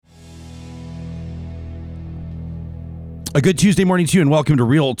A good Tuesday morning to you, and welcome to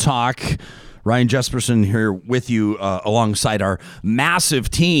Real Talk. Ryan Jesperson here with you alongside our massive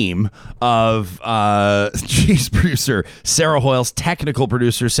team of producer Sarah Hoyles, technical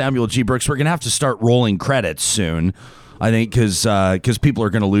producer Samuel G. Brooks. We're going to have to start rolling credits soon, I think, because people are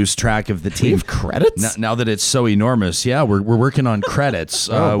going to lose track of the team. We have credits? Now that it's so enormous. Yeah, we're working on credits,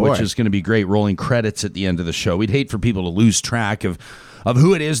 which is going to be great, rolling credits at the end of the show. We'd hate for people to lose track of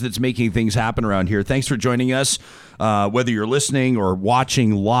who it is that's making things happen around here. Thanks for joining us, whether you're listening or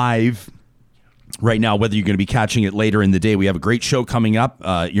watching live right now, whether you're going to be catching it later in the day. We have a great show coming up.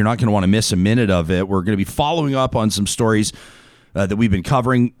 You're not going to want to miss a minute of it. We're going to be following up on some stories that we've been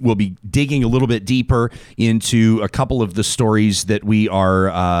covering. We'll be digging a little bit deeper into a couple of the stories that we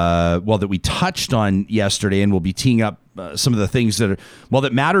are, that we touched on yesterday, and we'll be teeing up some of the things that are,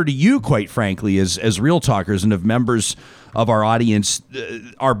 that matter to you, quite frankly, as Real Talkers and of members of our audience.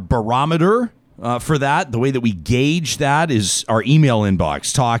 Our barometer for that, the way that we gauge that, is our email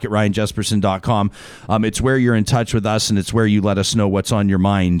inbox, talk@ryanjesperson.com. It's where you're in touch with us, and it's where you let us know what's on your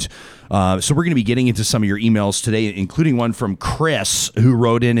mind. So we're going to be getting into some of your emails today, including one from Chris, who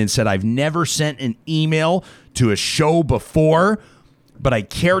wrote in and said, I've never sent an email to a show before, but I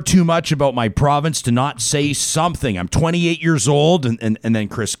care too much about my province to not say something. I'm 28 years old. And then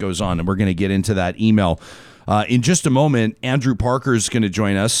Chris goes on, and we're going to get into that email. In just a moment, Andrew Parker is going to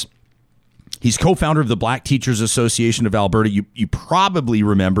join us. He's co-founder of the Black Teachers Association of Alberta. You probably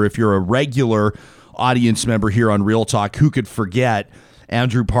remember, if you're a regular audience member here on Real Talk, who could forget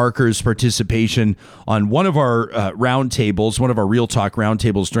Andrew Parker's participation on one of our roundtables, one of our Real Talk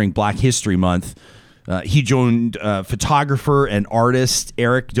roundtables during Black History Month. He joined photographer and artist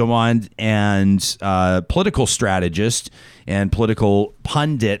Eric Dumond and political strategist and political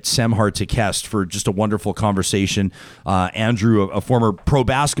pundit Semhar Tekest for just a wonderful conversation. Andrew, a former pro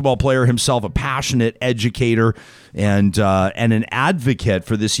basketball player himself, a passionate educator and an advocate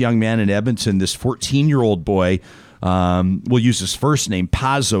for this young man in Edmonton, this 14-year-old boy. We'll use his first name,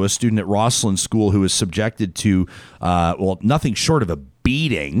 Pazo, a student at Rosslyn School who was subjected to, nothing short of a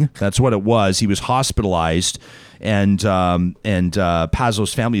beating. That's what it was. He was hospitalized, and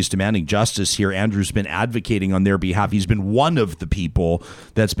Pazo's family is demanding justice here. Andrew's been advocating on their behalf. He's been one of the people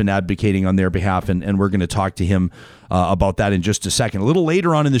that's been advocating on their behalf, and we're going to talk to him about that in just a second. A little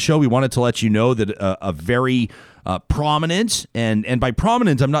later on in the show, we wanted to let you know that a very prominent, and by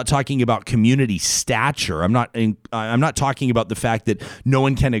prominent, I'm not talking about community stature. I'm not talking about the fact that no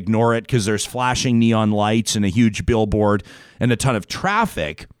one can ignore it because there's flashing neon lights and a huge billboard and a ton of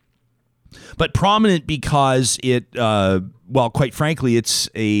traffic. But prominent because it, quite frankly, it's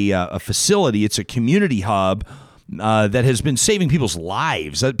a facility. It's a community hub that has been saving people's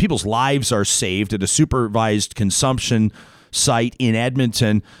lives. People's lives are saved at a supervised consumption site in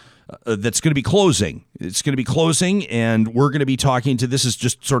Edmonton that's going to be closing. It's going to be closing, and we're going to be talking to, this is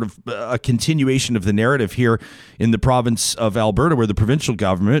just sort of a continuation of the narrative here in the province of Alberta, where the provincial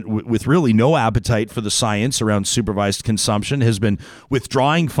government, with really no appetite for the science around supervised consumption, has been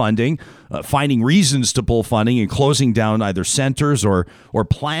withdrawing funding, finding reasons to pull funding, and closing down either centers or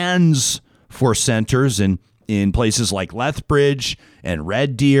plans for centers in places like Lethbridge and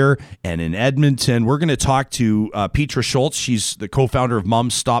Red Deer and in Edmonton. We're going to talk to Petra Schulz. She's the co-founder of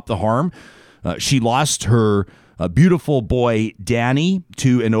Moms Stop the Harm. She lost her beautiful boy, Danny,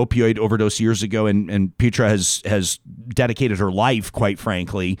 to an opioid overdose years ago, and Petra has dedicated her life, quite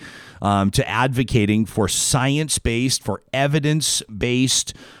frankly, to advocating for science-based, for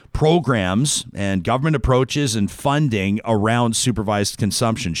evidence-based programs and government approaches and funding around supervised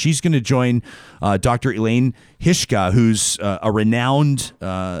consumption. She's going to join Dr. Elaine Hyshka, who's a renowned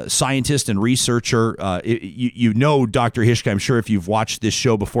scientist and researcher. You know Dr. Hyshka, I'm sure, if you've watched this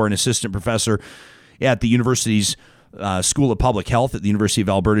show before, an assistant professor at the university's School of Public Health at the University of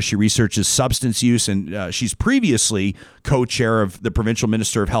Alberta. She researches substance use, and she's previously co-chair of the Provincial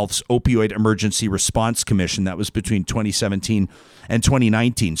Minister of Health's Opioid Emergency Response Commission. That was between 2017 and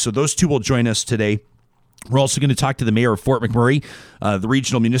 2019. So those two will join us today. We're also going to talk to the mayor of Fort McMurray, the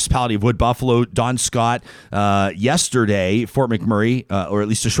regional municipality of Wood Buffalo, Don Scott. Yesterday, Fort McMurray, or at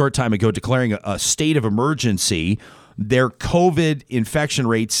least a short time ago, declaring a state of emergency. Their COVID infection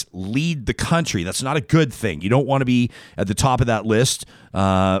rates lead the country. That's not a good thing. You don't want to be at the top of that list.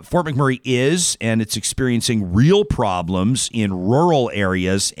 Fort McMurray is, and it's experiencing real problems in rural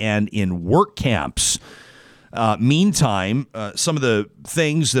areas and in work camps. Meantime, some of the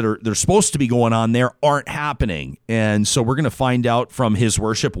things that are supposed to be going on there aren't happening. And so we're going to find out from His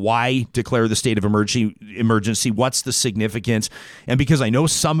Worship why declare the state of emergency, what's the significance. And because I know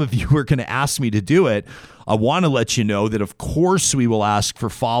some of you are going to ask me to do it, I want to let you know that, of course, we will ask for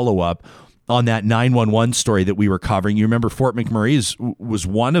follow-up on that 911 story that we were covering. You remember Fort McMurray was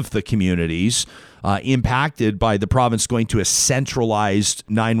one of the communities impacted by the province going to a centralized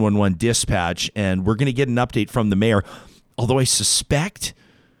 911 dispatch, and we're going to get an update from the mayor, although I suspect,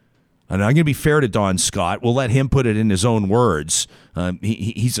 and I'm going to be fair to Don Scott, we'll let him put it in his own words.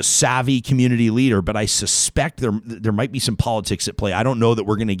 He's a savvy community leader, but I suspect there might be some politics at play. I don't know that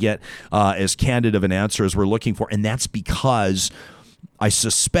we're going to get as candid of an answer as we're looking for, and that's because I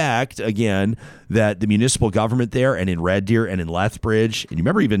suspect, again, that the municipal government there and in Red Deer and in Lethbridge, and you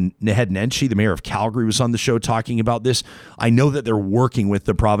remember even Naheed Nenshi, the mayor of Calgary, was on the show talking about this. I know that they're working with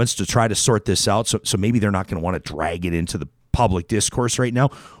the province to try to sort this out, so maybe they're not going to want to drag it into the public discourse right now.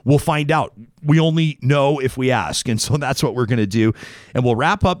 We'll find out. We only know if we ask, and so that's what we're going to do. And we'll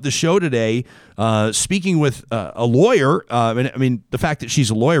wrap up the show today speaking with a lawyer. I mean, the fact that she's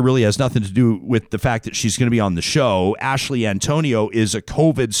a lawyer really has nothing to do with the fact that she's going to be on the show. Ashley Antonio is a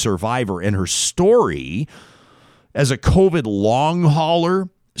COVID survivor, and her story as a COVID long hauler,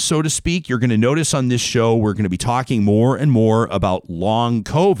 so to speak, you're going to notice on this show, we're going to be talking more and more about long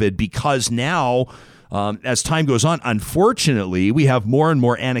COVID because now, as time goes on, unfortunately, we have more and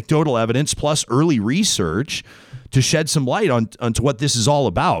more anecdotal evidence plus early research to shed some light onto what this is all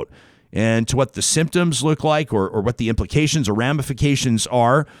about and to what the symptoms look like or what the implications or ramifications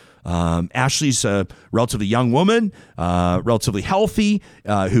are. Ashley's a relatively young woman, relatively healthy,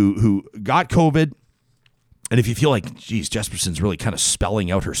 who got COVID. And if you feel like, geez, Jesperson's really kind of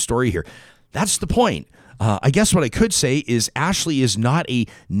spelling out her story here, that's the point. I guess what I could say is Ashley is not a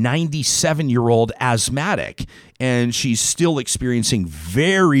 97-year-old asthmatic, and she's still experiencing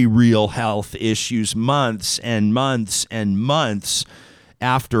very real health issues months and months and months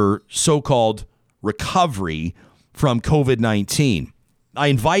after so-called recovery from COVID-19. I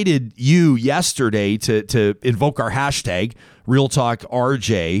invited you yesterday to invoke our hashtag,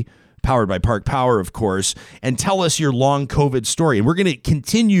 RealTalkRJ, powered by Park Power, of course, and tell us your long COVID story. And we're going to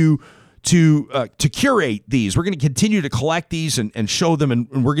continue to curate these. We're going to continue to collect these and show them, and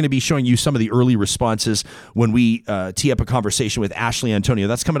we're going to be showing you some of the early responses when we tee up a conversation with Ashley Antonio.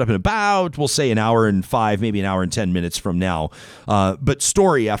 That's coming up in about, we'll say, an hour and 5, maybe an hour and 10 minutes from now. But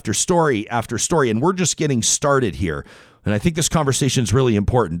story after story after story, and we're just getting started here. And I think this conversation is really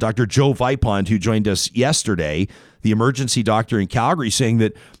important. Dr. Joe Vipond, who joined us yesterday, the emergency doctor in Calgary, saying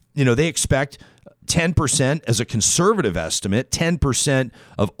that, they expect 10% as a conservative estimate, 10%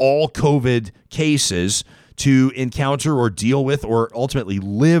 of all COVID cases to encounter or deal with or ultimately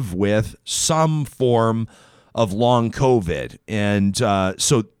live with some form of long COVID. And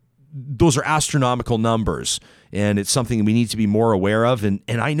so those are astronomical numbers, and it's something we need to be more aware of. And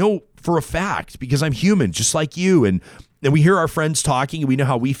I know for a fact, because I'm human, just like you, and we hear our friends talking, and we know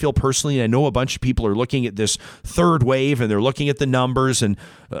how we feel personally. And I know a bunch of people are looking at this third wave, and they're looking at the numbers, and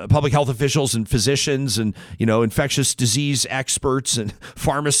public health officials and physicians and, infectious disease experts and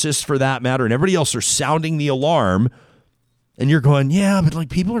pharmacists for that matter, and everybody else are sounding the alarm. And you're going, yeah, but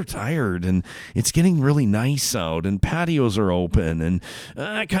people are tired, and it's getting really nice out, and patios are open, and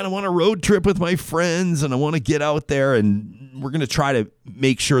I kind of want a road trip with my friends, and I want to get out there. And we're going to try to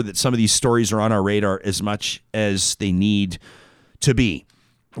make sure that some of these stories are on our radar as much as they need to be.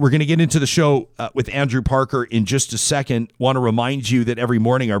 We're going to get into the show with Andrew Parker in just a second. Want to remind you that every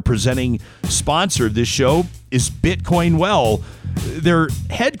morning our presenting sponsor of this show is Bitcoin Well. They're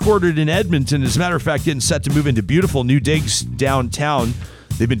headquartered in Edmonton. As a matter of fact, getting set to move into beautiful new digs downtown.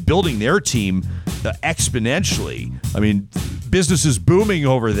 They've been building their team exponentially. I mean, business is booming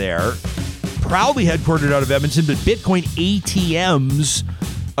over there. Proudly headquartered out of Edmonton, but Bitcoin ATMs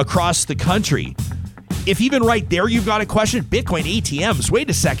across the country. If even right there you've got a question, Bitcoin ATMs. Wait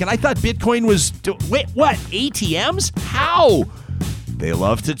a second. I thought Bitcoin was... Wait, what? ATMs? How? They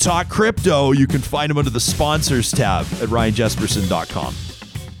love to talk crypto. You can find them under the sponsors tab at ryanjesperson.com.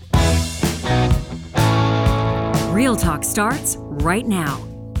 Real Talk starts right now.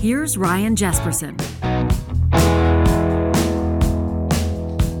 Here's Ryan Jesperson.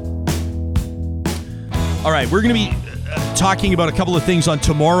 All right, we're going to be talking about a couple of things on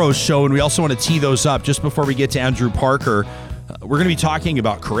tomorrow's show, and we also want to tee those up just before we get to Andrew Parker. We're going to be talking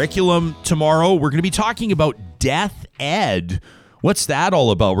about curriculum tomorrow. We're going to be talking about death ed. What's that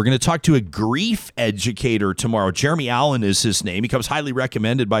all about? We're going to talk to a grief educator tomorrow. Jeremy Allen is his name. He comes highly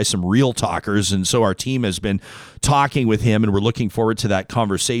recommended by some real talkers, and so our team has been talking with him, and we're looking forward to that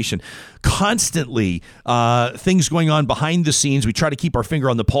conversation. Constantly, things going on behind the scenes. We try to keep our finger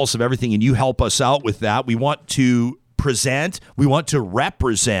on the pulse of everything, and you help us out with that. We want to we want to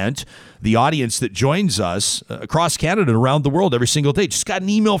represent the audience that joins us across Canada and around the world every single day. Just got an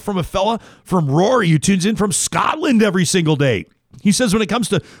email from a fella from Rory who tunes in from Scotland every single day. He says, when it comes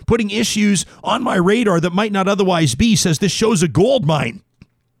to putting issues on my radar that might not otherwise be, he says, this show's a gold mine.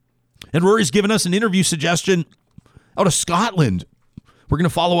 And Rory's given us an interview suggestion out of Scotland. We're going to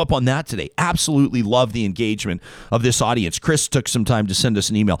follow up on that today. Absolutely love the engagement of this audience. Chris took some time to send us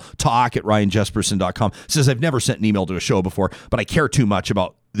an email, talk@ryanjesperson.com. Says, I've never sent an email to a show before, but I care too much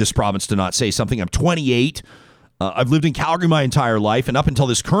about this province to not say something. I'm 28. I've lived in Calgary my entire life, and up until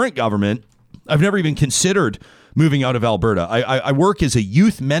this current government, I've never even considered moving out of Alberta. I work as a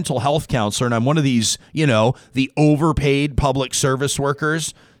youth mental health counselor, and I'm one of these, the overpaid public service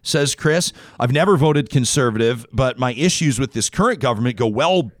workers, says Chris. I've never voted conservative, but my issues with this current government go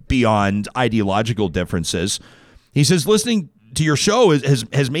well beyond ideological differences. He says, listening to your show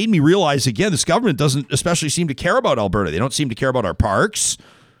has made me realize, again, this government doesn't especially seem to care about Alberta. They don't seem to care about our parks.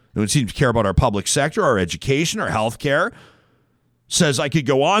 They don't seem to care about our public sector, our education, our health care. Says I could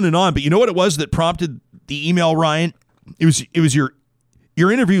go on and on, but you know what it was that prompted the email, Ryan? It was your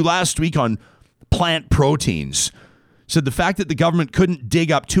interview last week on plant proteins. Said the fact that the government couldn't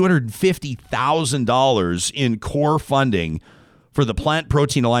dig up $250,000 in core funding for the Plant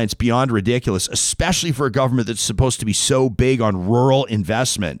Protein Alliance beyond ridiculous, especially for a government that's supposed to be so big on rural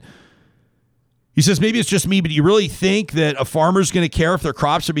investment. He says, maybe it's just me, but do you really think that a farmer's going to care if their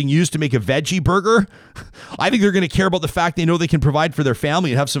crops are being used to make a veggie burger? I think they're going to care about the fact they know they can provide for their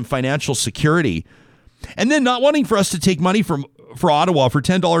family and have some financial security. And then not wanting for us to take money for Ottawa for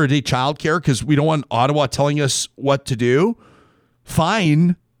 $10 a day childcare because we don't want Ottawa telling us what to do.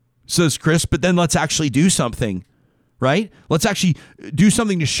 Fine, says Chris, but then let's actually do something, right? Let's actually do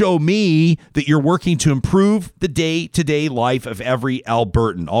something to show me that you're working to improve the day-to-day life of every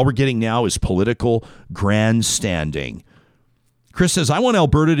Albertan. All we're getting now is political grandstanding. Chris says, I want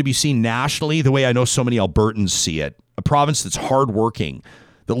Alberta to be seen nationally the way I know so many Albertans see it. A province that's hardworking,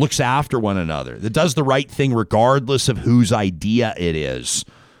 that looks after one another, that does the right thing regardless of whose idea it is.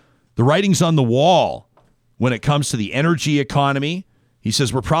 The writing's on the wall when it comes to the energy economy. He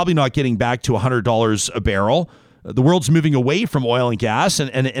says we're probably not getting back to $100 a barrel. The world's moving away from oil and gas,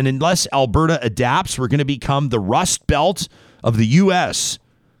 and unless Alberta adapts, we're going to become the Rust Belt of the U.S.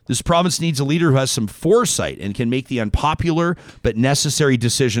 This province needs a leader who has some foresight and can make the unpopular but necessary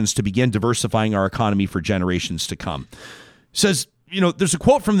decisions to begin diversifying our economy for generations to come. Says, there's a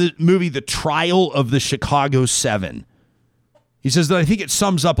quote from the movie The Trial of the Chicago 7. He says that I think it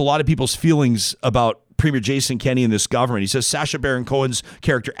sums up a lot of people's feelings about Premier Jason Kenney and this government. He says Sacha Baron Cohen's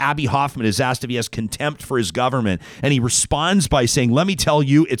character, Abby Hoffman, is asked if he has contempt for his government, and he responds by saying, let me tell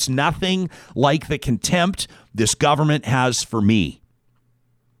you, it's nothing like the contempt this government has for me.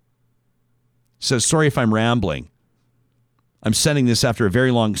 He says, sorry if I'm rambling. I'm sending this after a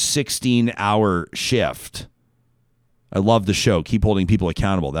very long 16-hour shift. I love the show. Keep holding people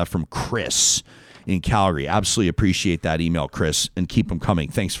accountable. That from Chris in Calgary. Absolutely appreciate that email, Chris, and keep them coming.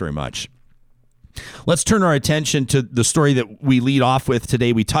 Thanks very much. Let's turn our attention to the story that we lead off with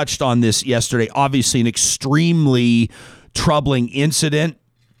today. We touched on this yesterday. Obviously, an extremely troubling incident,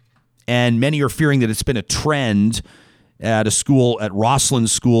 and many are fearing that it's been a trend at a school, at Rosslyn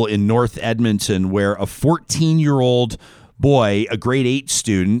School in North Edmonton, where a 14-year-old boy, a grade 8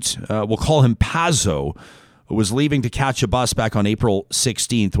 student, we'll call him Pazo, was leaving to catch a bus back on April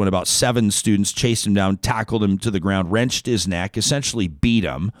 16th when about 7 students chased him down, tackled him to the ground, wrenched his neck, essentially beat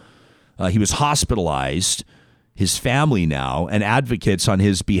him. He was hospitalized. His family now and advocates on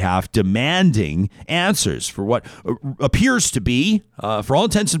his behalf demanding answers for what appears to be, for all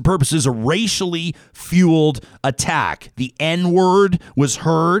intents and purposes, a racially fueled attack. The N-word was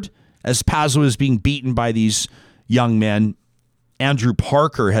heard as Pazo is being beaten by these young men. Andrew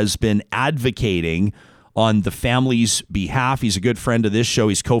Parker has been advocating on the family's behalf. He's a good friend of this show.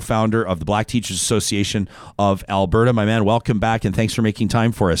 He's co-founder of the Black Teachers Association of Alberta. My man, welcome back, and thanks for making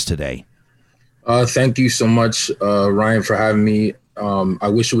time for us today. Thank you so much, Ryan, for having me. I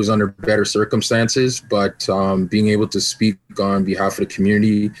wish it was under better circumstances, but being able to speak on behalf of the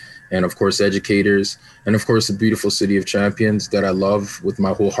community and, of course, educators, and, of course, the beautiful city of Champions that I love with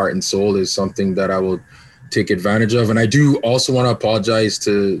my whole heart and soul is something that I will take advantage of. And I do also want to apologize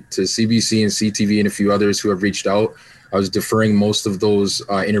to CBC and CTV and a few others who have reached out. I was deferring most of those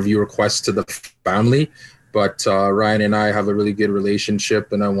interview requests to the family, but Ryan and I have a really good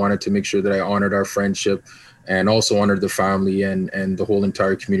relationship, and I wanted to make sure that I honored our friendship and also honored the family and the whole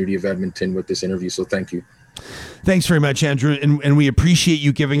entire community of Edmonton with this interview. So thank you. Thanks very much, Andrew, and we appreciate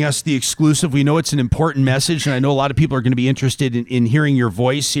you giving us the exclusive. We know it's an important message, and I know a lot of people are going to be interested in hearing your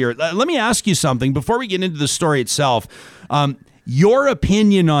voice here. Let me ask you something before we get into the story itself. Your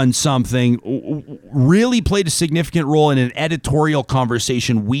opinion on something really played a significant role in an editorial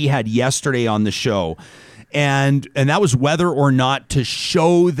conversation we had yesterday on the show. And that was whether or not to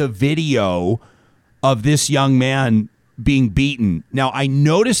show the video of this young man being beaten. Now, I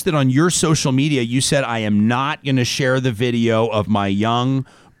noticed that on your social media, you said, I am not going to share the video of my young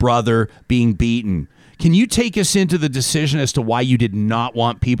brother being beaten. Can you take us into the decision as to why you did not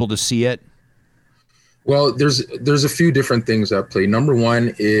want people to see it? Well, there's a few different things at play. Number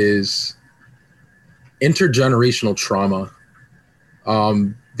one is intergenerational trauma.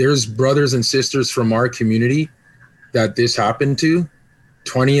 There's brothers and sisters from our community that this happened to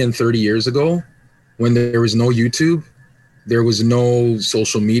 20 and 30 years ago, when there was no YouTube, there was no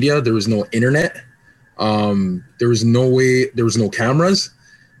social media, there was no internet, there was no cameras.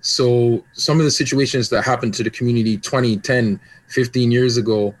 So some of the situations that happened to the community 20, 10, 15 years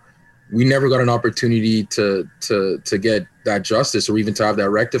ago, we never got an opportunity to get that justice or even to have that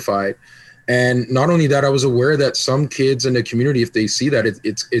rectified. And not only that, I was aware that some kids in the community, if they see that,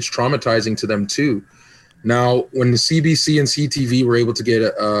 it's traumatizing to them too. Now, when the CBC and CTV were able to get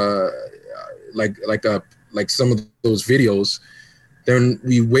like some of those videos, then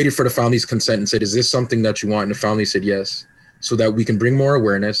we waited for the family's consent and said, is this something that you want? And the family said yes, so that we can bring more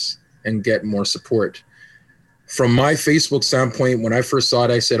awareness and get more support. From my Facebook standpoint, when I first saw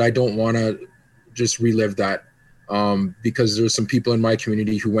it, I said, I don't want to just relive that, because there's some people in my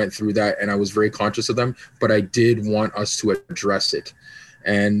community who went through that, and I was very conscious of them, but I did want us to address it.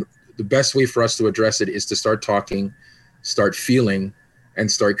 And the best way for us to address it is to start talking, start feeling,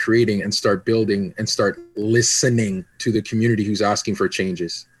 and start creating, and start building, and start listening to the community who's asking for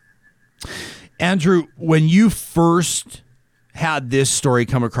changes. Andrew, when you first had this story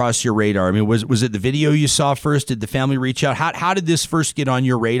come across your radar, I mean, was it the video you saw first? Did the family reach out? How did this first get on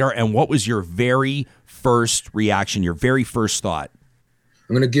your radar, and what was your very first reaction, your very first thought?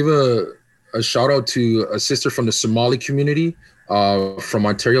 I'm going to give a shout out to a sister from the Somali community from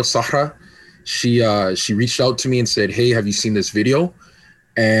Ontario, Sahra. She reached out to me and said, hey, have you seen this video?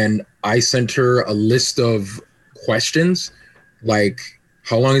 And I sent her a list of questions, like,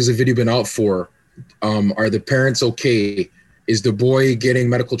 how long has the video been out for? Are the parents okay? Is the boy getting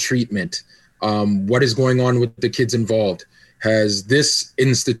medical treatment? What is going on with the kids involved? Has this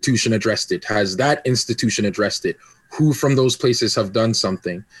institution addressed it? Has that institution addressed it? Who from those places have done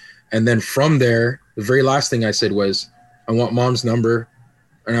something? And then from there, the very last thing I said was, I want mom's number,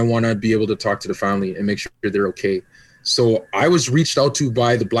 and I want to be able to talk to the family and make sure they're okay. So I was reached out to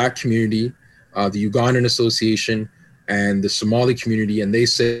by the Black community, the Ugandan Association, and the Somali community, and they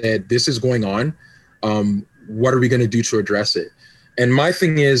said, this is going on. What are we going to do to address it? And my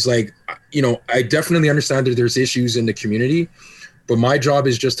thing is, like, I definitely understand that there's issues in the community, but my job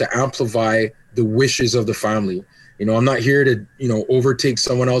is just to amplify the wishes of the family. I'm not here to, overtake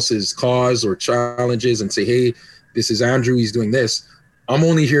someone else's cause or challenges and say, hey, this is Andrew, he's doing this. I'm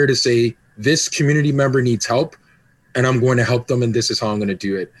only here to say, this community member needs help, and I'm going to help them, and this is how I'm going to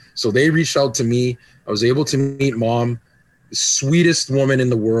do it. So they reached out to me. I was able to meet mom, the sweetest woman in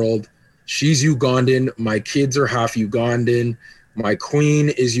the world. She's Ugandan. My kids are half Ugandan. My queen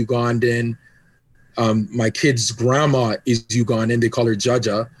is Ugandan. My kid's grandma is Ugandan. They call her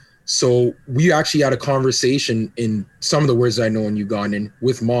Jaja. So we actually had a conversation in some of the words I know in Ugandan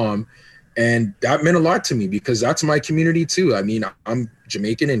with mom. And that meant a lot to me, because that's my community too. I mean, I'm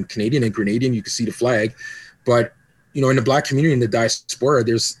Jamaican and Canadian and Grenadian. You can see the flag. But, in the Black community, in the diaspora,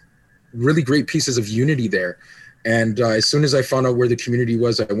 there's really great pieces of unity there. And as soon as I found out where the community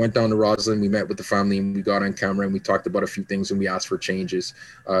was, I went down to Rosslyn, we met with the family, and we got on camera, and we talked about a few things, and we asked for changes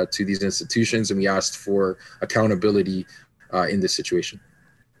to these institutions, and we asked for accountability in this situation.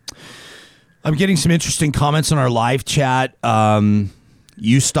 I'm getting some interesting comments on our live chat.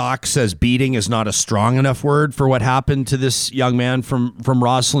 Ustock says beating is not a strong enough word for what happened to this young man from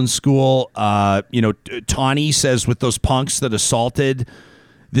Rosslyn School. Tawny says, with those punks that assaulted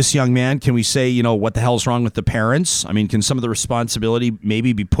this young man, can we say, what the hell's wrong with the parents? I mean, can some of the responsibility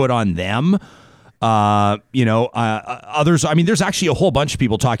maybe be put on them? Others, I mean, there's actually a whole bunch of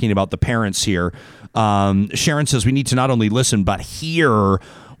people talking about the parents here. Sharon says we need to not only listen, but hear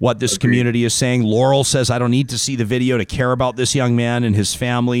what this community is saying. Laurel says, I don't need to see the video to care about this young man and his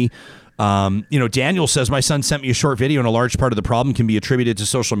family. Daniel says, my son sent me a short video, and a large part of the problem can be attributed to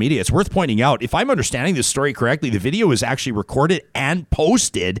social media. It's worth pointing out, if I'm understanding this story correctly, the video is actually recorded and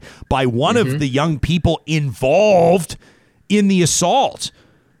posted by one of the young people involved in the assault.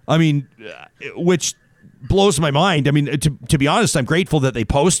 I mean, which blows my mind. I mean, to be honest, I'm grateful that they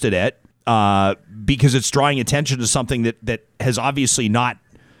posted it because it's drawing attention to something that has obviously not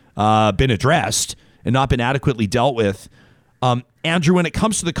been addressed and not been adequately dealt with. Andrew, when it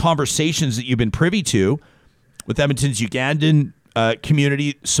comes to the conversations that you've been privy to with Edmonton's Ugandan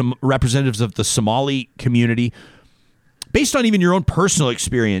community, some representatives of the Somali community. Based on even your own personal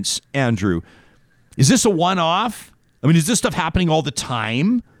experience, Andrew, is this a one-off? I mean, is this stuff happening all the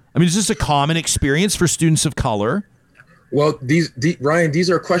time? I mean, is this a common experience for students of color? Well, Ryan, these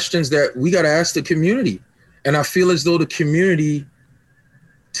are questions that we got to ask the community. And I feel as though the community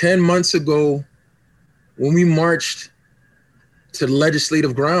 10 months ago, when we marched to the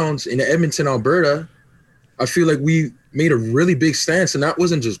legislative grounds in Edmonton, Alberta, I feel like we made a really big stance. And that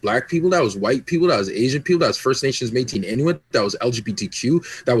wasn't just Black people. That was white people. That was Asian people. That was First Nations, Métis, Inuit. That was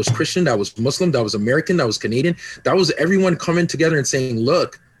LGBTQ. That was Christian. That was Muslim. That was American. That was Canadian. That was everyone coming together and saying,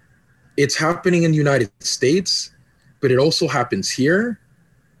 look, it's happening in the United States, but it also happens here.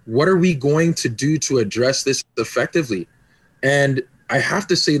 What are we going to do to address this effectively? And I have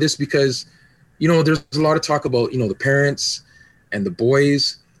to say this because, you know, there's a lot of talk about, you know, the parents and the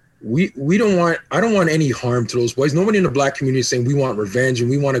boys. I don't want any harm to those boys. Nobody in the Black community is saying we want revenge and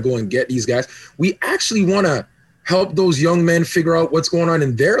we want to go and get these guys. We actually want to help those young men figure out what's going on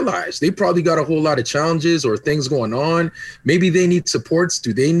in their lives. They probably got a whole lot of challenges or things going on. Maybe they need supports.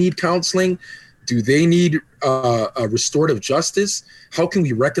 Do they need counseling? Do they need a restorative justice? How can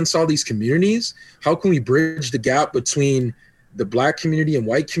we reconcile these communities? How can we bridge the gap between the Black community and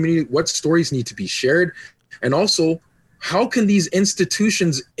white community? What stories need to be shared? And also, how can these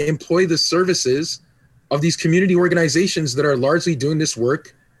institutions employ the services of these community organizations that are largely doing this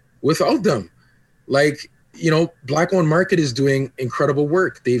work without them? Like, you know, Black Owned Market is doing incredible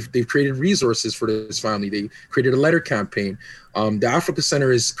work. They've created resources for this family. They created a letter campaign. The Africa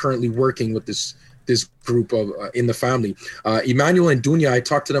Center is currently working with this group of in the family. Emmanuel and Dunya, I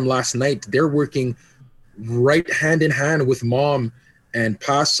talked to them last night. They're working right hand in hand with Mom and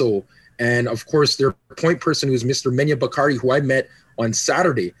Pazo. And of course, their point person, who is Mr. Menya Bakari, who I met on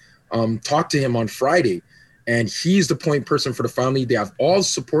Saturday, talked to him on Friday. And he's the point person for the family. They have all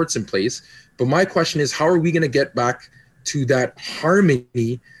supports in place. But my question is, how are we going to get back to that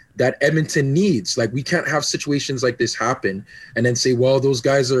harmony that Edmonton needs? Like, we can't have situations like this happen and then say, well, those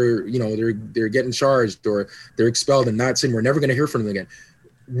guys are, you know, they're getting charged or they're expelled and that's it. We're never going to hear from them again.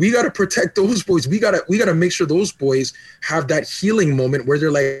 We got to protect those boys. We got to make sure those boys have that healing moment where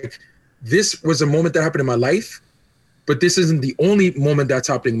they're like, this was a moment that happened in my life, but this isn't the only moment that's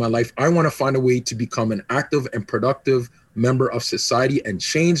happening in my life. I want to find a way to become an active and productive member of society and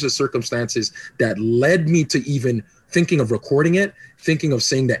change the circumstances that led me to even thinking of recording it, thinking of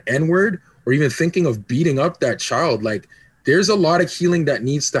saying the N-word, or even thinking of beating up that child. Like, there's a lot of healing that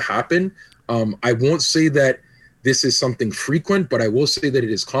needs to happen. I won't say that this is something frequent, but I will say that it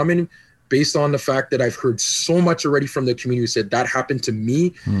is common, based on the fact that I've heard so much already from the community who said that happened to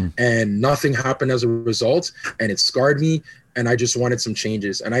me and nothing happened as a result, and it scarred me, and I just wanted some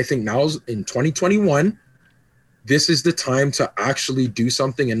changes. And I think now in 2021, this is the time to actually do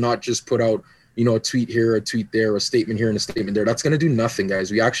something and not just put out, you know, a tweet here, a tweet there, a statement here and a statement there. That's going to do nothing,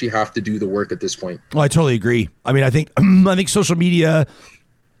 guys. We actually have to do the work at this point. Well, I totally agree. I mean, I think social media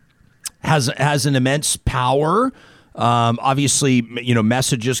has an immense power. Obviously, you know,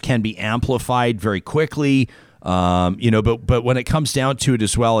 messages can be amplified very quickly, you know, but when it comes down to it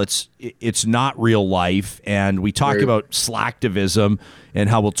as well, it's not real life. And we talk about slacktivism and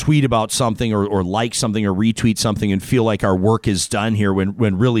how we'll tweet about something or like something or retweet something and feel like our work is done here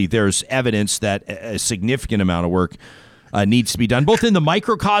when really there's evidence that a significant amount of work needs to be done, both in the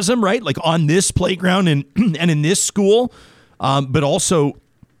microcosm, right? Like on this playground and in this school, but also,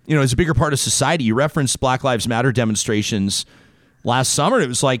 you know, as a bigger part of society. You referenced Black Lives Matter demonstrations last summer. It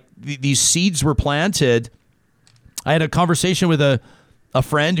was like these seeds were planted. I had a conversation with a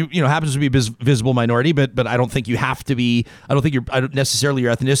friend who, you know, happens to be a visible minority, but I don't think you have to be. I don't necessarily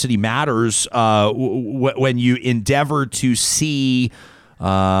your ethnicity matters when you endeavor to see,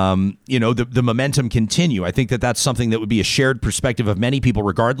 you know, the momentum continue. I think that's something that would be a shared perspective of many people,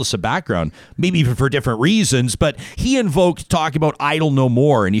 regardless of background, maybe even for different reasons. But he invoked talk about idle no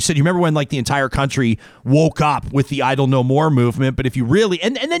more. And he said, you remember when like the entire country woke up with the idle no more movement? But if you really,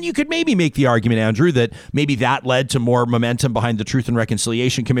 and then you could maybe make the argument, Andrew, that maybe that led to more momentum behind the Truth and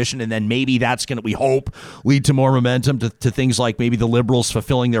Reconciliation Commission. And then maybe that's going to, we hope, lead to more momentum to things like maybe the Liberals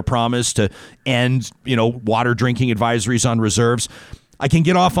fulfilling their promise to end, you know, water drinking advisories on reserves. I can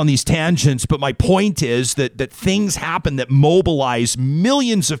get off on these tangents, but my point is that things happen that mobilize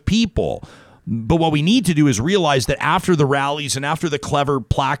millions of people. But what we need to do is realize that after the rallies and after the clever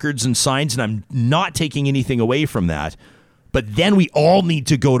placards and signs, and I'm not taking anything away from that, but then we all need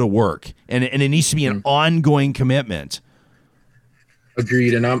to go to work, and it needs to be an ongoing commitment.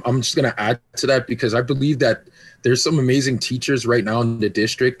 Agreed. And I'm just going to add to that, because I believe that there's some amazing teachers right now in the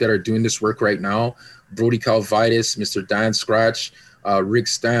district that are doing this work right now. Brody Calvitis, Mr. Dan Scratch, Rick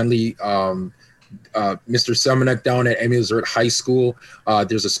Stanley, Mr. Semenek down at Emil Zert High School.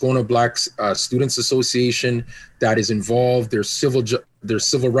 There's a Skona Black Students Association that is involved. There's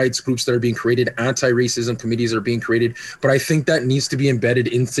civil rights groups that are being created. Anti-racism committees are being created. But I think that needs to be embedded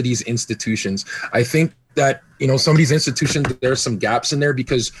into these institutions. I think that, some of these institutions, there's some gaps in there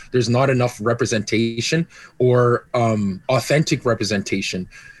because there's not enough representation or authentic representation.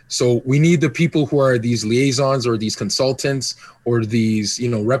 So we need the people who are these liaisons or these consultants or these,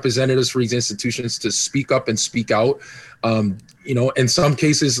 representatives for these institutions to speak up and speak out. In some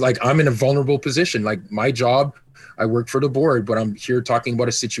cases, like I'm in a vulnerable position, like my job, I work for the board, but I'm here talking about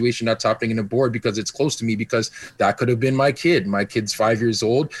a situation that's happening in the board because it's close to me, because that could have been my kid. My kid's 5 years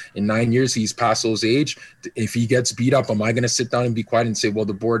old. In 9 years, he's Pazo's age. If he gets beat up, am I going to sit down and be quiet and say, well,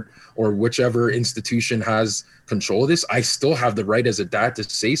 the board or whichever institution has control of this? I still have the right as a dad to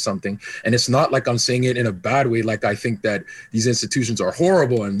say something. And it's not like I'm saying it in a bad way. Like I think that these institutions are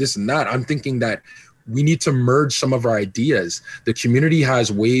horrible and this and that. I'm thinking that we need to merge some of our ideas. The community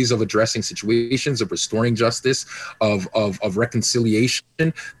has ways of addressing situations, of restoring justice, of reconciliation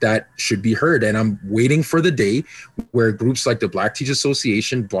that should be heard. And I'm waiting for the day where groups like the Black Teachers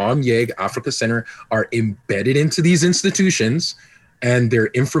Association, Bom Yeg, Africa Center are embedded into these institutions, and their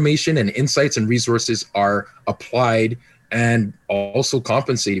information and insights and resources are applied and also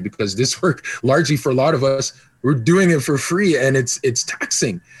compensated, because this work, largely for a lot of us, we're doing it for free and it's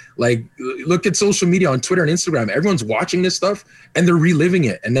taxing. Like, look at social media on Twitter and Instagram. Everyone's watching this stuff and they're reliving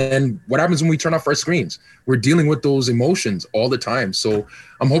it. And then what happens when we turn off our screens? We're dealing with those emotions all the time. So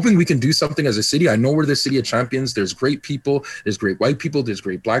I'm hoping we can do something as a city. I know we're the city of champions. There's great people. There's great white people. There's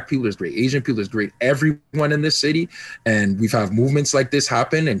great Black people. There's great Asian people. There's great everyone in this city. And we've had movements like this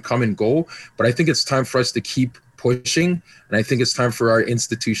happen and come and go. But I think it's time for us to keep pushing. And I think it's time for our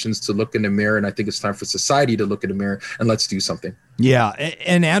institutions to look in the mirror. And I think it's time for society to look in the mirror and let's do something. Yeah.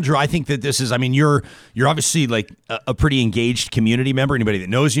 And Andrew, I think that this is, you're obviously like a pretty engaged community member. Anybody that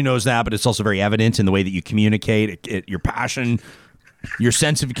knows you knows that, but it's also very evident in the way that you communicate, your passion, your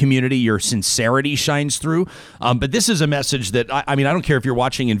sense of community, your sincerity shines through. But this is a message that, I don't care if you're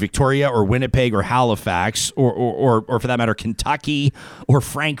watching in Victoria or Winnipeg or Halifax or for that matter, Kentucky or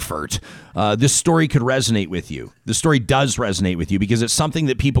Frankfurt. This story could resonate with you. The story does resonate with you because it's something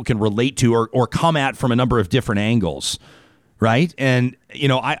that people can relate to or come at from a number of different angles. Right. And,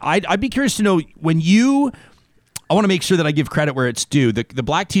 I'd be curious to know I want to make sure that I give credit where it's due. The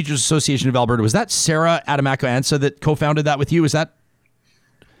Black Teachers Association of Alberta, was that Sarah Adamako-Ansa that co-founded that with you? Is that?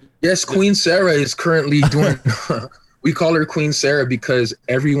 Yes, Queen Sarah is currently doing, we call her Queen Sarah because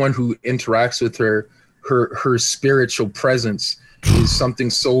everyone who interacts with her spiritual presence is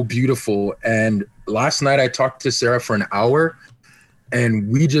something so beautiful. And last night I talked to Sarah for an hour and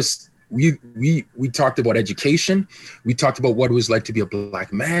we talked about education. We talked about what it was like to be a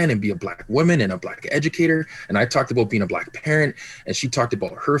Black man and be a Black woman and a Black educator. And I talked about being a Black parent and she talked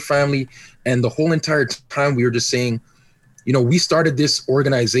about her family. And the whole entire time we were just saying, we started this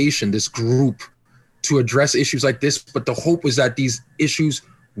organization, this group to address issues like this, but the hope was that these issues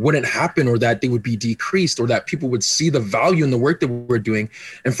wouldn't happen or that they would be decreased or that people would see the value in the work that we're doing.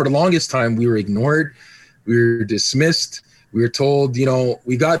 And for the longest time, we were ignored, we were dismissed. We were told,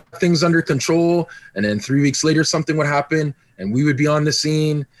 we got things under control. And then 3 weeks later, something would happen and we would be on the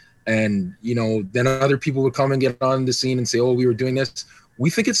scene. And, then other people would come and get on the scene and say, oh, we were doing this.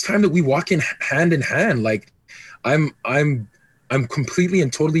 We think it's time that we walk in hand. Like I'm completely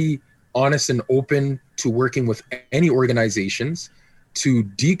and totally honest and open to working with any organizations to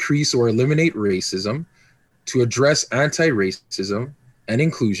decrease or eliminate racism, to address anti-racism and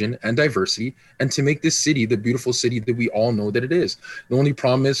inclusion and diversity, and to make this city the beautiful city that we all know that it is. The only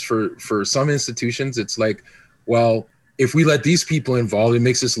problem is for some institutions, it's like, well, if we let these people involved, it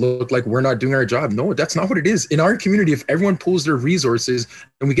makes us look like we're not doing our job. No, that's not what it is. In our community, if everyone pulls their reresources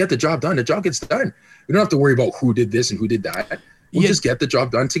and we get the job done, the job gets done. We don't have to worry about who did this and who did that. We'll just get the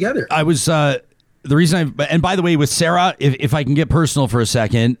job done together. I was, the reason and by the way, with Sarah, if I can get personal for a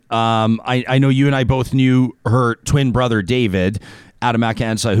second, I know you and I both knew her twin brother, David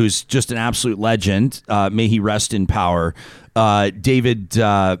Adamako-Ansa, who's just an absolute legend. May he rest in power. David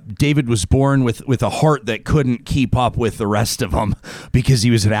was born with a heart that couldn't keep up with the rest of them because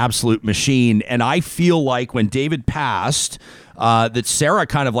he was an absolute machine. And I feel like when David passed, that Sarah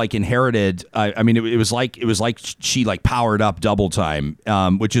kind of like inherited. It was like she like powered up double time,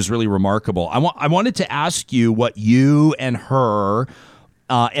 which is really remarkable. I wanted to ask you what you and her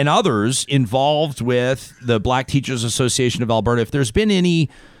and others involved with the Black Teachers Association of Alberta, if there's been any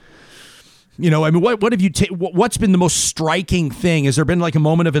I mean, what have you? What's been the most striking thing? Has there been like a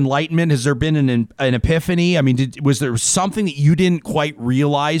moment of enlightenment? Has there been an epiphany? I mean, was there something that you didn't quite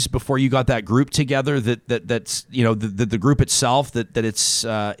realize before you got that group together? That's the group itself that its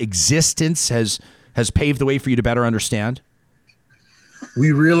existence has paved the way for you to better understand.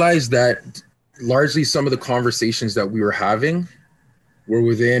 We realized that largely some of the conversations that we were having were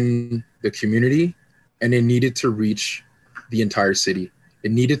within the community, and it needed to reach the entire city.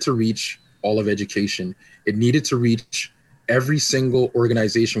 It needed to reach all of education. It needed to reach every single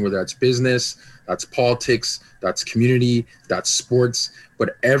organization, whether that's business, that's politics, that's community, that's sports,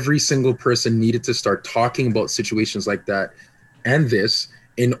 but every single person needed to start talking about situations like that and this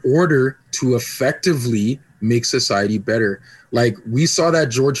in order to effectively make society better. Like, we saw that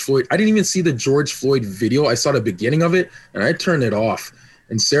George Floyd, I didn't even see the George Floyd video. I saw the beginning of it and I turned it off.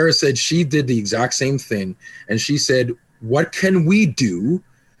 And Sarah said she did the exact same thing. And she said, what can we do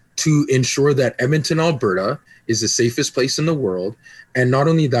to ensure that Edmonton, Alberta is the safest place in the world? And not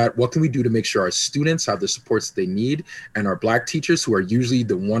only that, what can we do to make sure our students have the supports they need, and our Black teachers, who are usually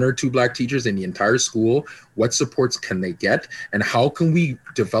the one or two Black teachers in the entire school, what supports can they get? And how can we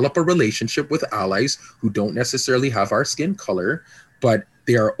develop a relationship with allies who don't necessarily have our skin color, but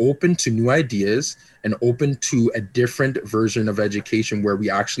they are open to new ideas and open to a different version of education where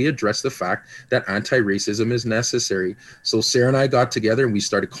we actually address the fact that anti-racism is necessary. So Sarah and I got together and we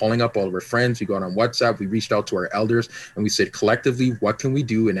started calling up all of our friends. We got on WhatsApp, we reached out to our elders, and we said, collectively, what can we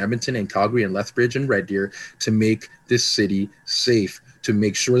do in Edmonton and Calgary and Lethbridge and Red Deer to make this city safe? To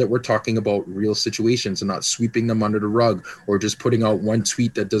make sure that we're talking about real situations and not sweeping them under the rug or just putting out one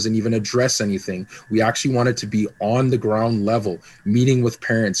tweet that doesn't even address anything. We actually wanted to be on the ground level, meeting with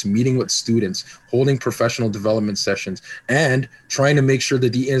parents, meeting with students, holding professional development sessions, and trying to make sure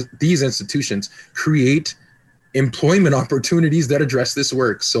that these institutions create employment opportunities that address this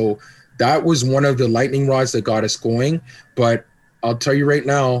work. So that was one of the lightning rods that got us going. But I'll tell you right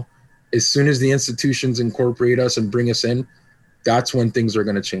now, as soon as the institutions incorporate us and bring us in, that's when things are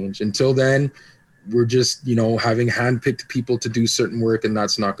going to change. Until then, we're just, having handpicked people to do certain work, and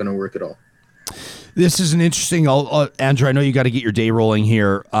that's not going to work at all. This is an interesting, Andrew, I know you got to get your day rolling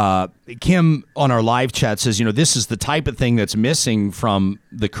here. Kim on our live chat says, this is the type of thing that's missing from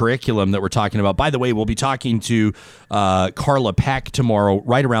the curriculum that we're talking about. By the way, we'll be talking to Carla Peck tomorrow,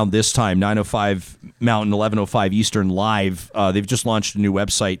 right around this time, 9:05 Mountain, 11:05 Eastern live. They've just launched a new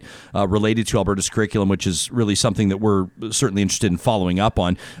website related to Alberta's curriculum, which is really something that we're certainly interested in following up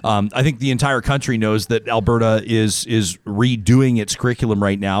on. I think the entire country knows that Alberta is redoing its curriculum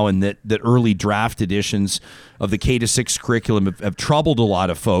right now, and that early draft editions of the K-6 curriculum have troubled a lot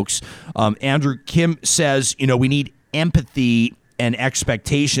of folks. Andrew, Kim says, we need empathy and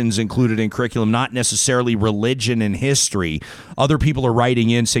expectations included in curriculum, not necessarily religion and history. Other people are writing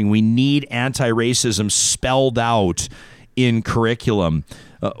in saying we need anti-racism spelled out in curriculum.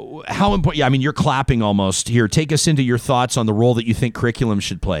 How important? Yeah, I mean, you're clapping almost here. Take us into your thoughts on the role that you think curriculum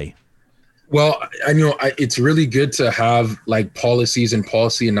should play. Well, it's really good to have like policies and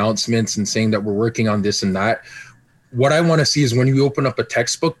policy announcements and saying that we're working on this and that. What I want to see is when you open up a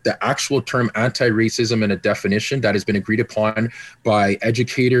textbook, the actual term anti-racism and a definition that has been agreed upon by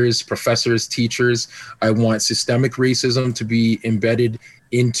educators, professors, teachers. I want systemic racism to be embedded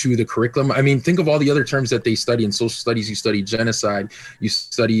into the curriculum. I mean, think of all the other terms that they study in social studies. You study genocide, you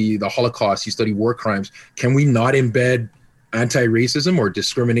study the Holocaust, you study war crimes. Can we not embed anti-racism or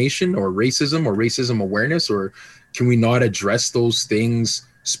discrimination or racism awareness? Or can we not address those things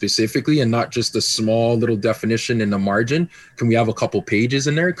specifically and not just a small little definition in the margin? Can we have a couple pages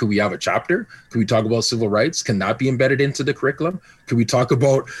in there? Could we have a chapter? Can we talk about civil rights? Can that be embedded into the curriculum? Could we talk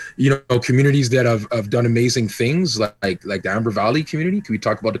about, communities that have done amazing things like the Amber Valley community? Can we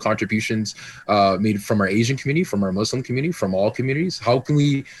talk about the contributions made from our Asian community, from our Muslim community, from all communities? How can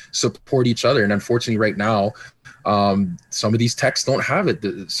we support each other? And unfortunately right now, some of these texts don't have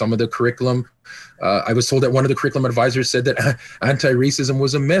it. Some of the curriculum, I was told that one of the curriculum advisors said that anti-racism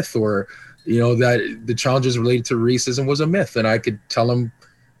was a myth, or, that the challenges related to racism was a myth. And I could tell him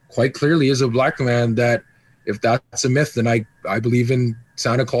quite clearly as a Black man that if that's a myth, then I believe in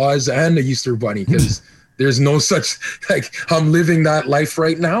Santa Claus and the Easter Bunny, because there's no such, I'm living that life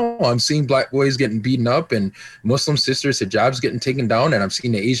right now. I'm seeing Black boys getting beaten up and Muslim sisters' hijabs getting taken down. And I'm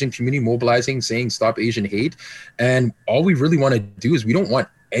seeing the Asian community mobilizing, saying stop Asian hate. And all we really want to do is we don't want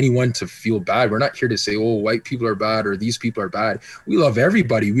anyone to feel bad. We're not here to say, oh, white people are bad or these people are bad. We love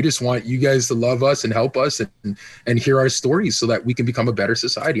everybody. We just want you guys to love us and help us and hear our stories so that we can become a better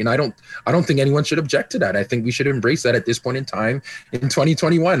society. And I don't think anyone should object to that. I think we should embrace that at this point in time in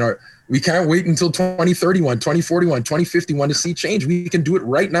 2021. Or we can't wait until 2031, 2041, 2051 to see change. We can do it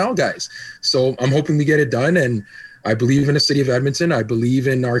right now, guys. So I'm hoping we get it done. And I believe in the city of Edmonton. I believe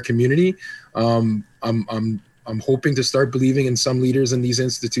in our community. I'm hoping to start believing in some leaders in these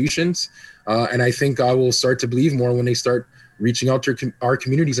institutions. And I think I will start to believe more when they start reaching out to our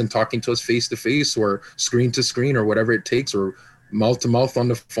communities and talking to us face to face or screen to screen or whatever it takes, or mouth to mouth on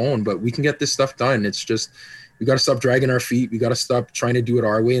the phone. But we can get this stuff done. It's just, we got to stop dragging our feet. We got to stop trying to do it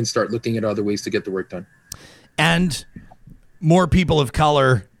our way and start looking at other ways to get the work done. And more people of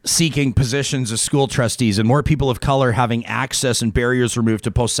color seeking positions as school trustees, and more people of color having access and barriers removed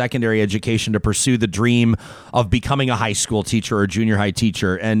to post-secondary education to pursue the dream of becoming a high school teacher or a junior high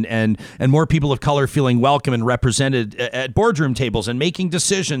teacher, and more people of color feeling welcome and represented at boardroom tables and making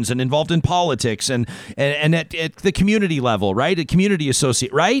decisions and involved in politics and at the community level, right? A community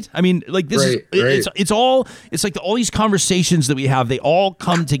associate, right? I mean, like this right. it's like all these conversations that we have, they all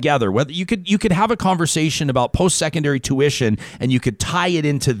come together. Whether you could have a conversation about post-secondary tuition and you could tie it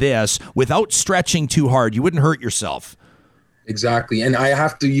into this without stretching too hard. You wouldn't hurt yourself. Exactly. And I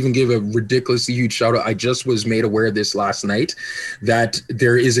have to even give a ridiculously huge shout out. I just was made aware of this last night, that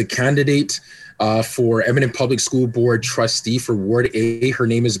there is a candidate for Edmonton Public School Board trustee for Ward A. Her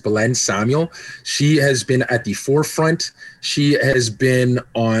name is Belen Samuel. She has been at the forefront. She has been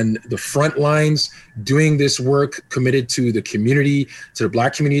on the front lines doing this work, committed to the community, to the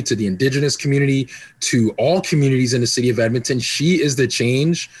Black community, to the Indigenous community, to all communities in the city of Edmonton. She is the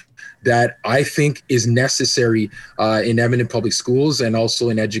change that I think is necessary in Edmonton Public Schools and also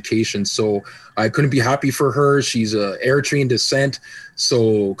in education. So I couldn't be happy for her. She's Eritrean descent.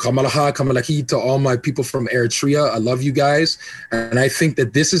 So kamalaha, kamalahi to all my people from Eritrea. I love you guys. And I think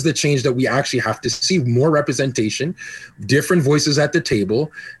that this is the change that we actually have to see: more representation, different voices at the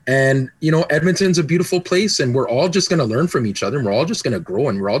table. And, you know, Edmonton's a beautiful place, and we're all just going to learn from each other, and we're all just going to grow,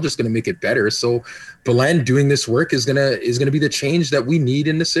 and we're all just going to make it better. So Belen doing this work is going to be the change that we need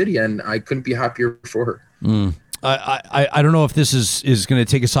in the city. And I couldn't be happier for her. I don't know if this is going to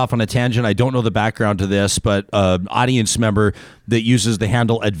take us off on a tangent. I don't know the background to this, but an audience member that uses the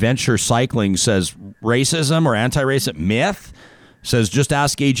handle Adventure Cycling says racism or anti-racist myth. Says, just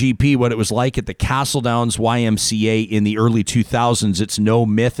ask AGP what it was like at the Castle Downs YMCA in the early 2000s. It's no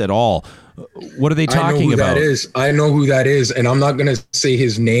myth at all. What are they talking about? I know who that is. And I'm not going to say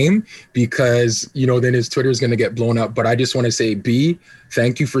his name because, you know, then his Twitter is going to get blown up. But I just want to say, B,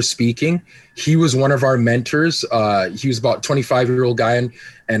 thank you for speaking. He was one of our mentors. He was about 25-year-old guy.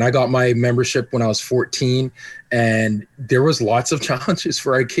 And I got my membership when I was 14. And there was lots of challenges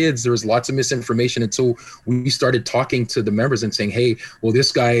for our kids. There was lots of misinformation. And so we started talking to the members and saying, hey, well,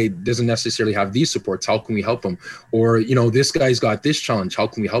 this guy doesn't necessarily have these supports. How can we help him? Or, you know, this guy's got this challenge. How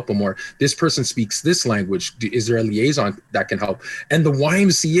can we help him? Or this person speaks this language. Is there a liaison that can help? And the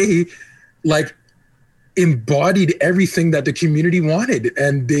YMCA, like, embodied everything that the community wanted,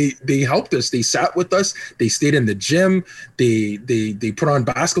 and they helped us. They sat with us. They stayed in the gym. They put on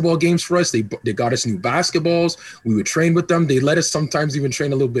basketball games for us. They got us new basketballs. We would train with them. They let us sometimes even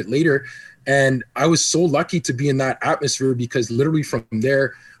train a little bit later. And I was so lucky to be in that atmosphere, because literally from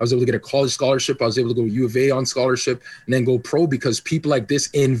there, I was able to get a college scholarship. I was able to go U of A on scholarship and then go pro, because people like this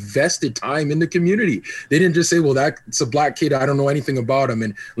invested time in the community. They didn't just say, well, that's a Black kid, I don't know anything about him,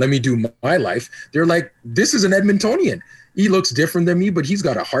 and let me do my life. They're like, this is an Edmontonian. He looks different than me, but he's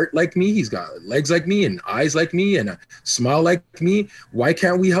got a heart like me. He's got legs like me and eyes like me and a smile like me. Why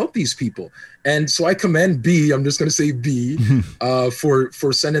can't we help these people? And so I commend B, I'm just going to say B,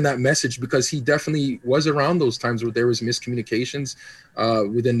 for sending that message, because he definitely was around those times where there was miscommunications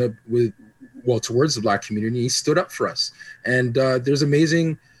towards the Black community. He stood up for us. And there's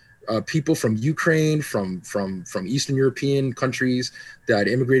amazing people from Ukraine, from Eastern European countries that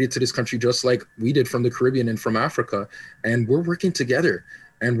immigrated to this country, just like we did from the Caribbean and from Africa. And we're working together,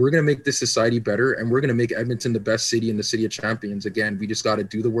 and we're going to make this society better, and we're going to make Edmonton the best city in the city of champions. Again, we just got to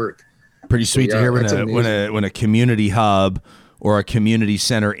do the work. Pretty sweet to hear when a community hub or a community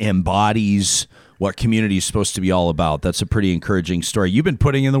center embodies what community is supposed to be all about. That's a pretty encouraging story. You've been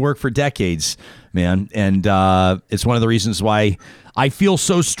putting in the work for decades, man. And it's one of the reasons why I feel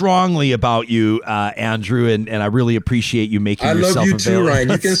so strongly about you, Andrew, and I really appreciate you making yourself available. I love you too, Ryan.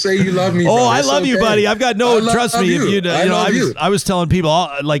 You can say you love me. Oh, I love you, buddy. I've got trust me. If I was telling people,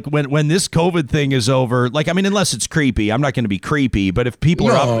 like, when this COVID thing is over, like, I mean, unless it's creepy, I'm not going to be creepy, but if people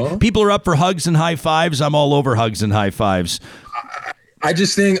are up for hugs and high fives, I'm all over hugs and high fives. I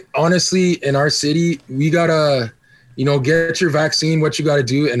just think, honestly, in our city, we gotta, get your vaccine, what you gotta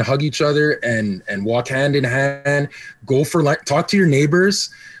do, and hug each other and walk hand in hand. Go for talk to your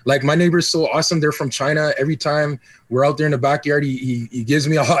neighbors. Like, my neighbor's so awesome. They're from China. Every time we're out there in the backyard, he gives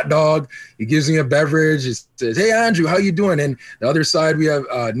me a hot dog. He gives me a beverage. He says, "Hey, Andrew, how you doing?" And the other side, we have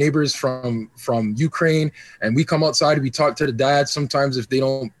neighbors from Ukraine, and we come outside. We talk to the dads. Sometimes if they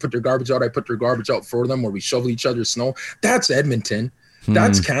don't put their garbage out, I put their garbage out for them, or we shovel each other's snow. That's Edmonton.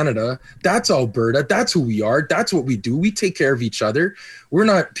 That's Canada. That's Alberta. That's who we are. That's what we do. We take care of each other. We're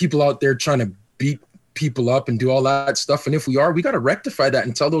not people out there trying to beat people up and do all that stuff. And if we are, we got to rectify that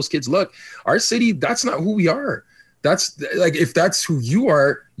and tell those kids, look, our city, that's not who we are. That's like, if that's who you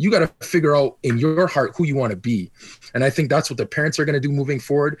are, you got to figure out in your heart who you want to be. And I think that's what the parents are going to do moving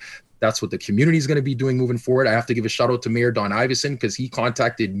forward. That's what the community is going to be doing moving forward. I have to give a shout out to Mayor Don Iveson, because he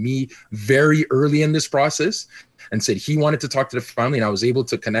contacted me very early in this process and said he wanted to talk to the family, and I was able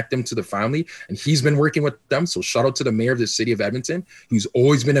to connect him to the family, and he's been working with them. So shout out to the mayor of the city of Edmonton, who's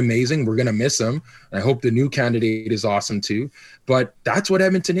always been amazing. We're going to miss him. And I hope the new candidate is awesome too. But that's what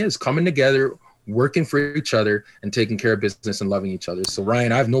Edmonton is, coming together, working for each other, and taking care of business and loving each other. So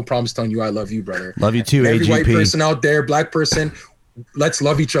Ryan, I have no problems telling you I love you, brother. Love you too, Every AGP. white person out there, black person, let's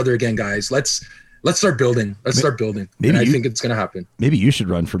love each other again, guys. Let's start building. Start building. And I think it's gonna happen. Maybe you should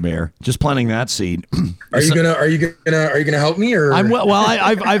run for mayor. Just planting that seed. Are you gonna help me, or?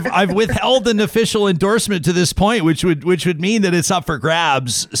 I've withheld an official endorsement to this point, which would mean that it's up for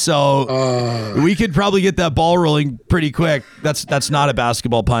grabs. So we could probably get that ball rolling pretty quick. That's not a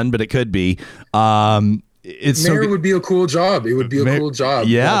basketball pun, but it could be. Mayor would be a cool job. It would be a cool job.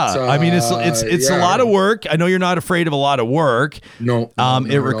 Yeah, but, I mean, it's a lot of work. I know you're not afraid of a lot of work. No.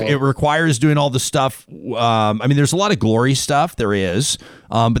 It requires doing all the stuff. I mean, there's a lot of glory stuff. There is,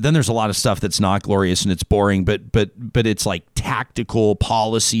 but then there's a lot of stuff that's not glorious and it's boring. But it's like tactical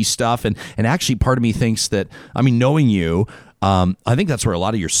policy stuff. And actually, part of me thinks that, I mean, knowing you, I think that's where a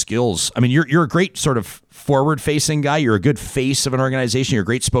lot of your skills. I mean, you're a great sort of forward-facing guy. You're a good face of an organization. You're a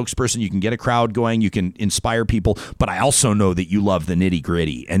great spokesperson. You can get a crowd going. You can inspire people. But I also know that you love the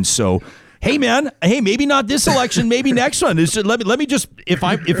nitty-gritty. And so, hey, man. Hey, maybe not this election. Maybe next one. It's just, let me just. If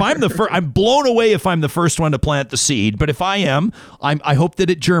I'm the first, I'm blown away if I'm the first one to plant the seed. But if I am, I hope that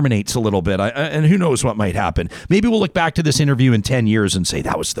it germinates a little bit. And who knows what might happen. Maybe we'll look back to this interview in 10 years and say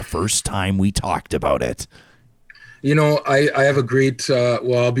that was the first time we talked about it. I have a great,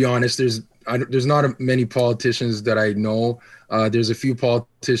 I'll be honest, there's not many politicians that I know. There's a few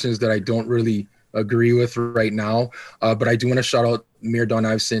politicians that I don't really agree with right now. But I do want to shout out Mayor Don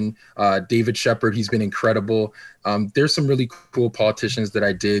Iveson, David Shepherd. He's been incredible. There's some really cool politicians that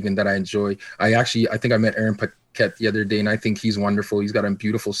I dig and that I enjoy. I think I met Aaron Paquette the other day, and I think he's wonderful. He's got a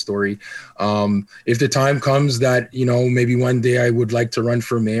beautiful story. If the time comes that, maybe one day I would like to run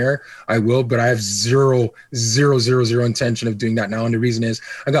for mayor, I will, but I have zero intention of doing that now. And the reason is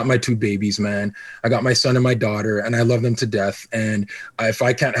I got my 2 babies, man. I got my son and my daughter, and I love them to death. And if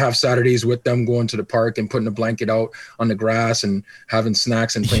I can't have Saturdays with them going to the park and putting a blanket out on the grass and having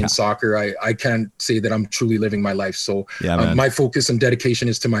snacks and playing soccer, I can't say that I'm truly living my life. So my focus and dedication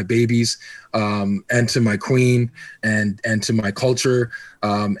is to my babies, and to my queen, and to my culture,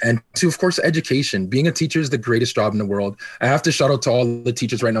 and to, of course, education. Being a teacher is the greatest job in the world. I have to shout out to all the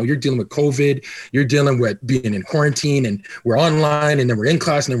teachers right now. You're dealing with COVID. You're dealing with being in quarantine, and we're online, and then we're in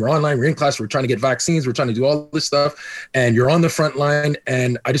class, and then we're online, we're in class. We're trying to get vaccines. We're trying to do all this stuff, and you're on the front line.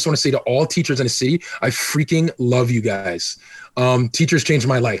 And I just want to say to all teachers in the city, I freaking love you guys. Teachers changed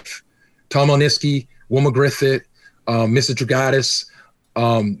my life. Tom Oniski, Wilma Griffith, Mrs. Dragatis,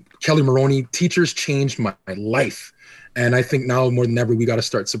 Kelly Maroney, teachers changed my life. And I think now more than ever, we got to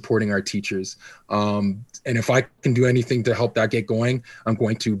start supporting our teachers. And if I can do anything to help that get going, I'm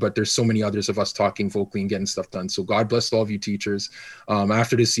going to, but there's so many others of us talking vocally and getting stuff done. So God bless all of you teachers.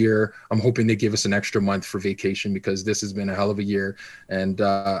 After this year, I'm hoping they give us an extra month for vacation, because this has been a hell of a year. And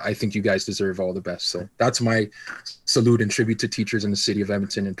I think you guys deserve all the best. So that's my salute and tribute to teachers in the city of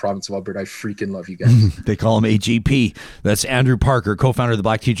Edmonton and province of Alberta. I freaking love you guys. They call him AGP. That's Andrew Parker, co-founder of the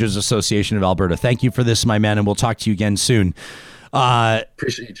Black Teachers Association of Alberta. Thank you for this, my man, and we'll talk to you again soon.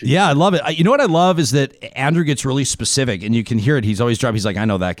 Appreciate you. Yeah, I love it. You know what I love is that Andrew gets really specific, and you can hear it. He's always dropping. He's like, I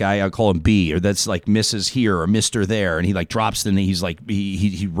know that guy. I'll call him B, or that's like Mrs. here or Mr. there. And he like drops them. He's like,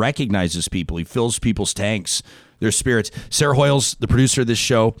 he recognizes people. He fills people's tanks, their spirits. Sarah Hoyles, the producer of this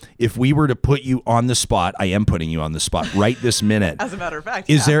show, if we were to put you on the spot, I am putting you on the spot right this minute. As a matter of fact,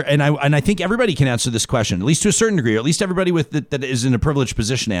 is there, and I think everybody can answer this question, at least to a certain degree, or at least everybody that is in a privileged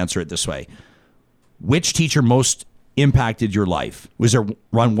position to answer it this way. Which teacher most impacted your life? Was there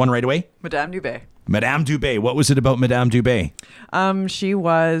one right away? Madame Dubé. Madame Dubé. What was it about Madame Dubé? She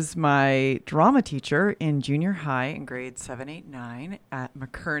was my drama teacher in junior high in grades 7, 8, 9 at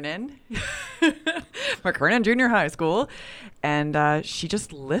McKernan, McKernan Junior High School. And she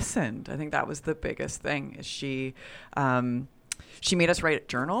just listened. I think that was the biggest thing. Is she made us write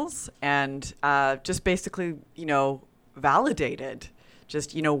journals and just basically, validated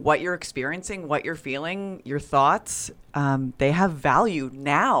just, what you're experiencing, what you're feeling, your thoughts. They have value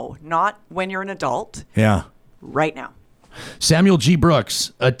now, not when you're an adult. Yeah. Right now. Samuel G.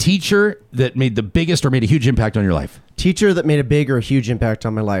 Brooks, a teacher that made the biggest or made a huge impact on your life. Teacher that made a big or a huge impact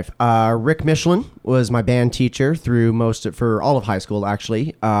on my life. Rick Michelin was my band teacher for all of high school,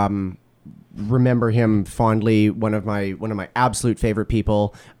 actually. Remember him fondly. One of my absolute favorite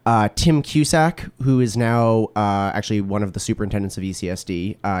people. Tim Cusack, who is now actually one of the superintendents of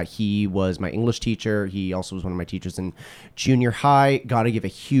ECSD. He was my English teacher. He also was one of my teachers in junior high. Got to give a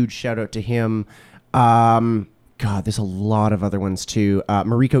huge shout out to him. God, there's a lot of other ones too.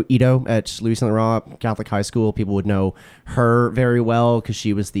 Mariko Ito at Louis St. Laurent Catholic High School. People would know her very well because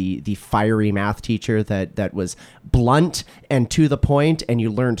she was the fiery math teacher that was blunt and to the point, and you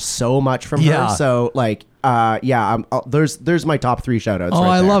learned so much from her. So there's my top 3 shout outs. Oh, right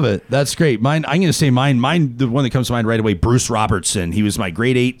I there. love it. That's great. Mine, I'm going to say mine, the one that comes to mind right away, Bruce Robertson. He was my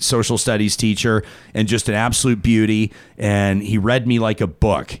grade 8 social studies teacher and just an absolute beauty. And he read me like a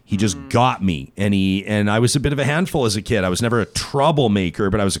book. He just got me. And I was a bit of a handful as a kid. I was never a troublemaker,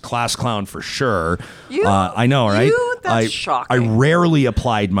 but I was a class clown for sure. I know, right? That's shocking. I rarely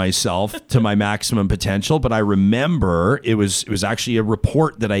applied myself to my maximum potential, but I remember it was actually a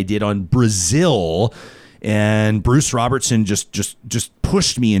report that I did on Brazil. And Bruce Robertson just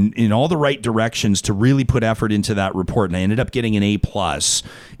pushed me in all the right directions to really put effort into that report. And I ended up getting an A+.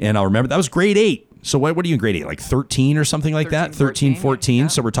 And I'll remember that was grade 8. So what are you in grade 8? Like 13 or something like that? 13, 14. Yeah.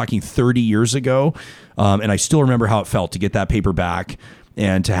 So we're talking 30 years ago. And I still remember how it felt to get that paper back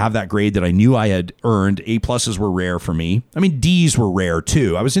and to have that grade that I knew I had earned. A+ were rare for me. I mean, D's were rare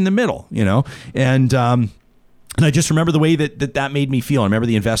too. I was in the middle, and I just remember the way that made me feel. I remember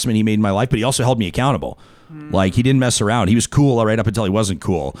the investment he made in my life, but he also held me accountable. Like, he didn't mess around. He was cool right up until he wasn't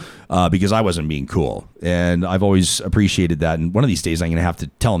cool, because I wasn't being cool. And I've always appreciated that. And one of these days, I'm going to have to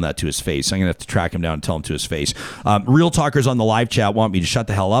tell him that to his face. I'm going to have to track him down and tell him to his face. Real talkers on the live chat want me to shut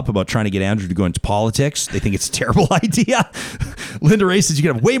the hell up about trying to get Andrew to go into politics. They think it's a terrible idea. Linda Ray says you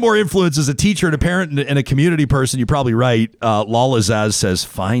can have way more influence as a teacher and a parent and a community person. You're probably right. Lala Zaz says,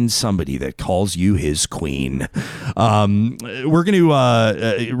 find somebody that calls you his queen. We're going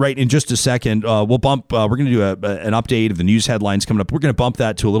to, right in just a second, we're going to do an update of the news headlines coming up. We're going to bump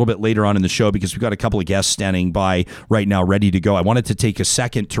that to a little bit later on in the show because we've got a couple of guests standing by right now ready to go. I wanted to take a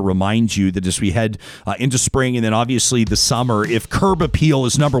second to remind you that as we head into spring and then obviously the summer, if curb appeal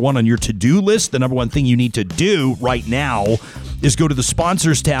is number 1 on your to-do list, the number 1 thing you need to do right now is go to the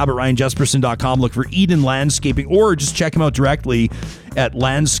sponsors tab at ryanjesperson.com, look for Eden Landscaping, or just check them out directly at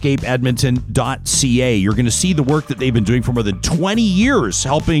landscapeedmonton.ca. You're going to see the work that they've been doing for more than 20 years,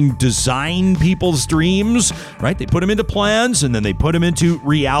 helping design people's dreams, right? They put them into plans and then they put them into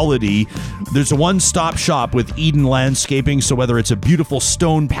reality. There's a one-stop shop with Eden Landscaping. So whether it's a beautiful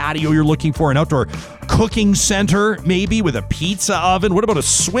stone patio you're looking for, an outdoor cooking center, maybe with a pizza oven, what about a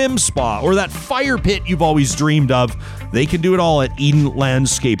swim spa or that fire pit you've always dreamed of? They can do it all at Eden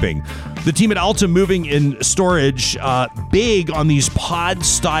Landscaping. The team at Alta Moving and Storage, big on these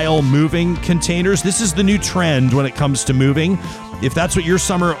pod-style moving containers. This is the new trend when it comes to moving. If that's what your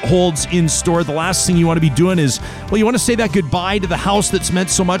summer holds in store, the last thing you want to be doing is, you want to say that goodbye to the house that's meant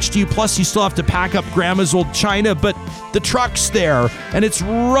so much to you. Plus, you still have to pack up grandma's old china, but the truck's there and it's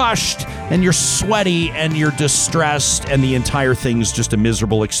rushed and you're sweaty and you're distressed and the entire thing's just a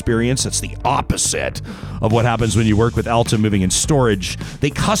miserable experience. That's the opposite of what happens when you work with Alta Moving and Storage.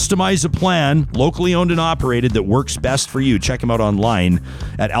 They customize a plan, locally owned and operated, that works best for you. Check them out online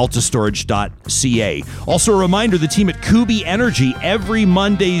at altastorage.ca. Also a reminder, the team at Kubi Energy, every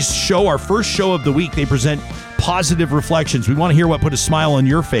Monday's show, our first show of the week, they present Positive Reflections. We want to hear what put a smile on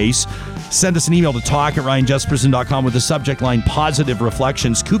your face. Send us an email to talk@ryanjesperson.com with the subject line Positive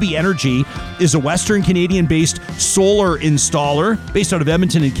Reflections. Kubi Energy is a Western Canadian-based solar installer based out of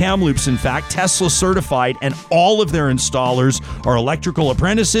Edmonton and Kamloops, in fact, Tesla certified, and all of their installers are electrical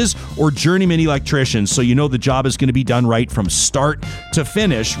apprentices or journeyman electricians, so you know the job is going to be done right from start to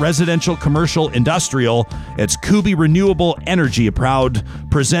finish. Residential, commercial, industrial. It's Kubi Renewable Energy, a proud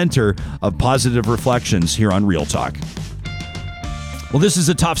presenter of Positive Reflections here on Real Talk. Well, this is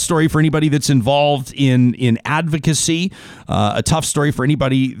a tough story for anybody that's involved in advocacy, a tough story for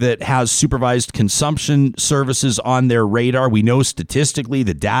anybody that has supervised consumption services on their radar. We know statistically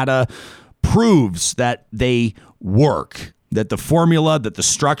the data proves that they work, that the formula, that the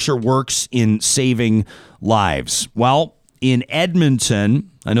structure works in saving lives? Well, in Edmonton,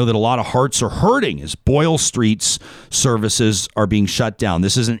 I know that a lot of hearts are hurting as Boyle Street's services are being shut down.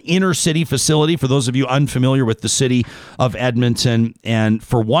 This is an inner city facility for those of you unfamiliar with the city of Edmonton. And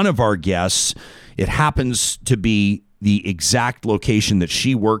for one of our guests, it happens to be the exact location that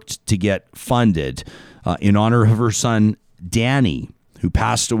she worked to get funded in honor of her son, Danny, who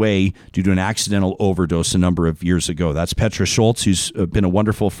passed away due to an accidental overdose a number of years ago. That's Petra Schulz, who's been a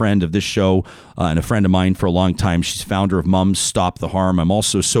wonderful friend of this show and a friend of mine for a long time. She's founder of Mums Stop the Harm. I'm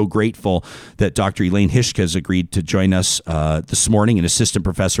also so grateful that Dr. Elaine Hyshka has agreed to join us this morning, an assistant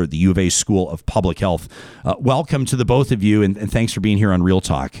professor at the U of A School of Public Health. Welcome to the both of you, and thanks for being here on Real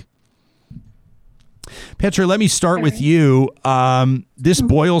Talk. Petra, let me start with you. This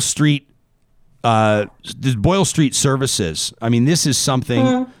Boyle Street services. I mean, this is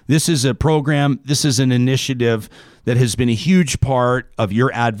something, this is a program, this is an initiative that has been a huge part of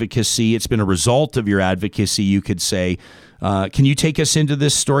your advocacy. It's been a result of your advocacy, you could say. Can you take us into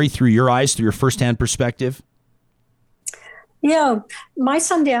this story through your eyes, through your firsthand perspective? Yeah, my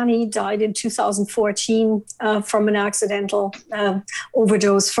son Danny died in 2014 from an accidental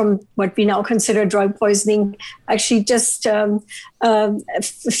overdose from what we now consider drug poisoning. Actually, just a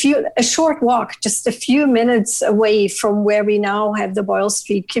short walk, just a few minutes away from where we now have the Boyle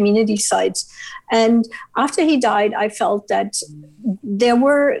Street community site. And after he died, I felt that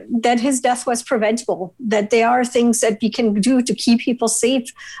his death was preventable, that there are things that we can do to keep people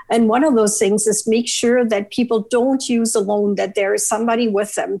safe. And one of those things is make sure that people don't use alone, that there is somebody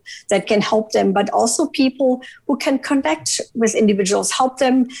with them that can help them, but also people who can connect with individuals, help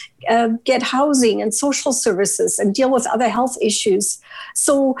them get housing and social services and deal with other health issues.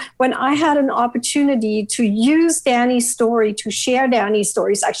 So when I had an opportunity to use Danny's story, to share Danny's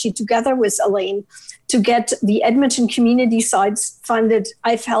stories, actually together with Elaine, to get the Edmonton community sites funded,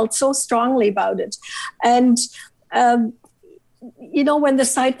 I felt so strongly about it. And, when the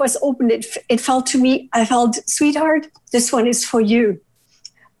site was opened, it felt to me, I felt, sweetheart, this one is for you.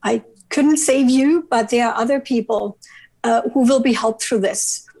 I couldn't save you, but there are other people who will be helped through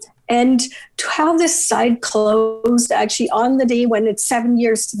this. And to have this site closed actually on the day when it's 7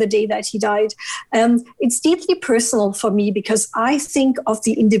 years to the day that he died, it's deeply personal for me because I think of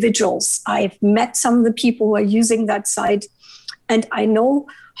the individuals. I've met some of the people who are using that site, and I know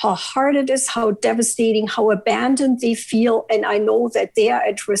how hard it is, how devastating, how abandoned they feel. And I know that they are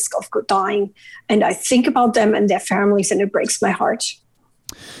at risk of dying. And I think about them and their families, and it breaks my heart.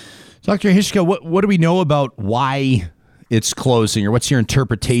 Dr. Hyshka, what do we know about why it's closing, or what's your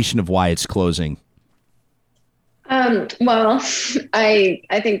interpretation of why it's closing? Well, I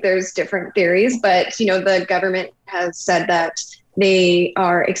think there's different theories, but the government has said that they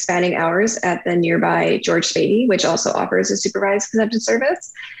are expanding hours at the nearby George Spady, which also offers a supervised consumption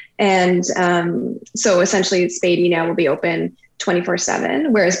service. And so essentially Spady now will be open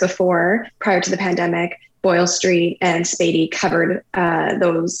 24/7, whereas before, prior to the pandemic, Boyle Street and Spady covered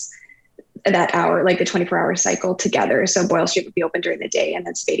that hour, like the 24-hour cycle together. So Boyle Street would be open during the day and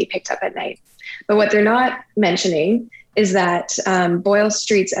then Spady picked up at night. But what they're not mentioning is that Boyle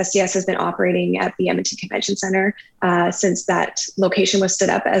Street's SDS has been operating at the Edmonton Convention Center since that location was stood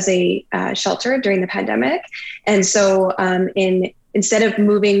up as a shelter during the pandemic. And so instead of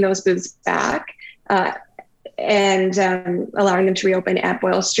moving those booths back, and allowing them to reopen at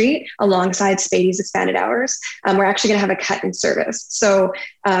Boyle Street alongside Spady's expanded hours, we're actually going to have a cut in service. So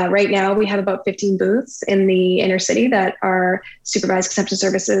right now we have about 15 booths in the inner city that are supervised consumption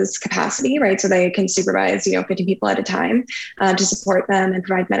services capacity, right? So they can supervise, 50 people at a time to support them and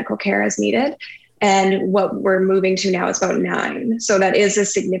provide medical care as needed. And what we're moving to now is about 9. So that is a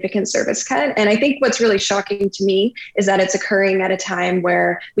significant service cut. And I think what's really shocking to me is that it's occurring at a time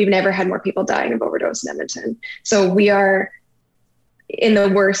where we've never had more people dying of overdose in Edmonton. So we are in the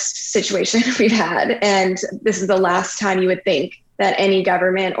worst situation we've had. And this is the last time you would think that any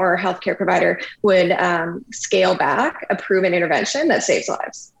government or healthcare provider would scale back a proven intervention that saves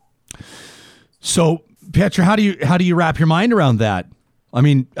lives. So, Petra, how do you wrap your mind around that? I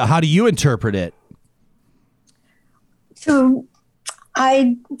mean, how do you interpret it? To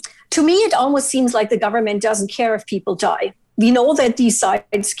me, it almost seems like the government doesn't care if people die. We know that these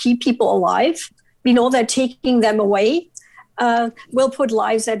sites keep people alive. We know that taking them away will put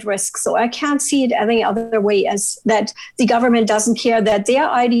lives at risk. So I can't see it any other way as that the government doesn't care, that their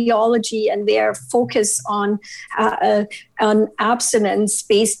ideology and their focus on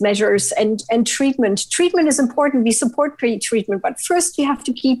abstinence-based measures and treatment. Treatment is important. We support treatment, but first we have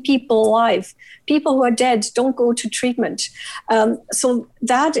to keep people alive. People who are dead don't go to treatment. So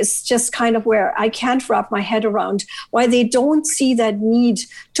that is just kind of where I can't wrap my head around why they don't see that need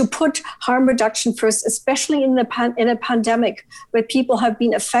to put harm reduction first, especially in a pandemic where people have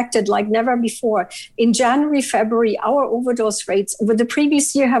been affected like never before. In January, February, our overdose rates over the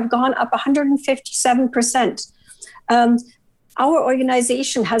previous year have gone up 157%. Our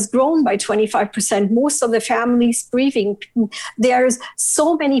organization has grown by 25%. Most of the families grieving. There's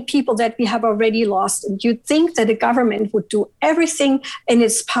so many people that we have already lost. And you'd think that the government would do everything in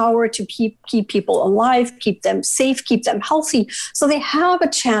its power to keep people alive, keep them safe, keep them healthy, so they have a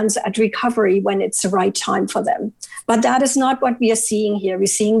chance at recovery when it's the right time for them. But that is not what we are seeing here. We're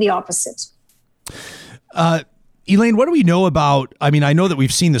seeing the opposite. Elaine, what do we know about, I mean, I know that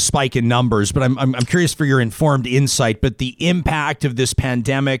we've seen the spike in numbers, but I'm curious for your informed insight, but the impact of this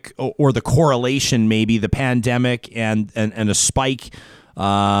pandemic or the correlation, maybe the pandemic and a spike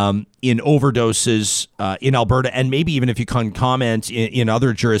in overdoses in Alberta, and maybe even if you can comment in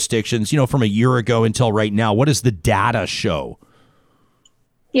other jurisdictions, from a year ago until right now, what does the data show?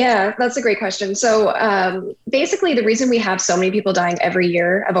 Yeah, that's a great question. So basically, the reason we have so many people dying every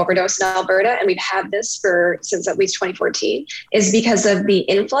year of overdose in Alberta, and we've had this since at least 2014, is because of the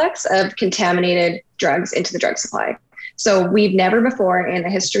influx of contaminated drugs into the drug supply. So we've never before in the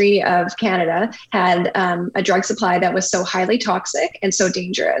history of Canada had a drug supply that was so highly toxic and so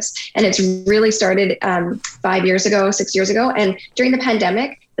dangerous. And it's really started 5 years ago, 6 years ago. And during the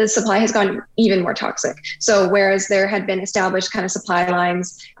pandemic, the supply has gone even more toxic. So whereas there had been established kind of supply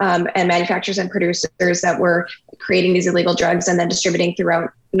lines and manufacturers and producers that were creating these illegal drugs and then distributing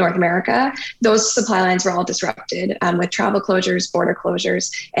throughout North America, those supply lines were all disrupted with travel closures, border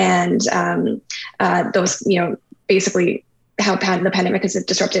closures, and those, basically how the pandemic has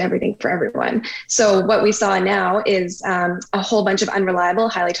disrupted everything for everyone. So what we saw now is a whole bunch of unreliable,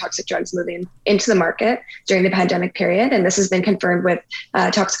 highly toxic drugs moving into the market during the pandemic period. And this has been confirmed with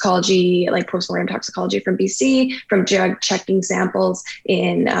toxicology, like postmortem toxicology from BC, from drug checking samples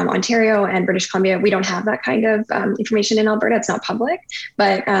in Ontario and British Columbia. We don't have that kind of information in Alberta. It's not public,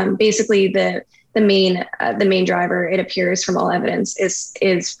 but basically the main driver, it appears from all evidence,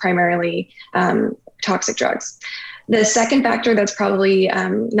 is primarily toxic drugs. The second factor that's probably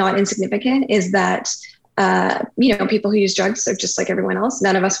not insignificant is that, people who use drugs are just like everyone else.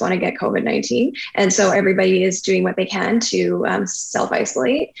 None of us want to get COVID-19. And so everybody is doing what they can to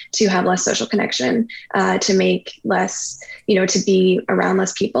self-isolate, to have less social connection, to make less, to be around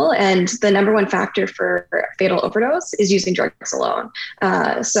less people. And the number one factor for fatal overdose is using drugs alone.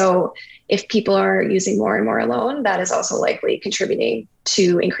 So if people are using more and more alone, that is also likely contributing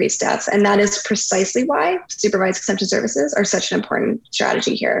to increased deaths. And that is precisely why supervised consumption services are such an important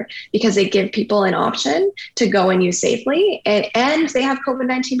strategy here, because they give people an option to go and use safely. And they have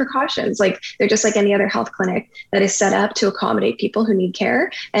COVID-19 precautions. Like they're just like any other health clinic that is set up to accommodate people who need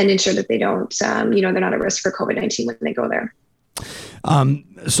care and ensure that they don't, they're not at risk for COVID-19 when they go there.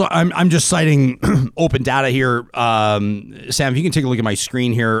 So I'm just citing open data here. Sam, if you can take a look at my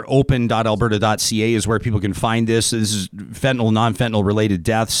screen here, open.alberta.ca is where people can find this. This is fentanyl, non-fentanyl related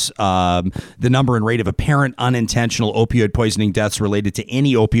deaths. The number and rate of apparent unintentional opioid poisoning deaths related to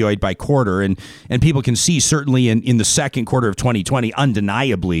any opioid by quarter. And people can see certainly in the second quarter of 2020,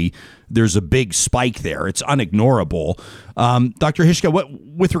 undeniably, there's a big spike there. It's unignorable. Dr. Hyshka,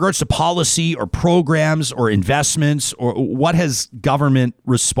 with regards to policy or programs or investments, or what has government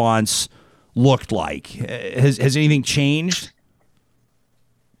response looked like? Has anything changed?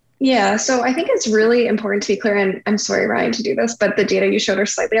 Yeah, so I think it's really important to be clear, and I'm sorry, Ryan, to do this, but the data you showed are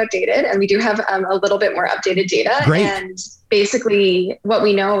slightly outdated, and we do have a little bit more updated data. Great. And basically what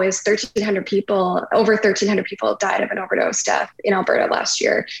we know is over 1,300 people died of an overdose death in Alberta last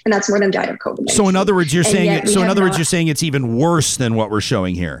year, and that's more than died of COVID-19. So in other words, you're saying it's even worse than what we're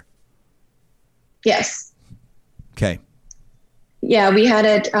showing here. Yes. Okay. Yeah, we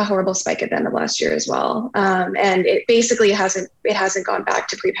had a horrible spike at the end of last year as well. And it basically hasn't gone back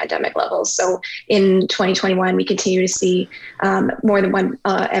to pre-pandemic levels. So in 2021, we continue to see more than one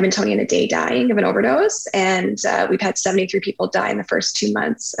Edmontonian a day dying of an overdose. And we've had 73 people die in the first 2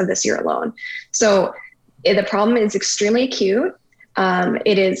 months of this year alone. So the problem is extremely acute.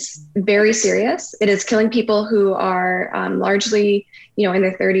 It is very serious. It is killing people who are largely, in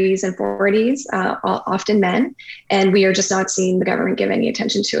their 30s and 40s, often men. And we are just not seeing the government give any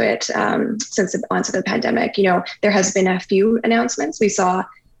attention to it since the onset of the pandemic. There has been a few announcements. We saw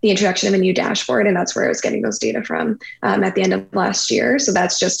the introduction of a new dashboard, and that's where I was getting those data from at the end of last year. So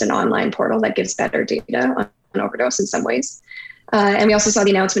that's just an online portal that gives better data on overdose in some ways. And we also saw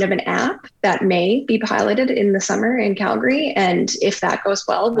the announcement of an app that may be piloted in the summer in Calgary. And if that goes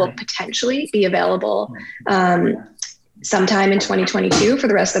well, will potentially be available sometime in 2022 for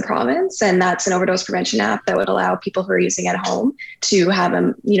the rest of the province. And that's an overdose prevention app that would allow people who are using at home to have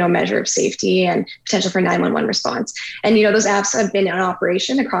a measure of safety and potential for 911 response. And those apps have been in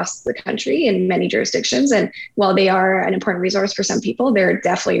operation across the country in many jurisdictions. And while they are an important resource for some people, they're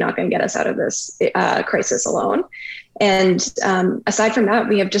definitely not going to get us out of this crisis alone. And aside from that,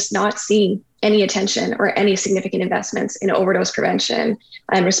 we have just not seen any attention or any significant investments in overdose prevention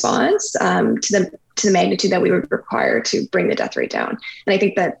and response to the magnitude that we would require to bring the death rate down. And I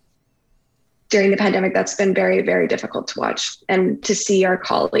think that during the pandemic, that's been very, very difficult to watch and to see our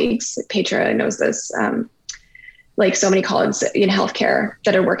colleagues. Petra knows this, like so many colleagues in healthcare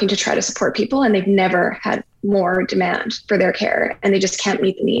that are working to try to support people, and they've never had more demand for their care, and they just can't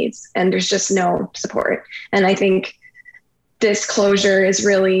meet the needs, and there's just no support. And I think this closure is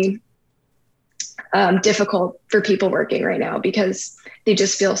really difficult for people working right now because they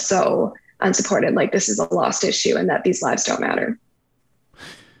just feel so unsupported, like this is a lost issue and that these lives don't matter.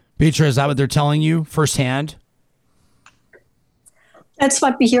 Petra, is that what they're telling you firsthand? That's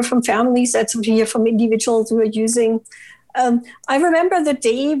what we hear from families. That's what we hear from individuals who are using. I remember the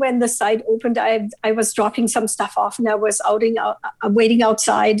day when the site opened, I was dropping some stuff off and I was waiting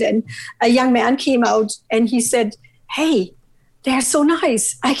outside, and a young man came out and he said, "Hey, they're so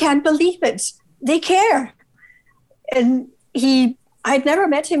nice. I can't believe it. They care." And I'd never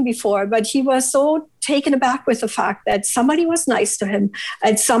met him before, but he was so taken aback with the fact that somebody was nice to him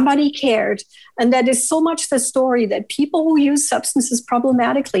and somebody cared. And that is so much the story, that people who use substances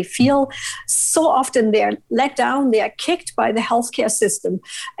problematically feel so often they're let down, they are kicked by the healthcare system.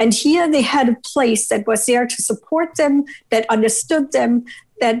 And here they had a place that was there to support them, that understood them,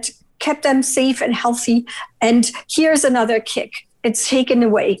 that kept them safe and healthy. And here's another kick. It's taken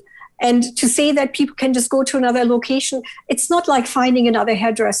away. And to say that people can just go to another location, it's not like finding another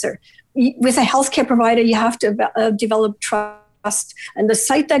hairdresser. With a healthcare provider, you have to develop trust. And the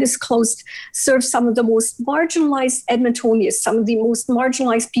site that is closed serves some of the most marginalized Edmontonians, some of the most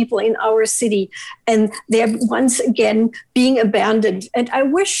marginalized people in our city. And they're once again being abandoned. And I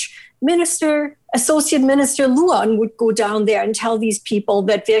wish Associate Minister Luan would go down there and tell these people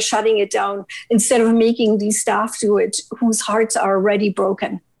that they're shutting it down instead of making these staff do it, whose hearts are already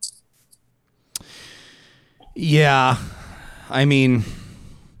broken. Yeah, I mean,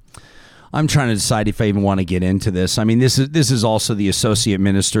 I'm trying to decide if I even want to get into this. I mean, this is also the associate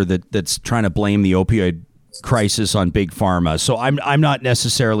minister that's trying to blame the opioid crisis on big pharma. So I'm not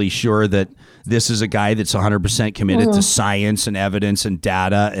necessarily sure that this is a guy that's 100% committed to science and evidence and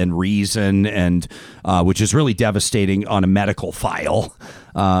data and reason, and which is really devastating on a medical file,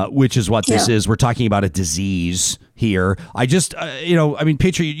 which is what this is. We're talking about a disease here. I just, I mean,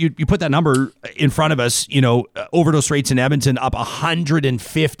 Petra, you put that number in front of us, overdose rates in Edmonton up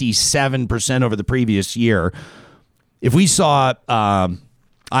 157% over the previous year. If we saw, I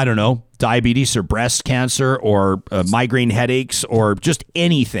don't know, diabetes or breast cancer or migraine headaches or just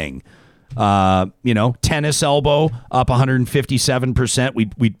anything, tennis elbow up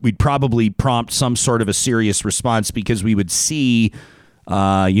 157%, we'd probably prompt some sort of a serious response, because we would see,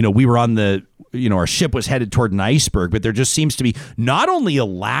 we were on our ship was headed toward an iceberg, but there just seems to be not only a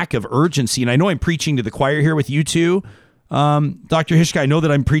lack of urgency, and I know I'm preaching to the choir here with you two, Dr. Hyshka, I know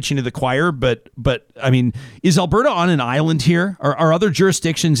that I'm preaching to the choir, but I mean, is Alberta on an island here? Are other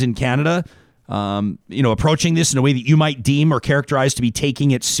jurisdictions in Canada, approaching this in a way that you might deem or characterize to be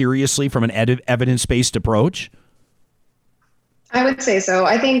taking it seriously from an evidence-based approach? I would say so.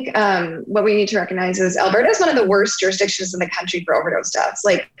 I think what we need to recognize is Alberta is one of the worst jurisdictions in the country for overdose deaths.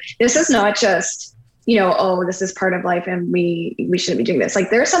 Like, this is not just, this is part of life and we shouldn't be doing this. Like,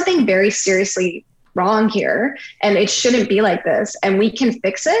 there's something very seriously wrong here, and it shouldn't be like this, and we can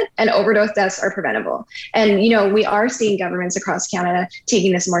fix it, and overdose deaths are preventable. And we are seeing governments across Canada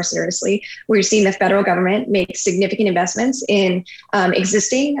taking this more seriously. We're seeing the federal government make significant investments in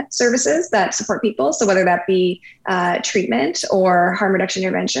existing services that support people, so whether that be treatment or harm reduction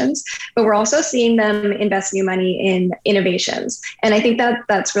interventions, but we're also seeing them invest new money in innovations. And I think that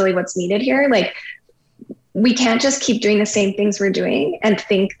that's really what's needed here. Like, we can't just keep doing the same things we're doing and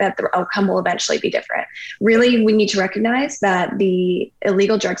think that the outcome will eventually be different. Really, we need to recognize that the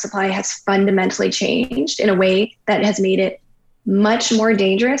illegal drug supply has fundamentally changed in a way that has made it much more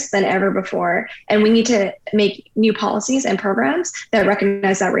dangerous than ever before. And we need to make new policies and programs that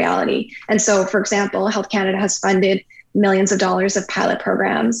recognize that reality. And so, for example, Health Canada has funded millions of dollars of pilot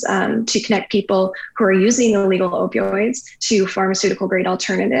programs to connect people who are using illegal opioids to pharmaceutical grade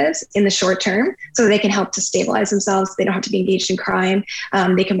alternatives in the short term, so they can help to stabilize themselves. They don't have to be engaged in crime.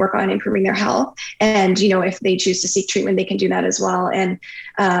 They can work on improving their health. And, if they choose to seek treatment, they can do that as well. And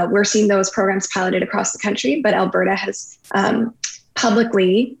we're seeing those programs piloted across the country, but Alberta has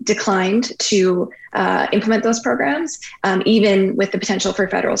publicly declined to implement those programs, even with the potential for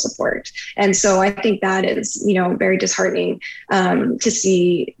federal support. And so I think that is, very disheartening to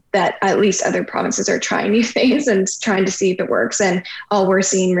see that at least other provinces are trying new things and trying to see if it works. And all we're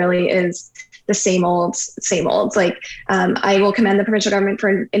seeing really is the same old. Like, I will commend the provincial government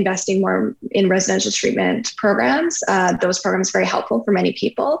for investing more in residential treatment programs. Those programs are very helpful for many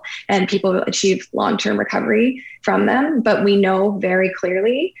people, and people achieve long-term recovery from them. But we know very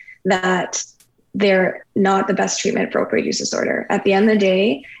clearly that they're not the best treatment for opioid use disorder. At the end of the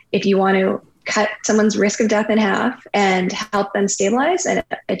day, if you want to cut someone's risk of death in half and help them stabilize and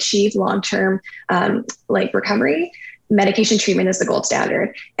achieve long-term recovery, medication treatment is the gold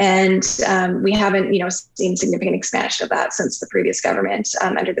standard. And we haven't, seen significant expansion of that since the previous government.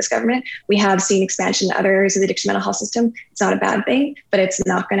 Under this government, we have seen expansion in other areas of the addiction mental health system. It's not a bad thing, but it's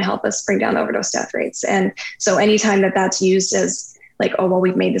not going to help us bring down the overdose death rates. And so anytime that's used as like, oh, well,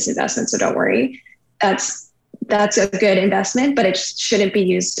 we've made this investment, so don't worry, that's a good investment, but it shouldn't be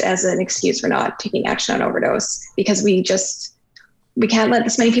used as an excuse for not taking action on overdose, because we can't let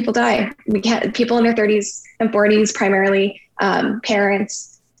this many people die. We can't, people in their 30s and 40s, primarily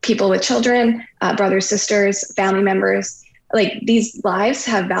parents, people with children, brothers, sisters, family members, like, these lives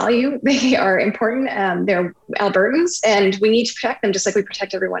have value. They are important. They're Albertans, and we need to protect them just like we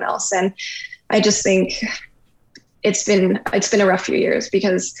protect everyone else. And I just think it's been a rough few years,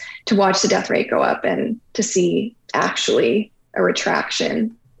 because to watch the death rate go up and to see actually a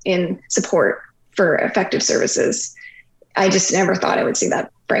retraction in support for effective services, I just never thought I would see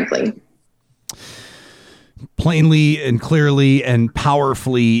that, frankly. Plainly and clearly and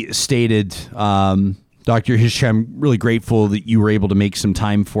powerfully stated. Dr. Hyshka, I'm really grateful that you were able to make some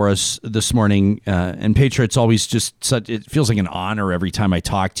time for us this morning. And Petra, it's always just it feels like an honor every time I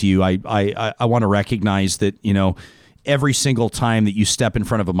talk to you. I want to recognize that, every single time that you step in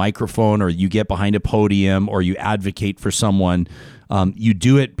front of a microphone or you get behind a podium or you advocate for someone, you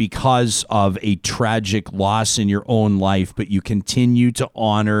do it because of a tragic loss in your own life, but you continue to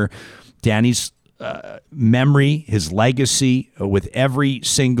honor Danny's memory, his legacy with every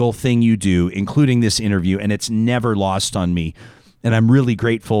single thing you do, including this interview, and it's never lost on me. And I'm really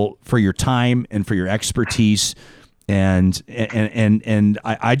grateful for your time and for your expertise. And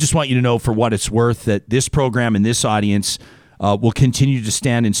I just want you to know, for what it's worth, that this program and this audience will continue to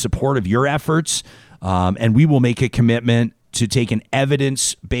stand in support of your efforts, and we will make a commitment to take an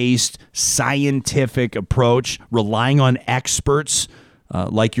evidence-based, scientific approach, relying on experts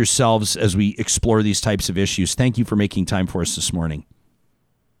like yourselves as we explore these types of issues. Thank you for making time for us this morning.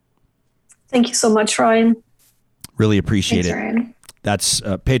 Thank you so much, Ryan. Really appreciate Thanks, it. Ryan. That's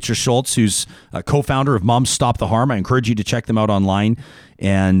Petra Schulz, who's a co-founder of Moms Stop the Harm. I encourage you to check them out online.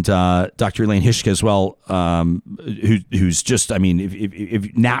 And Dr. Elaine Hyshka as well, who's just,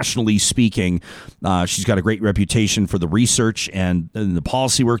 if nationally speaking, she's got a great reputation for the research and the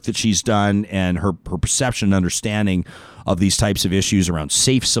policy work that she's done, and her perception and understanding of these types of issues around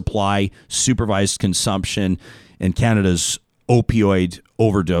safe supply, supervised consumption, and Canada's opioid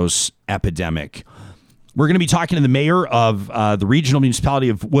overdose epidemic. We're going to be talking to the mayor of the regional municipality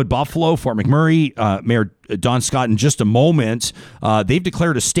of Wood Buffalo, Fort McMurray, Mayor Don Scott, in just a moment. They've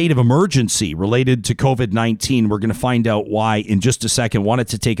declared a state of emergency related to COVID-19. We're going to find out why in just a second. Wanted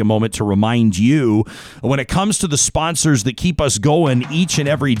to take a moment to remind you, when it comes to the sponsors that keep us going each and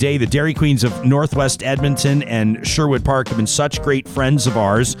every day, the Dairy Queens of Northwest Edmonton and Sherwood Park have been such great friends of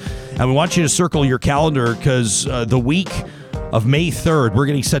ours. And we want you to circle your calendar, because the week of May 3rd, we're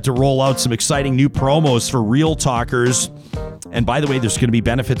getting set to roll out some exciting new promos for Real Talkers. And by the way, there's going to be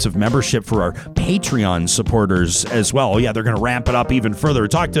benefits of membership for our Patreon supporters as well. Oh yeah, they're going to ramp it up even further.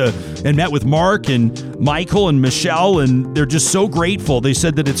 Talked to and met with Mark and Michael and Michelle, and they're just so grateful. They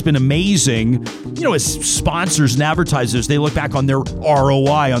said that it's been amazing. As sponsors and advertisers, they look back on their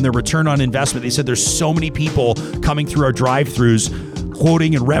ROI, on their return on investment. They said there's so many people coming through our drive-thrus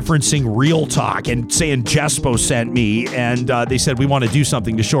quoting and referencing Real Talk and saying Jespo sent me, and they said we want to do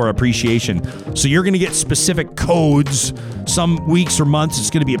something to show our appreciation. So you're going to get specific codes. Some weeks or months it's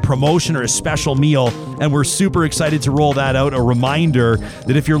going to be a promotion or a special meal, and we're super excited to roll that out. A reminder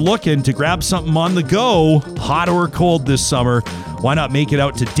that if you're looking to grab something on the go, hot or cold this summer, why not make it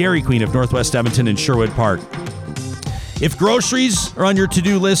out to Dairy Queen of Northwest Edmonton in Sherwood Park? If groceries are on your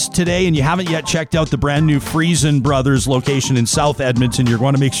to-do list today and you haven't yet checked out the brand new Freezen Brothers location in South Edmonton, you're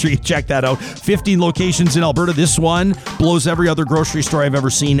going to make sure you check that out. 15 locations in Alberta. This one blows every other grocery store I've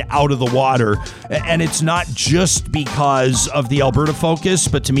ever seen out of the water. And it's not just because of the Alberta focus,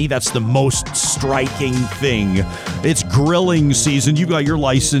 but to me, that's the most striking thing. It's grilling season. You've got your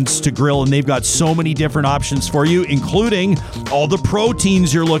license to grill, and they've got so many different options for you, including all the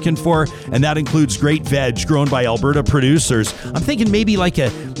proteins you're looking for. And that includes great veg grown by Alberta producers. I'm thinking maybe like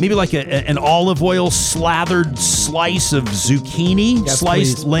an olive oil slathered slice of zucchini, yes,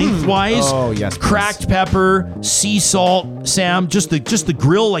 sliced please. lengthwise. Oh yes, please. Cracked pepper, sea salt, Sam. Just the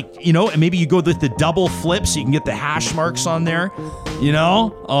grill, and maybe you go with the double flip so you can get the hash marks on there.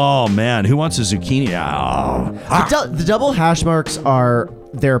 Oh man, who wants a zucchini? The double hash marks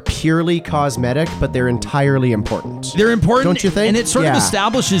they're purely cosmetic, but they're entirely important. They're important, don't you think? And it sort of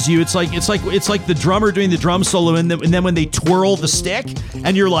establishes you. It's like the drummer doing the drum solo, and then when they twirl the stick,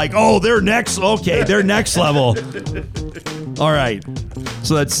 and you're like, oh, they're next. Okay, they're next level. All right.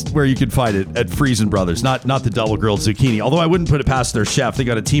 So that's where you can find it at Freezen Brothers, not the double grilled zucchini. Although I wouldn't put it past their chef. They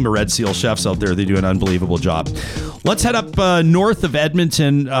got a team of Red Seal chefs out there. They do an unbelievable job. Let's head up north of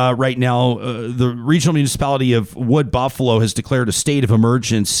Edmonton right now. The regional municipality of Wood Buffalo has declared a state of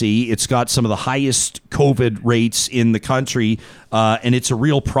emergency. It's got some of the highest COVID rates in the country, and it's a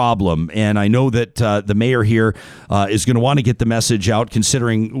real problem. And I know that the mayor here is going to want to get the message out,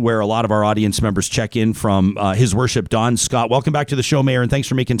 considering where a lot of our audience members check in from. His Worship Don Scott, welcome back to the show, Mayor, and thanks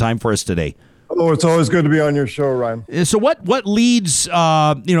for making time for us today. Oh, it's always good to be on your show, Ryan. So what leads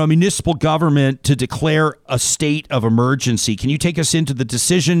a municipal government to declare a state of emergency? Can you take us into the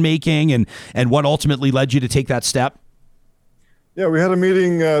decision making and what ultimately led you to take that step? Yeah, we had a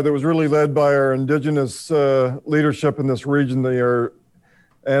meeting that was really led by our Indigenous leadership in this region. And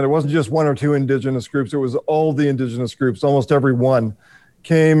it wasn't just one or two Indigenous groups. It was all the Indigenous groups. Almost every one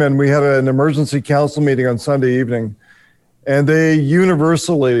came, and we had an emergency council meeting on Sunday evening. And they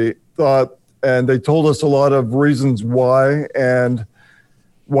universally thought, and they told us a lot of reasons why and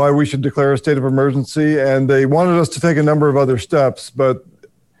why we should declare a state of emergency. And they wanted us to take a number of other steps, but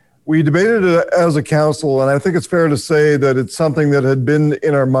we debated it as a council. And I think it's fair to say that it's something that had been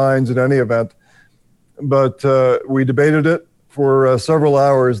in our minds in any event. But we debated it for several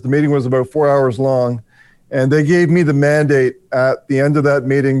hours. The meeting was about 4 hours long. And they gave me the mandate at the end of that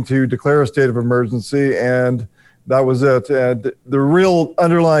meeting to declare a state of emergency. And that was it. And the real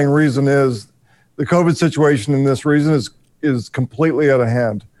underlying reason is the COVID situation in this region is completely out of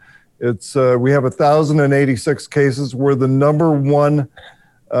hand. It's we have 1,086 cases. We're the number one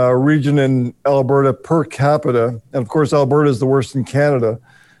region in Alberta per capita, and of course Alberta is the worst in Canada.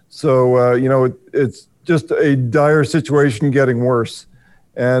 So it's just a dire situation getting worse,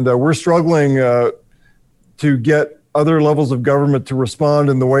 and we're struggling to get other levels of government to respond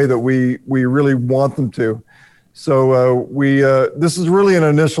in the way that we really want them to. So this is really an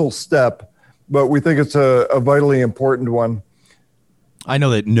initial step, but we think it's a vitally important one. I know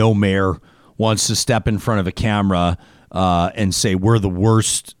that no mayor wants to step in front of a camera and say we're the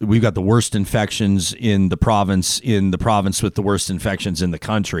worst. We've got the worst infections in the province with the worst infections in the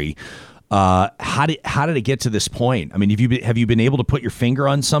country. How did it get to this point? I mean, have you been able to put your finger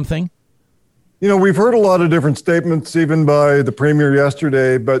on something? We've heard a lot of different statements, even by the premier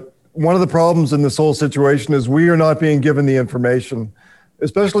yesterday, but one of the problems in this whole situation is we are not being given the information,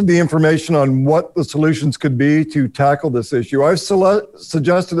 especially the information on what the solutions could be to tackle this issue. I've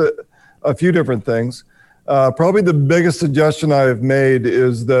suggested a few different things. Probably the biggest suggestion I have made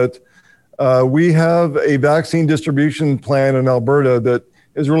is that we have a vaccine distribution plan in Alberta that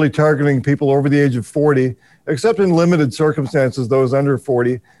is really targeting people over the age of 40, except in limited circumstances, those under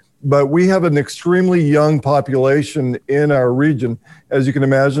 40. But we have an extremely young population in our region, as you can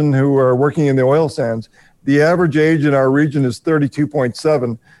imagine, who are working in the oil sands. The average age in our region is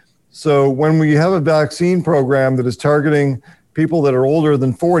 32.7. So when we have a vaccine program that is targeting people that are older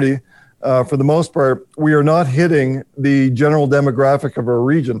than 40, for the most part, we are not hitting the general demographic of our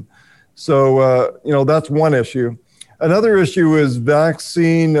region. So, that's one issue. Another issue is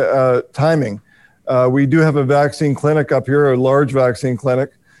vaccine timing. We do have a vaccine clinic up here, a large vaccine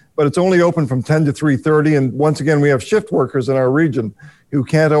clinic, but it's only open from 10 to 3:30. And once again, we have shift workers in our region who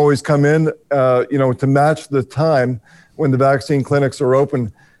can't always come in, to match the time when the vaccine clinics are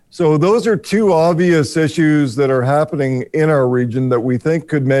open. So those are two obvious issues that are happening in our region that we think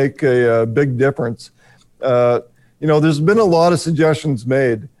could make a big difference. There's been a lot of suggestions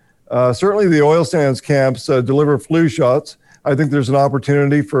made. Certainly the oil sands camps deliver flu shots. I think there's an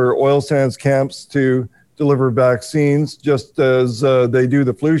opportunity for oil sands camps to deliver vaccines just as they do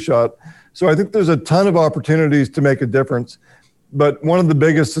the flu shot. So I think there's a ton of opportunities to make a difference. But one of the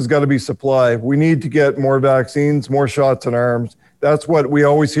biggest has got to be supply. We need to get more vaccines, more shots in arms. That's what we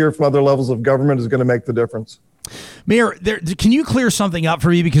always hear from other levels of government is going to make the difference. Mayor, can you clear something up for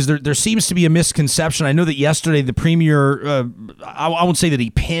me? Because there seems to be a misconception. I know that yesterday the premier, I won't say that he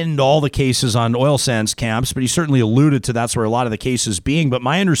pinned all the cases on oil sands camps, but he certainly alluded to that's where a lot of the cases being. But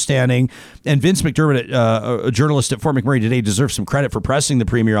my understanding, and Vince McDermott, a journalist at Fort McMurray today, deserves some credit for pressing the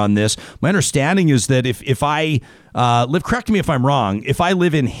premier on this. My understanding is that if I live, correct me if I'm wrong, if I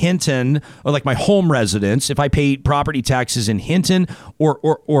live in Hinton or like my home residence, if I pay property taxes in Hinton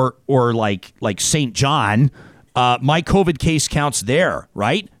or like St. John, my COVID case counts there,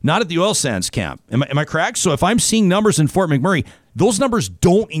 right? Not at the oil sands camp. Am I correct? So if I'm seeing numbers in Fort McMurray, those numbers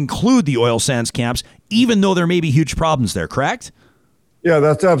don't include the oil sands camps, even though there may be huge problems there, correct? Yeah,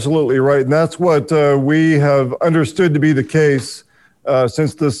 that's absolutely right. And that's what we have understood to be the case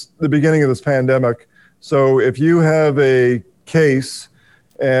since the beginning of this pandemic. So if you have a case,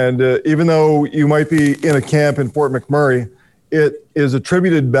 and even though you might be in a camp in Fort McMurray, it is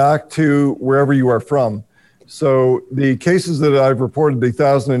attributed back to wherever you are from. So the cases that I've reported, the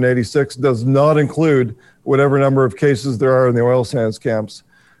 1,086, does not include whatever number of cases there are in the oil sands camps.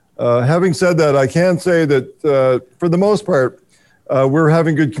 Having said that, I can say that for the most part, we're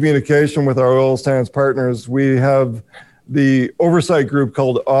having good communication with our oil sands partners. We have the oversight group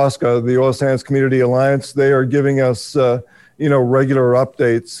called OSCA, the Oil Sands Community Alliance. They are giving us, regular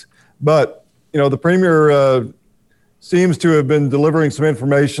updates. But, the premier seems to have been delivering some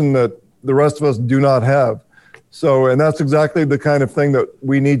information that the rest of us do not have. So, and that's exactly the kind of thing that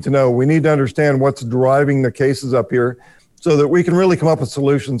we need to know. We need to understand what's driving the cases up here so that we can really come up with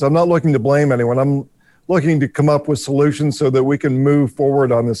solutions. I'm not looking to blame anyone. I'm looking to come up with solutions so that we can move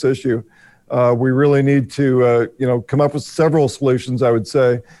forward on this issue. We really need to, come up with several solutions, I would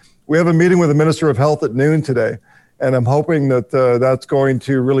say. We have a meeting with the Minister of Health at noon today, and I'm hoping that that's going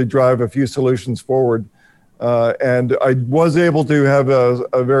to really drive a few solutions forward. And I was able to have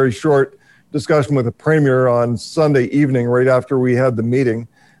a very short discussion with the premier on Sunday evening, right after we had the meeting.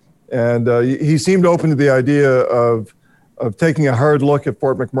 And he seemed open to the idea of taking a hard look at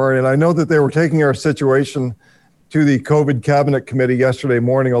Fort McMurray. And I know that they were taking our situation to the COVID cabinet committee yesterday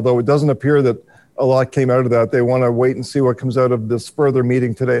morning, although it doesn't appear that a lot came out of that. They want to wait and see what comes out of this further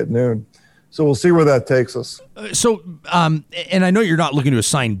meeting today at noon. So we'll see where that takes us. And I know you're not looking to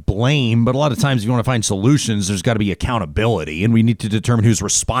assign blame, but a lot of times if you want to find solutions, there's got to be accountability, and we need to determine who's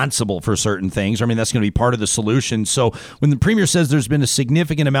responsible for certain things. I mean, that's going to be part of the solution. So when the premier says there's been a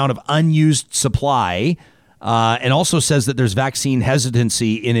significant amount of unused supply, and also says that there's vaccine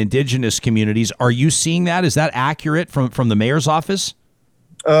hesitancy in Indigenous communities, are you seeing that? Is that accurate from the mayor's office?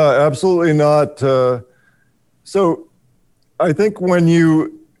 Absolutely not. So I think when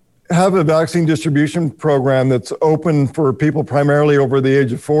you have a vaccine distribution program that's open for people primarily over the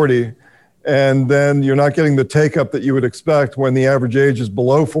age of 40, and then you're not getting the take-up that you would expect when the average age is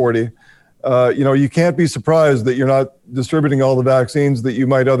below 40, you can't be surprised that you're not distributing all the vaccines that you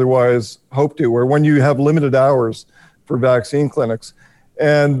might otherwise hope to, or when you have limited hours for vaccine clinics.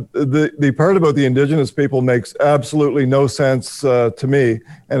 And the part about the Indigenous people makes absolutely no sense to me,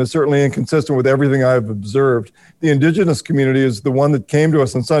 and it's certainly inconsistent with everything I've observed. The Indigenous community is the one that came to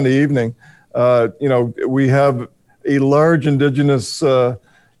us on Sunday evening. We have a large Indigenous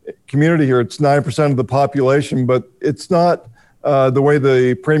community here. It's 9% of the population, but it's not the way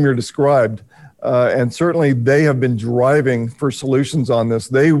the premier described. And certainly they have been driving for solutions on this.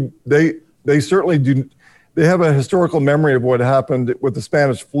 They certainly do. They have a historical memory of what happened with the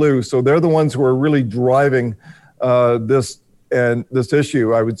Spanish flu. So they're the ones who are really driving this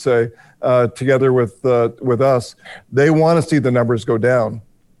issue, I would say, together with us. They want to see the numbers go down.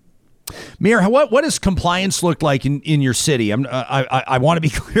 Mayor, what does compliance look like in your city? I want to be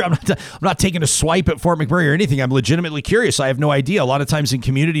clear. I'm not taking a swipe at Fort McMurray or anything. I'm legitimately curious. I have no idea. A lot of times in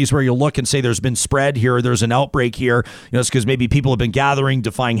communities where you'll look and say there's been spread here, or there's an outbreak here, it's because maybe people have been gathering,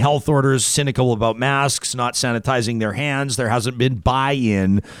 defying health orders, cynical about masks, not sanitizing their hands. There hasn't been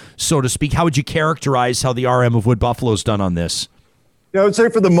buy-in, so to speak. How would you characterize how the RM of Wood Buffalo's done on this? Yeah, I would say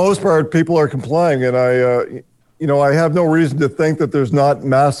for the most part, people are complying, and I have no reason to think that there's not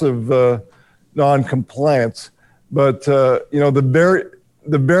massive non-compliance, but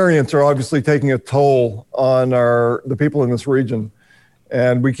the variants are obviously taking a toll on the people in this region.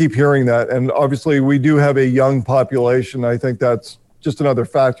 And we keep hearing that. And obviously we do have a young population. I think that's just another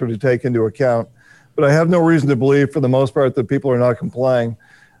factor to take into account. But I have no reason to believe for the most part that people are not complying.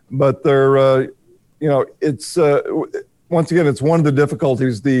 But they're, it's, once again, it's one of the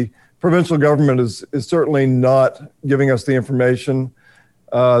difficulties. The provincial government is certainly not giving us the information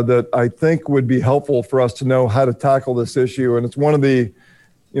that I think would be helpful for us to know how to tackle this issue. And it's one of the,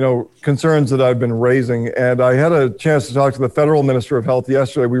 concerns that I've been raising. And I had a chance to talk to the federal minister of health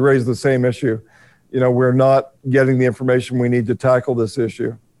yesterday. We raised the same issue. We're not getting the information we need to tackle this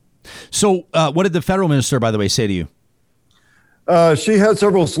issue. So what did the federal minister, by the way, say to you? She had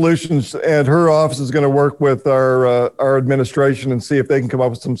several solutions, and her office is going to work with our administration and see if they can come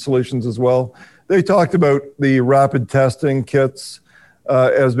up with some solutions as well. They talked about the rapid testing kits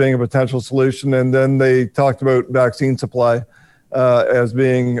as being a potential solution, and then they talked about vaccine supply as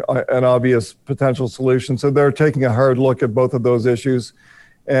being an obvious potential solution. So they're taking a hard look at both of those issues,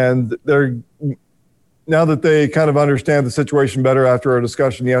 and now that they kind of understand the situation better after our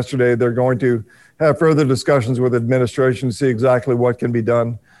discussion yesterday, they're going to have further discussions with administration to see exactly what can be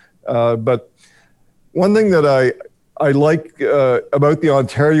done. But one thing that I like about the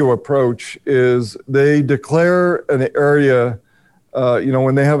Ontario approach is they declare an area,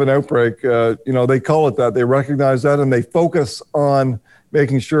 when they have an outbreak, they call it that, they recognize that, and they focus on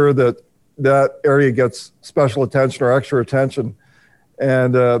making sure that that area gets special attention or extra attention.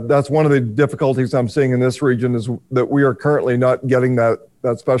 And that's one of the difficulties I'm seeing in this region is that we are currently not getting that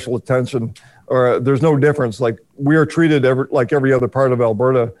special attention, or there's no difference. Like we are treated like every other part of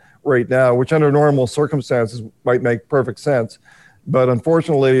Alberta right now, which under normal circumstances might make perfect sense. But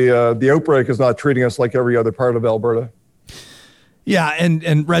unfortunately, the outbreak is not treating us like every other part of Alberta. Yeah,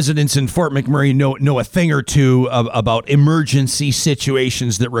 and residents in Fort McMurray know a thing or two about emergency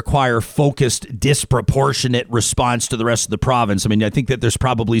situations that require focused, disproportionate response to the rest of the province. I mean, I think that there's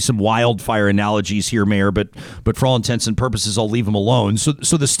probably some wildfire analogies here, Mayor, but for all intents and purposes, I'll leave them alone. So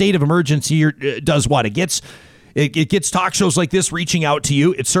the state of emergency does what? It gets talk shows like this reaching out to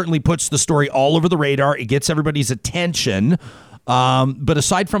you. It certainly puts the story all over the radar. It gets everybody's attention. But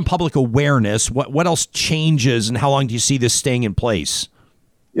aside from public awareness, what else changes, and how long do you see this staying in place?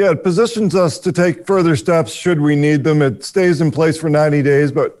 Yeah, it positions us to take further steps should we need them. It stays in place for 90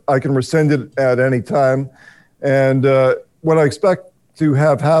 days, but I can rescind it at any time. And what I expect to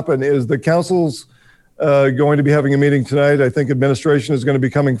have happen is the council's going to be having a meeting tonight. I think administration is going to be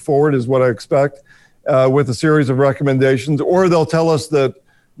coming forward, is what I expect, with a series of recommendations, or they'll tell us that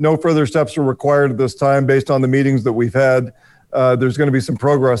no further steps are required at this time based on the meetings that we've had. There's going to be some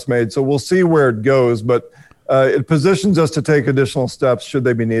progress made. So we'll see where it goes, but it positions us to take additional steps should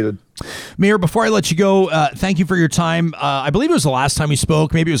they be needed. Mayor, before I let you go, thank you for your time. I believe it was the last time we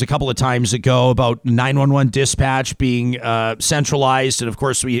spoke, maybe it was a couple of times ago, about 911 dispatch being centralized. And of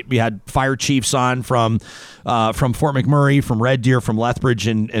course, we had fire chiefs on from Fort McMurray, from Red Deer, from Lethbridge,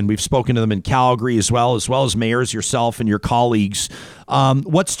 and we've spoken to them in Calgary as well as mayors, yourself and your colleagues.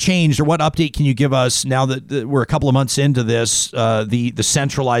 What's changed, or what update can you give us now that we're a couple of months into this, the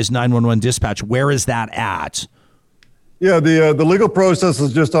centralized 911 dispatch? Where is that at? Yeah, the legal process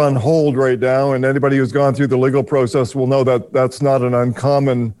is just on hold right now, and anybody who's gone through the legal process will know that that's not an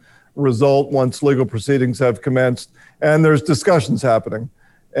uncommon result once legal proceedings have commenced, and there's discussions happening.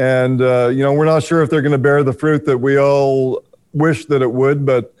 And, we're not sure if they're going to bear the fruit that we all wish that it would,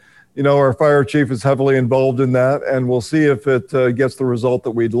 but, our fire chief is heavily involved in that, and we'll see if it gets the result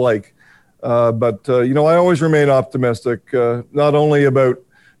that we'd like. But I always remain optimistic, not only about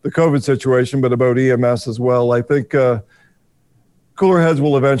the COVID situation, but about EMS as well. I think cooler heads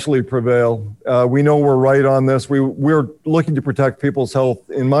will eventually prevail. We know we're right on this. We're looking to protect people's health.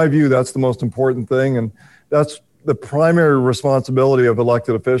 In my view, that's the most important thing, and that's the primary responsibility of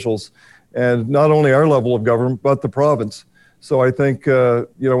elected officials, and not only our level of government, but the province. So I think,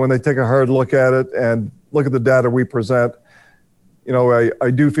 when they take a hard look at it and look at the data we present,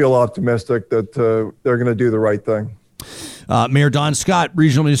 I do feel optimistic that they're going to do the right thing. Mayor Don Scott,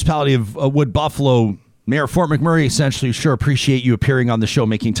 Regional Municipality of Wood Buffalo. Mayor Fort McMurray, essentially, sure appreciate you appearing on the show,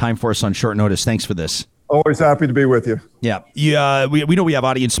 making time for us on short notice. Thanks for this. Always happy to be with you. Yeah. We know we have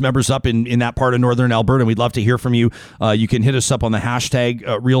audience members up in that part of Northern Alberta, and we'd love to hear from you. You can hit us up on the hashtag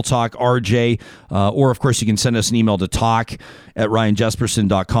RealTalkRJ, or, of course, you can send us an email to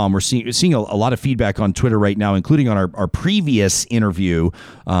talk@ryanjesperson.com. We're seeing a lot of feedback on Twitter right now, including on our previous interview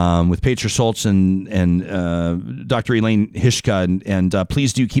with Petra, Schulz and Dr. Elaine Hyshka. And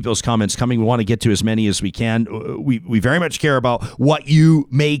please do keep those comments coming. We want to get to as many as we can. We very much care about what you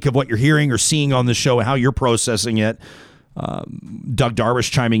make of what you're hearing or seeing on the show, how you're processing it. Doug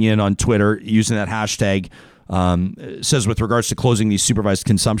Darwish chiming in on Twitter using that hashtag. Says with regards to closing these supervised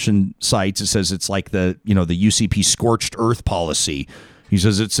consumption sites, it says it's like the UCP scorched earth policy. He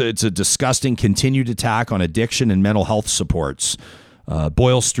says it's a disgusting continued attack on addiction and mental health supports.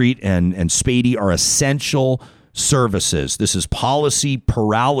 Boyle Street and Spady are essential services. This is policy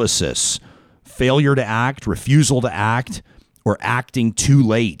paralysis, failure to act, refusal to act, or acting too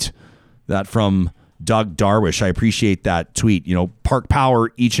late. That from Doug Darwish. I appreciate that tweet. Park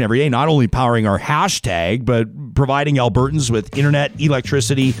Power each and every day, not only powering our hashtag, but providing Albertans with internet,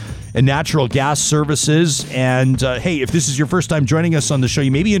 electricity, and natural gas services. And hey, if this is your first time joining us on the show,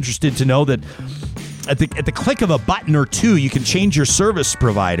 you may be interested to know that at the click of a button or two, you can change your service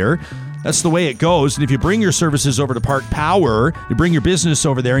provider. That's the way it goes. And if you bring your services over to Park Power, you bring your business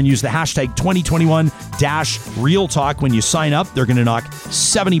over there and use the hashtag 2021-Real Talk when you sign up, they're going to knock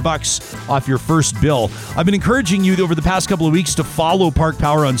 $70 off your first bill. I've been encouraging you over the past couple of weeks to follow Park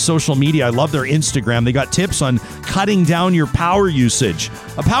Power on social media. I love their Instagram. They got tips on cutting down your power usage.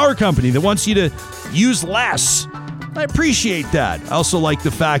 A power company that wants you to use less. I appreciate that. I also like the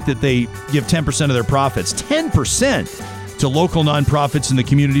fact that they give 10% of their profits. 10%. To local nonprofits in the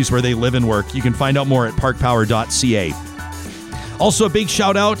communities where they live and work. You can find out more at parkpower.ca. Also, a big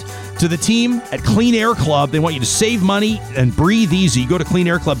shout out to the team at Clean Air Club. They want you to save money and breathe easy. Go to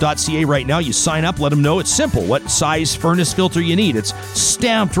cleanairclub.ca right now. You sign up, let them know it's simple what size furnace filter you need. It's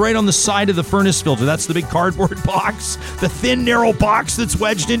stamped right on the side of the furnace filter. That's the big cardboard box, the thin, narrow box that's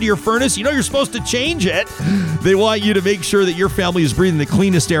wedged into your furnace. You're supposed to change it. They want you to make sure that your family is breathing the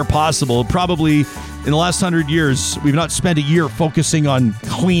cleanest air possible. Probably in the last 100 years, we've not spent a year focusing on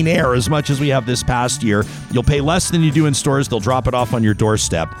clean air as much as we have this past year. You'll pay less than you do in stores. They'll drop it off on your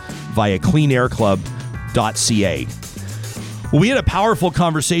doorstep via cleanairclub.ca. Well, we had a powerful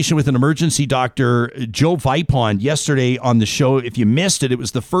conversation with an emergency doctor, Joe Vipond, yesterday on the show. If you missed it, it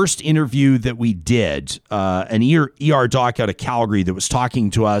was the first interview that we did. An ER doc out of Calgary that was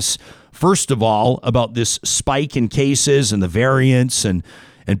talking to us, first of all, about this spike in cases and the variants and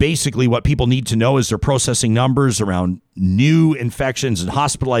basically what people need to know is they're processing numbers around new infections and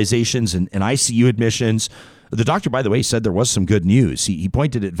hospitalizations and ICU admissions. The doctor, by the way, said there was some good news. He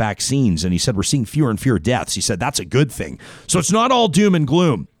pointed at vaccines and he said we're seeing fewer and fewer deaths. He said that's a good thing. So it's not all doom and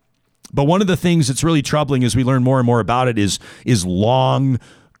gloom. But one of the things that's really troubling as we learn more and more about it is long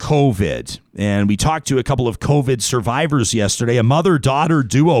COVID. And we talked to a couple of COVID survivors yesterday, a mother-daughter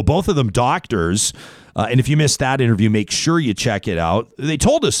duo, both of them doctors. And if you missed that interview, make sure you check it out. They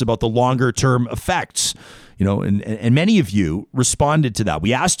told us about the longer-term effects, and many of you responded to that.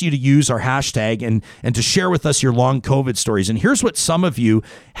 We asked you to use our hashtag and to share with us your long COVID stories. And here's what some of you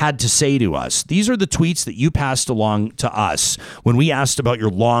had to say to us. These are the tweets that you passed along to us when we asked about your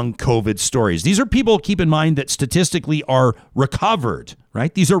long COVID stories. These are people, keep in mind, that statistically are recovered,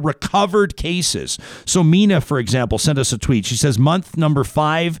 right? These are recovered cases. So Mina, for example, sent us a tweet. She says, month number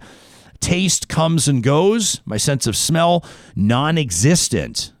 5, taste comes and goes. My sense of smell,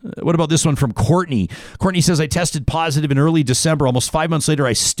 non-existent. What about this one from Courtney? Courtney says, I tested positive in early December. Almost 5 months later,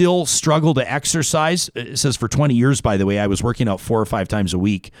 I still struggle to exercise. It says for 20 years, by the way, I was working out 4 or 5 times a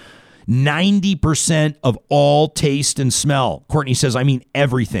week. 90% of all taste and smell. Courtney says, I mean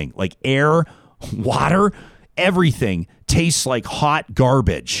everything, like air, water, everything tastes like hot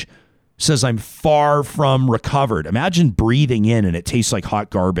garbage. Says I'm far from recovered. Imagine breathing in and it tastes like hot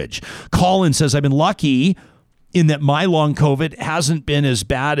garbage. Colin says I've been lucky in that my long COVID hasn't been as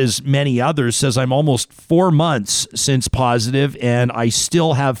bad as many others. Says I'm almost 4 months since positive and I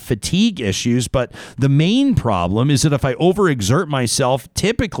still have fatigue issues. But the main problem is that if I overexert myself,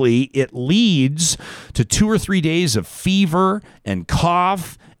 typically it leads to 2 or 3 days of fever and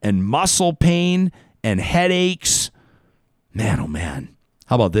cough and muscle pain and headaches. Man, oh man.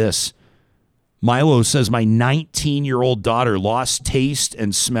 How about this? Milo says my 19-year-old daughter lost taste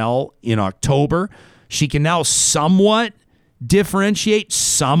and smell in October. She can now somewhat differentiate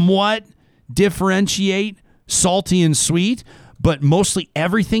salty and sweet, but mostly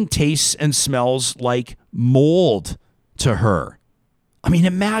everything tastes and smells like mold to her. I mean,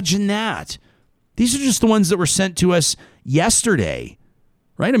 imagine that. These are just the ones that were sent to us yesterday,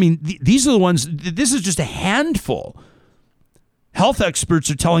 right? I mean, these are the ones, this is just a handful. Health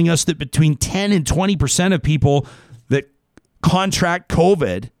experts are telling us that between 10 and 20% of people that contract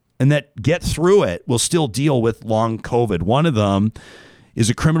COVID and that get through it will still deal with long COVID. One of them is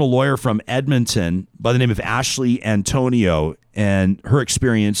a criminal lawyer from Edmonton by the name of Ashley Antonio, and her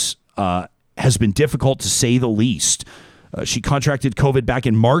experience has been difficult to say the least. She contracted COVID back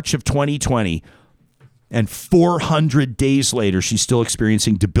in March of 2020. And 400 days later, she's still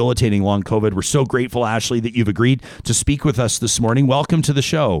experiencing debilitating long COVID. We're so grateful, Ashley, that you've agreed to speak with us this morning. Welcome to the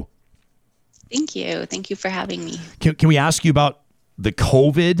show. Thank you. Thank you for having me. Can we ask you about the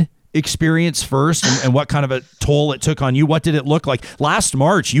COVID experience first and what kind of a toll it took on you? What did it look like? Last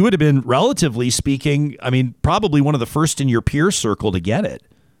March, you would have been, relatively speaking, I mean, probably one of the first in your peer circle to get it.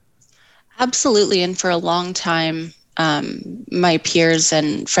 Absolutely. And for a long time, my peers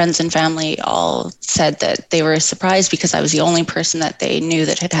and friends and family all said that they were surprised because I was the only person that they knew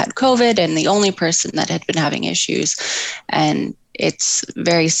that had COVID and the only person that had been having issues. And it's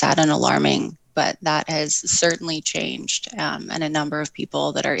very sad and alarming, but that has certainly changed. And a number of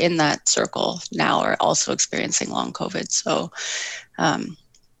people that are in that circle now are also experiencing long COVID. So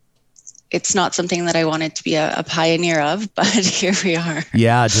it's not something that I wanted to be a pioneer of, but here we are.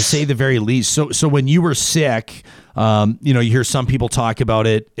 Yeah, to say the very least. So when you were sick, you hear some people talk about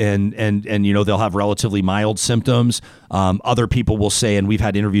it and they'll have relatively mild symptoms. Other people will say, and we've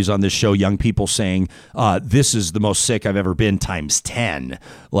had interviews on this show, young people saying, this is the most sick I've ever been times 10,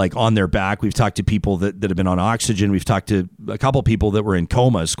 like on their back. We've talked to people that have been on oxygen. We've talked to a couple people that were in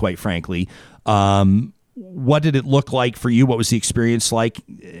comas, quite frankly. What did it look like for you? What was the experience like?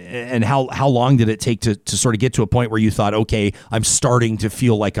 And how long did it take to sort of get to a point where you thought, okay, I'm starting to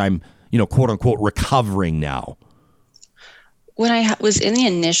feel like I'm, quote unquote, recovering now? When I was in the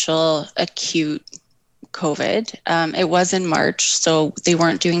initial acute COVID, it was in March, so they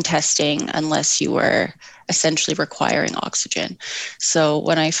weren't doing testing unless you were essentially requiring oxygen. So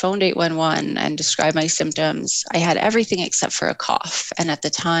when I phoned 811 and described my symptoms, I had everything except for a cough. And at the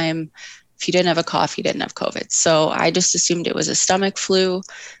time, if you didn't have a cough, you didn't have COVID. So I just assumed it was a stomach flu.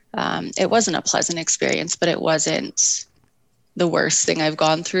 It wasn't a pleasant experience, but it wasn't the worst thing I've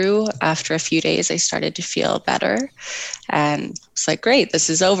gone through. After a few days, I started to feel better. And it's like, great,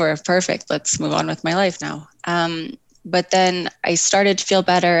 this is over. Perfect. Let's move on with my life now. But then I started to feel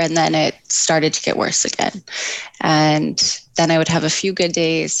better, and then it started to get worse again. And then I would have a few good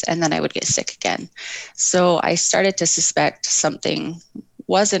days, and then I would get sick again. So I started to suspect something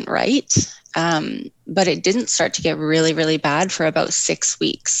wasn't right, but it didn't start to get really, really bad for about 6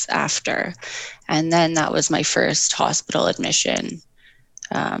 weeks after. And then that was my first hospital admission.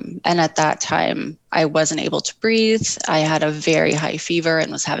 And at that time, I wasn't able to breathe. I had a very high fever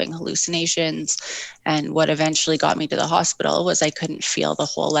and was having hallucinations. And what eventually got me to the hospital was I couldn't feel the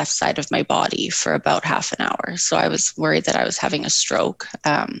whole left side of my body for about half an hour. So I was worried that I was having a stroke.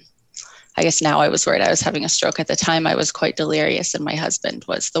 I guess now I was worried I was having a stroke. At the time, I was quite delirious, and my husband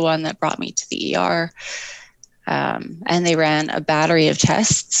was the one that brought me to the ER. And they ran a battery of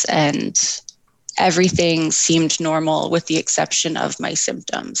tests, and everything seemed normal with the exception of my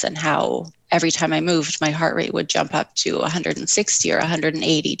symptoms and how every time I moved, my heart rate would jump up to 160 or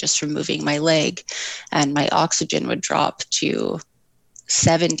 180 just from moving my leg. And my oxygen would drop to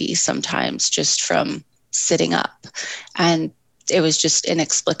 70 sometimes just from sitting up. And it was just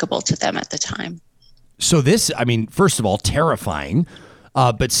inexplicable to them at the time. So this, I mean, first of all, terrifying,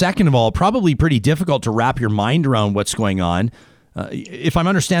 but second of all, probably pretty difficult to wrap your mind around what's going on. If I'm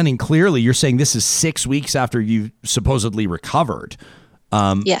understanding clearly, you're saying this is 6 weeks after you supposedly recovered.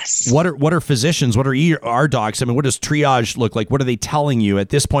 Yes. What are physicians? What are ER docs? I mean, what does triage look like? What are they telling you at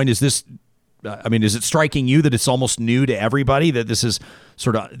this point? Is this, is it striking you that it's almost new to everybody, that this is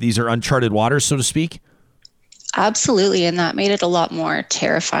these are uncharted waters, so to speak? Absolutely. And that made it a lot more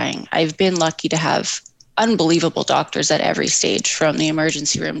terrifying. I've been lucky to have unbelievable doctors at every stage, from the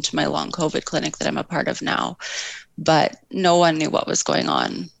emergency room to my long COVID clinic that I'm a part of now. But no one knew what was going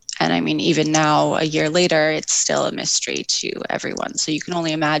on. And I mean, even now, a year later, it's still a mystery to everyone. So you can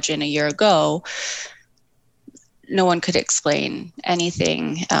only imagine a year ago, no one could explain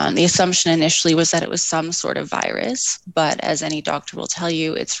anything. The assumption initially was that it was some sort of virus, but as any doctor will tell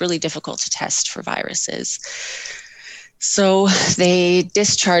you, it's really difficult to test for viruses. So they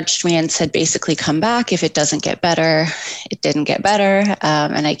discharged me and said, basically, come back if it doesn't get better. It didn't get better.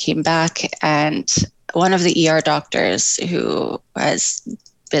 And I came back, and one of the ER doctors, who has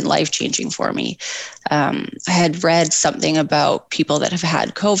been life-changing for me, I had read something about people that have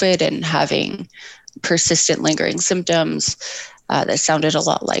had COVID and having persistent lingering symptoms that sounded a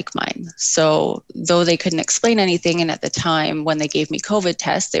lot like mine. So though they couldn't explain anything, and at the time when they gave me COVID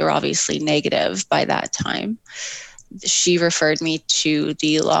tests, they were obviously negative by that time, she referred me to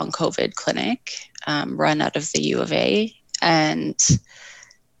the long COVID clinic run out of the U of A. And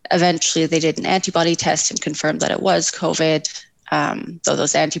eventually they did an antibody test and confirmed that it was COVID, though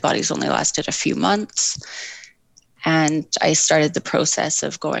those antibodies only lasted a few months. And I started the process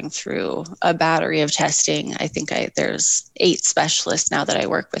of going through a battery of testing. I think there's 8 specialists now that I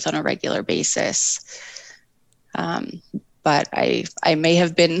work with on a regular basis. But I may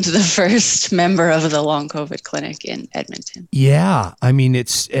have been the first member of the long COVID clinic in Edmonton. Yeah. I mean,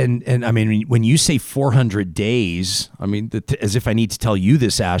 and I mean, when you say 400 days, I mean, as if I need to tell you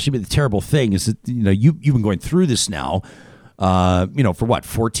this, Ashley, but the terrible thing is that, you've been going through this now, for what,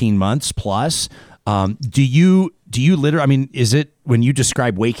 14 months plus? Do you literally, I mean, is it when you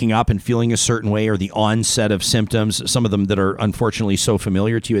describe waking up and feeling a certain way, or the onset of symptoms, some of them that are unfortunately so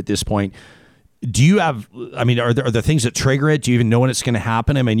familiar to you at this point? Do you have, I mean, are there things that trigger it? Do you even know when it's going to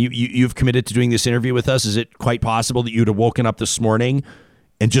happen? I mean, you've committed to doing this interview with us. Is it quite possible that you'd have woken up this morning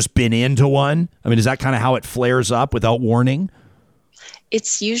and just been into one? I mean, is that kind of how it flares up without warning?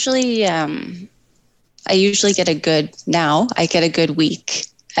 It's usually, I usually get I get a good week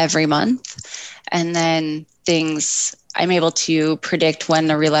every month. And then I'm able to predict when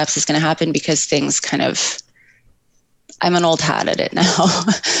the relapse is going to happen, because things I'm an old hat at it now.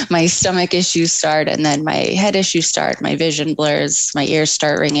 My stomach issues start, and then my head issues start. My vision blurs, my ears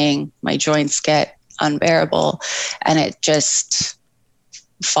start ringing, my joints get unbearable, and it just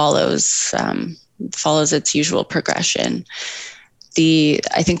follows its usual progression.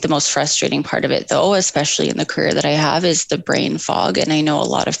 I think the most frustrating part of it, though, especially in the career that I have, is the brain fog. And I know a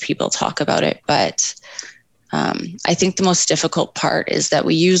lot of people talk about it, but I think the most difficult part is that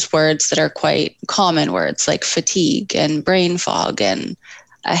we use words that are quite common words, like fatigue and brain fog and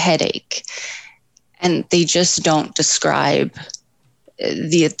a headache, and they just don't describe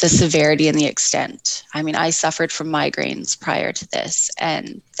the severity and the extent. I mean, I suffered from migraines prior to this,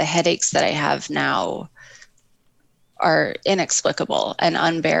 and the headaches that I have now are inexplicable and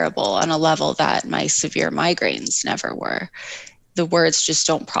unbearable on a level that my severe migraines never were. The words just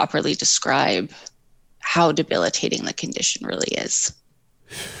don't properly describe how debilitating the condition really is.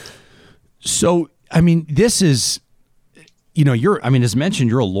 So, I mean, this is, as mentioned,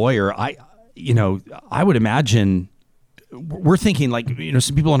 you're a lawyer. I would imagine we're thinking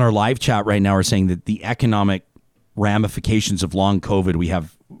some people in our live chat right now are saying that the economic ramifications of long COVID, we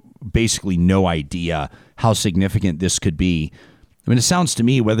have basically no idea how significant this could be. I mean, it sounds to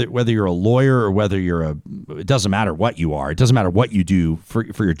me, whether you're a lawyer or whether it doesn't matter what you are. It doesn't matter what you do for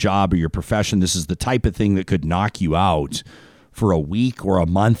your job or your profession. This is the type of thing that could knock you out for a week or a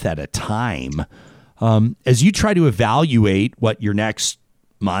month at a time. As you try to evaluate what your next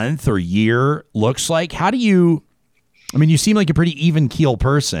month or year looks like, you seem like a pretty even keel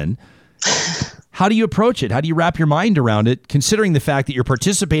person. How do you approach it? How do you wrap your mind around it, considering the fact that you're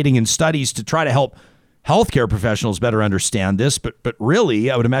participating in studies to try to help healthcare professionals better understand this, but really,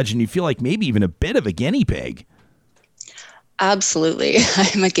 I would imagine you feel like maybe even a bit of a guinea pig. Absolutely.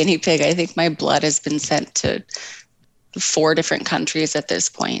 I'm a guinea pig. I think my blood has been sent to 4 different countries at this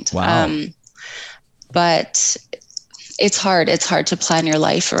point. Wow. But it's hard. It's hard to plan your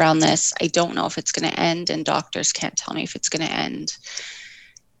life around this. I don't know if it's going to end, and doctors can't tell me if it's going to end.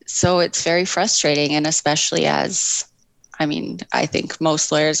 So it's very frustrating, and especially I think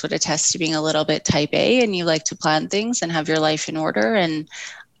most lawyers would attest to being a little bit type A, and you like to plan things and have your life in order. And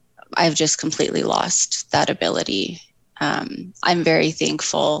I've just completely lost that ability. I'm very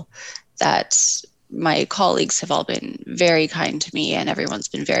thankful that my colleagues have all been very kind to me, and everyone's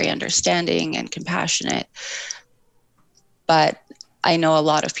been very understanding and compassionate. But I know a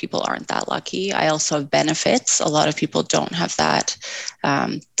lot of people aren't that lucky. I also have benefits. A lot of people don't have that.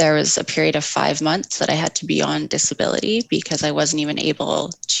 There was a period of 5 months that I had to be on disability because I wasn't even able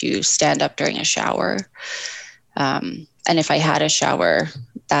to stand up during a shower. And if I had a shower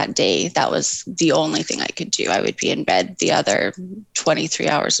that day, that was the only thing I could do. I would be in bed the other 23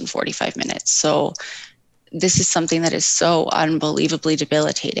 hours and 45 minutes. So this is something that is so unbelievably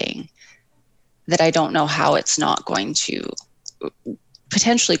debilitating that I don't know how it's not going to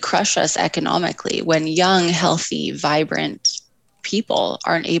potentially crush us economically when young, healthy, vibrant people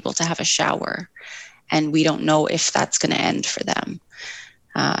aren't able to have a shower, and we don't know if that's going to end for them.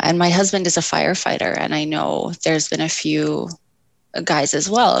 And my husband is a firefighter, and I know there's been a few guys as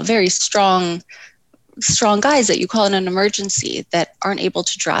well, very strong guys that you call in an emergency that aren't able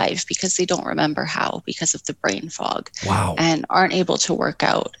to drive because they don't remember how, because of the brain fog. Wow. And aren't able to work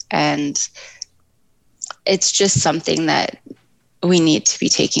out. And it's just something that we need to be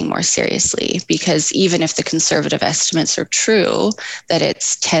taking more seriously, because even if the conservative estimates are true, that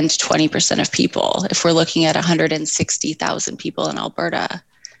it's 10 to 20% of people, if we're looking at 160,000 people in Alberta,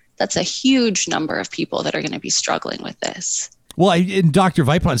 that's a huge number of people that are going to be struggling with this. Well, Dr.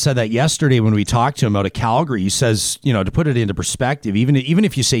 Vipon said that yesterday when we talked to him out of Calgary. He says, to put it into perspective, even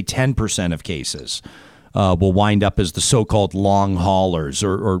if you say 10% of cases will wind up as the so-called long haulers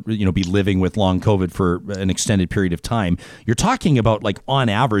or be living with long COVID for an extended period of time, you're talking about, like, on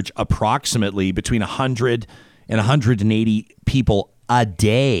average, approximately between 100 and 180 people a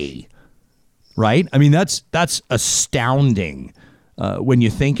day, right? I mean, that's astounding when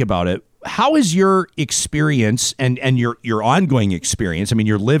you think about it. How is your experience and your ongoing experience, I mean,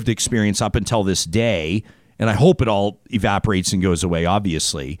 your lived experience up until this day, and I hope it all evaporates and goes away,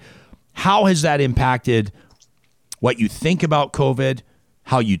 obviously. How has that impacted what you think about COVID,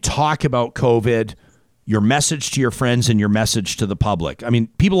 how you talk about COVID, your message to your friends, and your message to the public? I mean,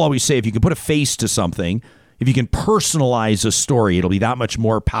 people always say if you can put a face to something, if you can personalize a story, it'll be that much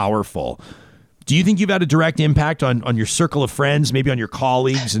more powerful. Do you think you've had a direct impact on your circle of friends, maybe on your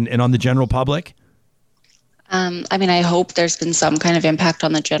colleagues and on the general public? I mean, I hope there's been some kind of impact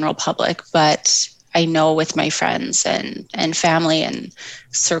on the general public, but I know with my friends and family and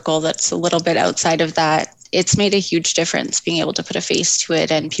circle that's a little bit outside of that, it's made a huge difference being able to put a face to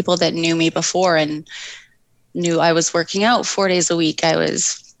it. And people that knew me before and knew I was working out 4 days a week, I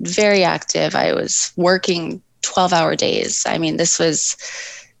was very active, I was working 12-hour days. I mean, this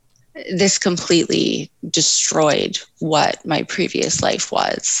completely destroyed what my previous life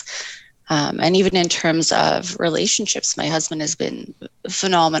was. And even in terms of relationships, my husband has been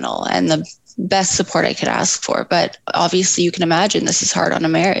phenomenal and the best support I could ask for. But obviously you can imagine this is hard on a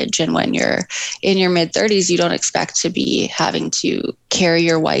marriage. And when you're in your mid-30s, you don't expect to be having to carry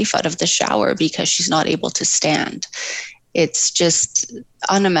your wife out of the shower because she's not able to stand. It's just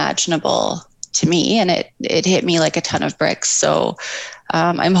unimaginable to me. And it hit me like a ton of bricks. So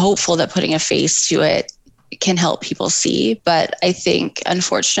I'm hopeful that putting a face to it can help people see. But I think,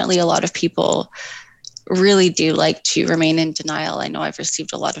 unfortunately, a lot of people really do like to remain in denial. I know I've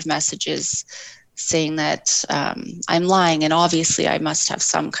received a lot of messages saying that I'm lying, and obviously I must have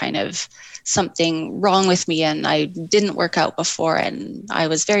some kind of something wrong with me, and I didn't work out before, and I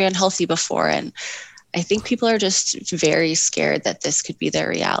was very unhealthy before. And I think people are just very scared that this could be their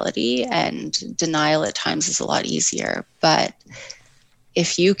reality, and denial at times is a lot easier. But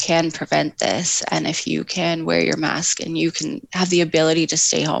if you can prevent this, and if you can wear your mask and you can have the ability to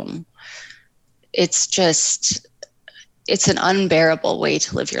stay home, it's an unbearable way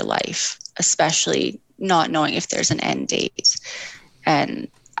to live your life, especially not knowing if there's an end date. And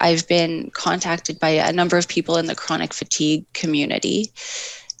I've been contacted by a number of people in the chronic fatigue community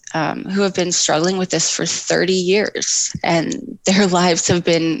who have been struggling with this for 30 years, and their lives have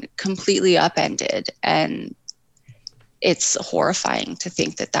been completely upended. And it's horrifying to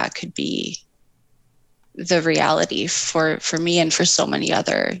think that that could be the reality for me and for so many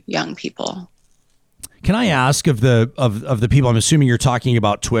other young people. Can I ask of the people, I'm assuming you're talking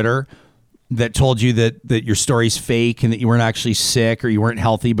about Twitter, that told you that your story's fake and that you weren't actually sick or you weren't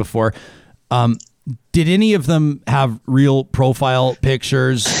healthy before, did any of them have real profile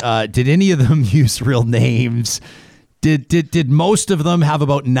pictures? Did any of them use real names? Did most of them have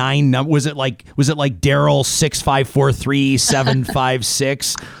about 9 numbers? Was it like Daryl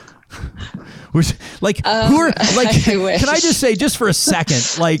 6543756? Was like who are like? Can I just say, just for a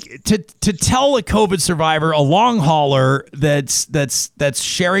second, like to tell a COVID survivor, a long hauler that's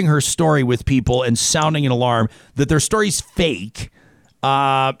sharing her story with people and sounding an alarm that their story's fake.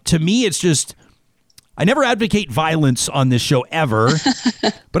 To me, it's just. I never advocate violence on this show ever,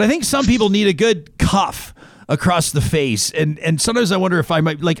 but I think some people need a good cuff across the face. And sometimes I wonder if I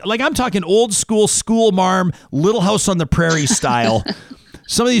might like I'm talking old school marm, Little House on the Prairie style.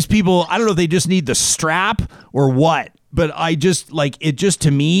 Some of these people, I don't know if they just need the strap or what, but I just like it just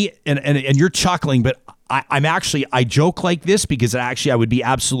to me, and you're chuckling, but I joke like this because actually I would be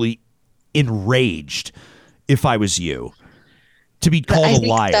absolutely enraged if I was you to be called a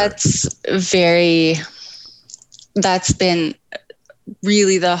liar. That's been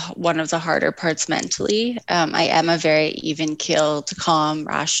really one of the harder parts mentally. I am a very even-keeled, calm,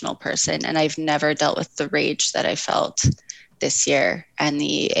 rational person, and I've never dealt with the rage that I felt this year and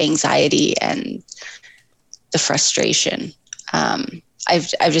the anxiety and the frustration.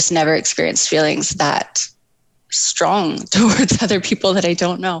 I've just never experienced feelings that strong towards other people that I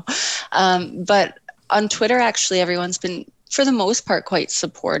don't know. But on Twitter, actually, everyone's been, for the most part, quite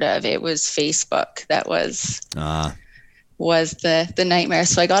supportive. It was Facebook that was the nightmare.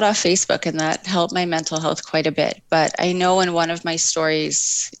 So I got off Facebook, and that helped my mental health quite a bit. But I know when one of my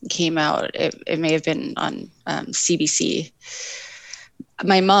stories came out, it may have been on CBC.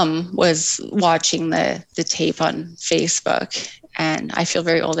 My mom was watching the tape on Facebook, and I feel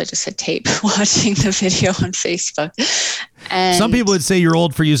very old. I just said tape, watching the video on Facebook. And some people would say you're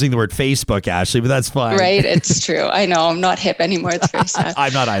old for using the word Facebook, Ashley, but that's fine. Right. It's true. I know. I'm not hip anymore. It's very sad.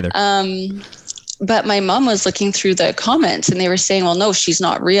 I'm not either. But my mom was looking through the comments, and they were saying, well, no, she's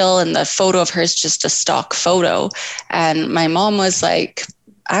not real, and the photo of her is just a stock photo. And my mom was like,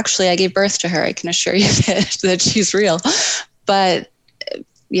 actually, I gave birth to her. I can assure you that she's real. But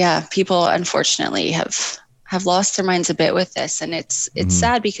yeah, people unfortunately have lost their minds a bit with this. And it's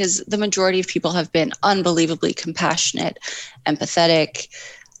sad because the majority of people have been unbelievably compassionate, empathetic.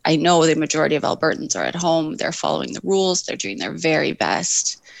 I know the majority of Albertans are at home. They're following the rules. They're doing their very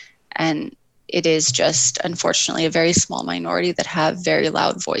best. And it is just, unfortunately, a very small minority that have very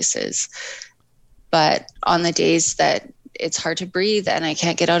loud voices. But on the days that it's hard to breathe and I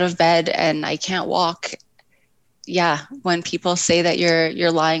can't get out of bed and I can't walk, yeah, when people say that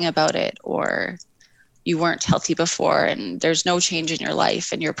you're lying about it, or you weren't healthy before and there's no change in your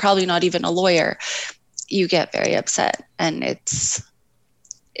life and you're probably not even a lawyer, you get very upset. And it's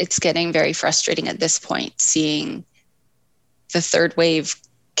getting very frustrating at this point, seeing the third wave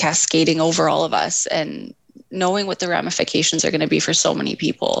cascading over all of us and knowing what the ramifications are going to be for so many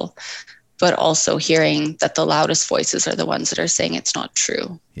people, but also hearing that the loudest voices are the ones that are saying it's not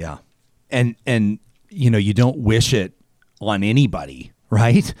true. Yeah. And you don't wish it on anybody,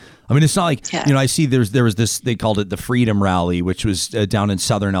 right? I mean, it's not like, I see there was this, they called it the Freedom Rally, which was down in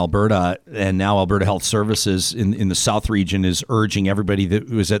southern Alberta. And now Alberta Health Services in the South region is urging everybody that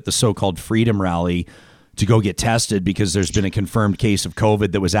was at the so-called Freedom Rally to go get tested because there's been a confirmed case of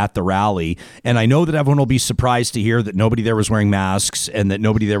COVID that was at the rally. And I know that everyone will be surprised to hear that nobody there was wearing masks and that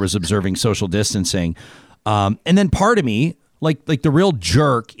nobody there was observing social distancing. And then part of me, like the real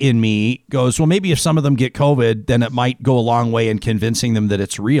jerk in me, goes, well, maybe if some of them get COVID, then it might go a long way in convincing them that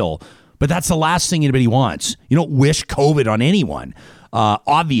it's real. But that's the last thing anybody wants. You don't wish COVID on anyone,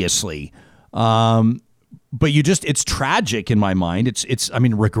 obviously. But it's tragic in my mind. It's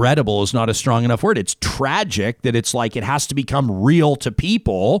regrettable is not a strong enough word. It's tragic that it's like it has to become real to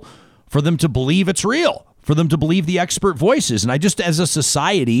people for them to believe it's real, for them to believe the expert voices. And I just, as a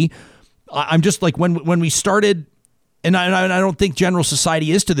society, I'm just like when we started, and I don't think general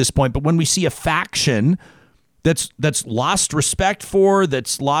society is to this point, but when we see a faction that's lost respect for,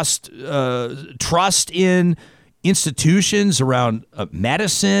 that's lost trust in institutions around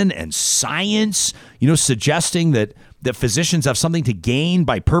medicine and science, suggesting that physicians have something to gain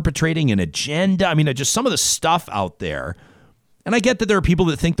by perpetrating an agenda. I mean, just some of the stuff out there. And I get that there are people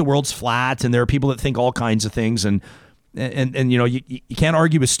that think the world's flat and there are people that think all kinds of things. And you can't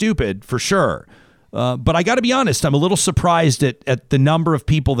argue with stupid for sure. But I got to be honest, I'm a little surprised at the number of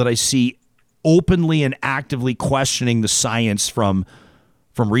people that I see openly and actively questioning the science from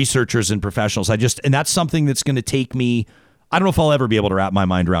researchers and professionals. And that's something that's going to take me, I don't know if I'll ever be able to wrap my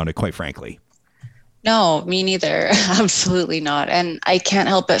mind around it, quite frankly. No, me neither. Absolutely not. And I can't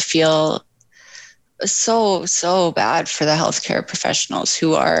help but feel so bad for the healthcare professionals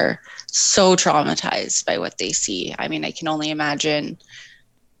who are so traumatized by what they see. I mean, I can only imagine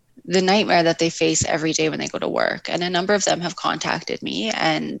the nightmare that they face every day when they go to work. And a number of them have contacted me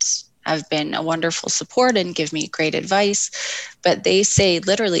and have been a wonderful support and give me great advice. But they say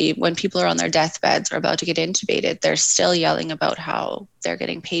literally when people are on their deathbeds or about to get intubated, they're still yelling about how they're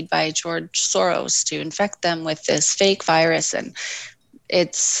getting paid by George Soros to infect them with this fake virus. And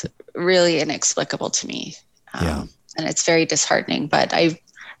it's really inexplicable to me. And it's very disheartening. But I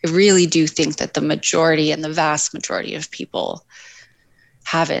really do think that the majority and the vast majority of people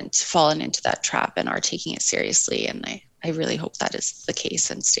haven't fallen into that trap and are taking it seriously. And I really hope that is the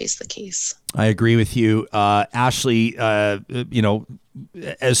case and stays the case. I agree with you. Ashley, as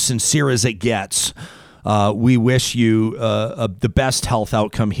sincere as it gets, we wish you the best health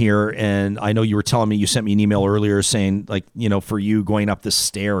outcome here. And I know you were telling me, you sent me an email earlier saying, for you going up the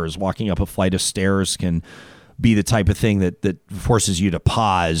stairs, walking up a flight of stairs can be the type of thing that forces you to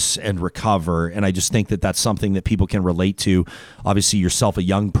pause and recover. And I just think that that's something that people can relate to. Obviously, yourself, a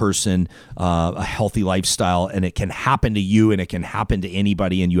young person, a healthy lifestyle, and it can happen to you and it can happen to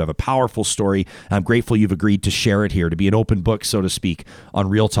anybody. And you have a powerful story. I'm grateful you've agreed to share it here, to be an open book, so to speak, on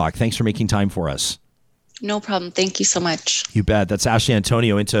Real Talk. Thanks for making time for us. No problem. Thank you so much. You bet. That's Ashley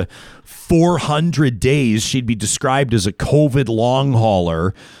Antonio. Into 400 days, she'd be described as a COVID long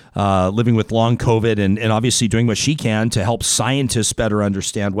hauler, living with long COVID and obviously doing what she can to help scientists better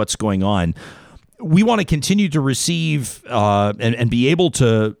understand what's going on. We want to continue to receive and be able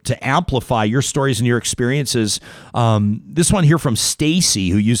to amplify your stories and your experiences. This one here from Stacy,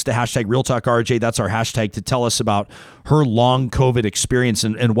 who used the hashtag RealTalkRJ. That's our hashtag to tell us about her long COVID experience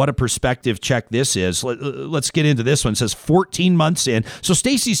and what a perspective check this is. Let's get into this one. It says 14 months in. So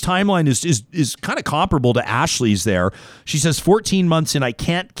Stacy's timeline is kind of comparable to Ashley's there. She says 14 months in, I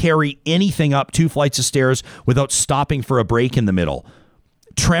can't carry anything up 2 flights of stairs without stopping for a break in the middle.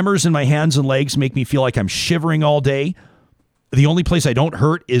 Tremors in my hands and legs make me feel like I'm shivering all day. The only place I don't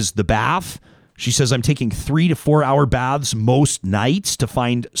hurt is the bath. She says, I'm taking 3 to 4 hour baths most nights to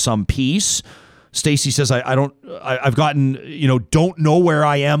find some peace. Stacy says, I've gotten, don't know where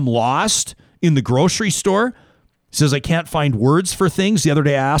I am lost in the grocery store. Says, I can't find words for things. The other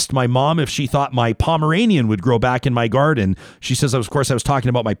day I asked my mom if she thought my Pomeranian would grow back in my garden. She says, of course, I was talking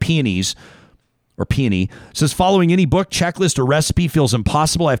about my peonies. Or peony. Says, following any book, checklist, or recipe feels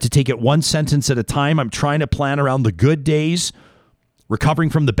impossible. I have to take it one sentence at a time. I'm trying to plan around the good days. Recovering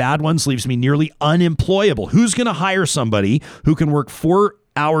from the bad ones leaves me nearly unemployable. Who's going to hire somebody who can work 4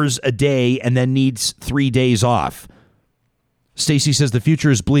 hours a day and then needs 3 days off? Stacy says the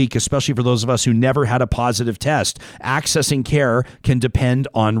future is bleak, especially for those of us who never had a positive test. Accessing care can depend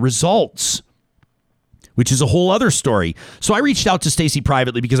on results, which is a whole other story. So I reached out to Stacy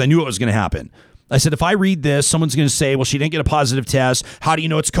privately because I knew it was going to happen. I said, if I read this, someone's going to say, well, she didn't get a positive test. How do you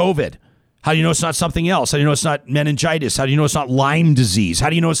know it's COVID? How do you know it's not something else? How do you know it's not meningitis? How do you know it's not Lyme disease? How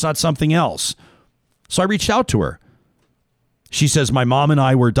do you know it's not something else? So I reached out to her. She says, my mom and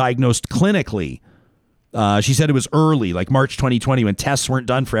I were diagnosed clinically. She said it was early, like March 2020, when tests weren't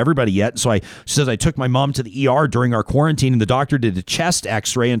done for everybody yet. So she says, I took my mom to the ER during our quarantine, and the doctor did a chest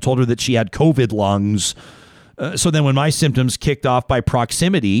x-ray and told her that she had COVID lungs. So then when my symptoms kicked off by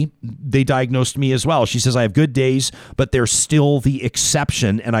proximity, they diagnosed me as well. She says, I have good days, but they're still the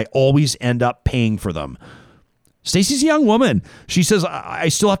exception, and I always end up paying for them. Stacy's a young woman. She says, I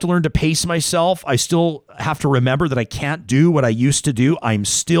still have to learn to pace myself. I still have to remember that I can't do what I used to do. I'm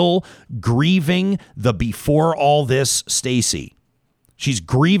still grieving the before all this Stacy. She's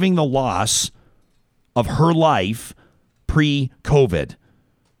grieving the loss of her life pre-COVID.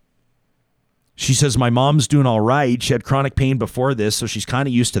 She says, my mom's doing all right. She had chronic pain before this, so she's kind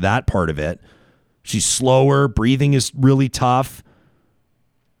of used to that part of it. She's slower. Breathing is really tough.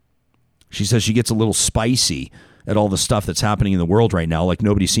 She says she gets a little spicy at all the stuff that's happening in the world right now. Like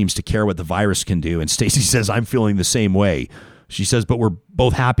nobody seems to care what the virus can do. And Stacy says, I'm feeling the same way. She says, but we're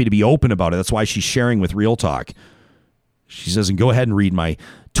both happy to be open about it. That's why she's sharing with Real Talk. She says, and go ahead and read my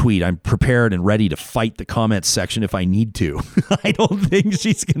tweet. I'm prepared and ready to fight the comments section if I need to. I don't think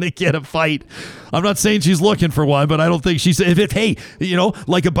she's going to get a fight. I'm not saying she's looking for one, but I don't think she's, hey,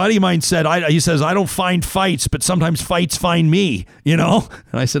 like a buddy of mine said, he says, I don't find fights, but sometimes fights find me, And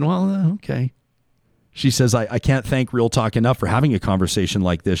I said, well, okay. She says, I can't thank Real Talk enough for having a conversation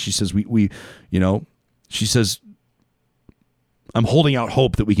like this. She says, she says, I'm holding out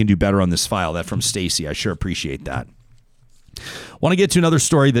hope that we can do better on this file. That from Stacy. I sure appreciate that. Want to get to another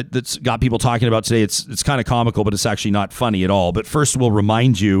story that's got people talking about today. It's kind of comical, but it's actually not funny at all. But first, we'll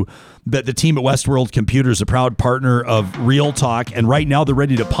remind you that the team at Westworld Computer is a proud partner of Real Talk, and right now they're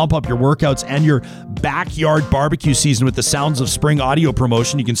ready to pump up your workouts and your backyard barbecue season with the Sounds of Spring audio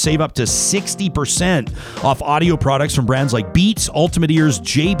promotion. You can save up to 60% off audio products from brands like Beats, Ultimate Ears,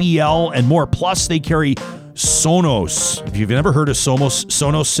 JBL, and more. Plus, they carry Sonos. If you've never heard of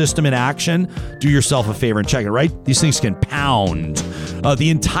Sonos system in action, do yourself a favor and check it, right? These things can pound. The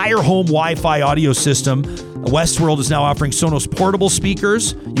entire home Wi-Fi audio system. Westworld is now offering Sonos portable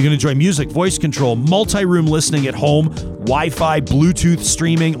speakers. You can enjoy music, voice control, multi-room listening at home, Wi-Fi, Bluetooth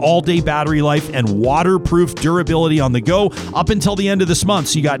streaming, all-day battery life, and waterproof durability on the go up until the end of this month.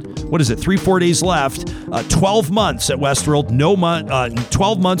 So you got, 3-4 days left. 12 months at Westworld.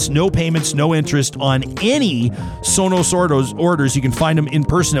 12 months, no payments, no interest on any Sonos orders. You can find them in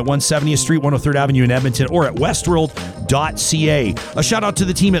person at 170th Street, 103rd Avenue in Edmonton, or at westworld.ca. A shout out to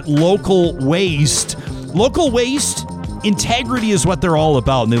the team at Local Waste. Local Waste, integrity is what they're all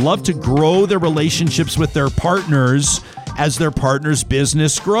about, and they love to grow their relationships with their partners as their partner's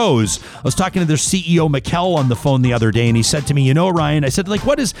business grows. I was talking to their CEO, Mikkel, on the phone the other day, and he said to me, Ryan, I said, I'm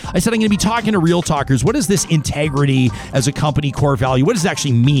going to be talking to Real Talkers. What is this integrity as a company core value? What does it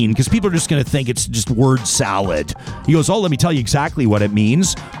actually mean? Because people are just going to think it's just word salad. He goes, let me tell you exactly what it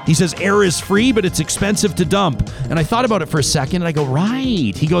means. He says, air is free, but it's expensive to dump. And I thought about it for a second, and I go,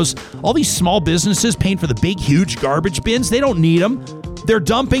 right. He goes, all these small businesses paying for the big, huge garbage bins, they don't need them. They're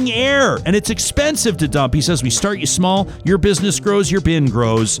dumping air, and it's expensive to dump. He says, we start you small, your business grows, your bin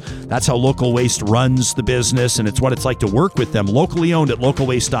grows. That's how Local Waste runs the business, and it's what it's like to work with them. Locally owned at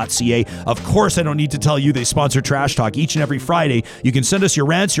localwaste.ca. Of course, I don't need to tell you they sponsor Trash Talk each and every Friday. You can send us your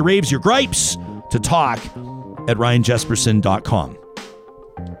rants, your raves, your gripes to talk at ryanjesperson.com.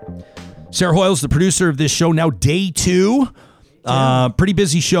 Sarah Hoyle's the producer of this show, now day 2. Pretty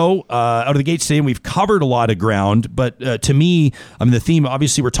busy show out of the gates today, and we've covered a lot of ground. But to me, the theme,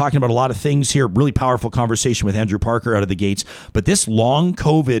 obviously, we're talking about a lot of things here. Really powerful conversation with Andrew Parker out of the gates. But this long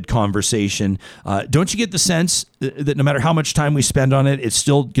COVID conversation, don't you get the sense that no matter how much time we spend on it, it's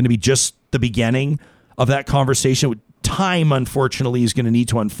still going to be just the beginning of that conversation? Time, unfortunately, is going to need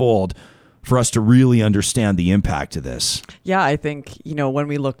to unfold for us to really understand the impact of this. Yeah, I think, when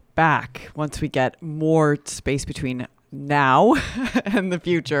we look back, once we get more space between now and the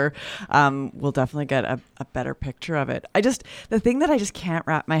future, we'll definitely get a better picture of it. The thing that I just can't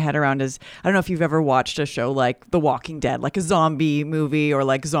wrap my head around is, I don't know if you've ever watched a show like The Walking Dead, like a zombie movie or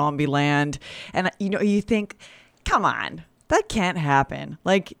like Zombieland. And, you think, come on, that can't happen.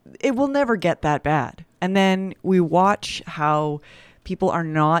 Like, it will never get that bad. And then we watch how people are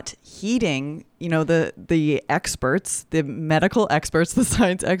not heeding, the experts, the medical experts, the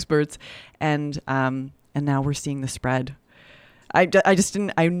science experts, and now we're seeing the spread. I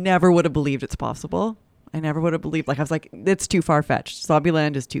never would have believed it's possible. I never would have believed. I was like, it's too far fetched.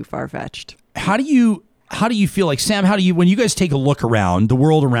 Zombieland is too far fetched. How do you feel like, Sam? When you guys take a look around the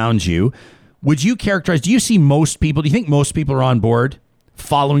world around you, would you characterize? Do you see most people? Do you think most people are on board,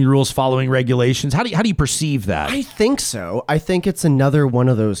 following rules, following regulations? How do you perceive that? I think so. I think it's another one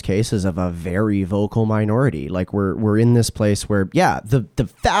of those cases of a very vocal minority. Like we're in this place where, the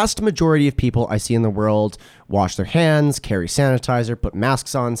vast majority of people I see in the world wash their hands, carry sanitizer, put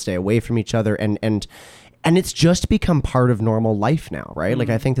masks on, stay away from each other, and it's just become part of normal life now, right? Like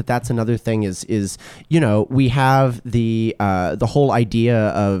I think that's another thing is we have the whole idea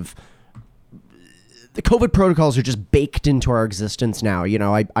of the COVID protocols are just baked into our existence now.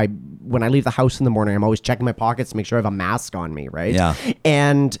 I when I leave the house in the morning, I'm always checking my pockets to make sure I have a mask on me, right? Yeah.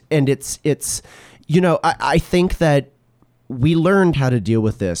 And it's I think that we learned how to deal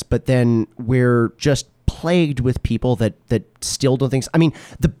with this, but then we're just plagued with people that still don't think. I mean,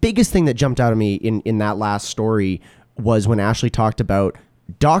 the biggest thing that jumped out at me in that last story was when Ashley talked about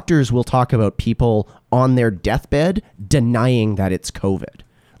doctors will talk about people on their deathbed denying that it's COVID.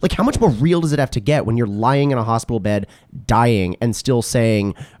 Like, how much more real does it have to get when you're lying in a hospital bed, dying, and still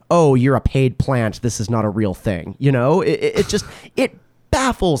saying, oh, you're a paid plant, this is not a real thing? It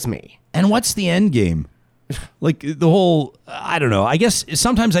baffles me. And what's the end game? Like, the whole, I don't know. I guess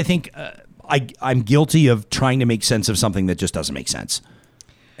sometimes I think I'm guilty of trying to make sense of something that just doesn't make sense.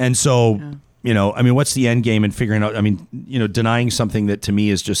 And so, what's the end game in figuring out, denying something that to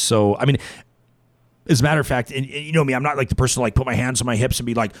me is just so, as a matter of fact, and you know me, I'm not like the person to like put my hands on my hips and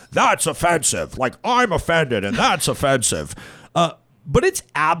be like, that's offensive. Like, I'm offended and that's offensive. But it's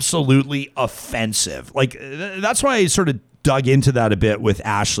absolutely offensive. Like, that's why I sort of dug into that a bit with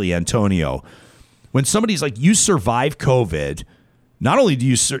Ashley Antonio. When somebody's like, you survive COVID, not only do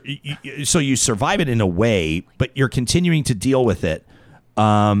you survive it in a way, but you're continuing to deal with it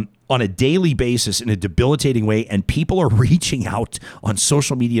on a daily basis in a debilitating way, and people are reaching out on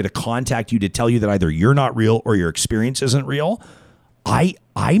social media to contact you to tell you that either you're not real or your experience isn't real.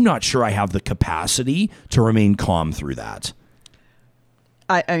 I'm not sure I have the capacity to remain calm through that.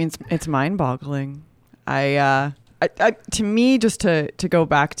 I mean, it's mind-boggling. To me, just to go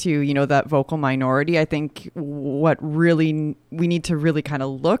back to, that vocal minority, I think what really we need to really kind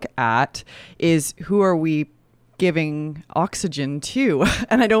of look at is who are we giving oxygen to?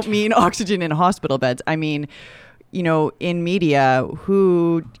 And I don't mean oxygen in hospital beds. I mean, in media,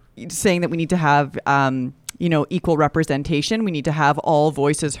 who saying that we need to have, equal representation. We need to have all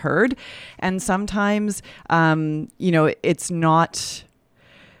voices heard. And sometimes, it's not,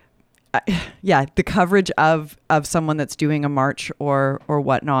 the coverage of someone that's doing a march or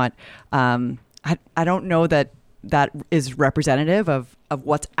whatnot. I don't know that is representative of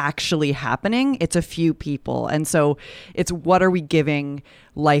what's actually happening. It's a few people. And so it's, what are we giving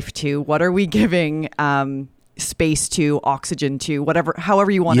life to? What are we giving space to, oxygen to,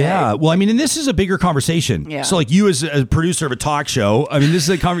 however you want to. Yeah. Well, and this is a bigger conversation. Yeah. So like you as a producer of a talk show, this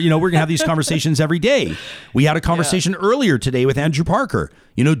is we're going to have these conversations every day. We had a conversation earlier today with Andrew Parker.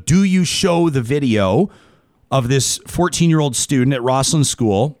 Do you show the video of this 14-year-old student at Rosslyn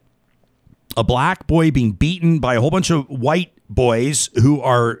School, a black boy being beaten by a whole bunch of white boys who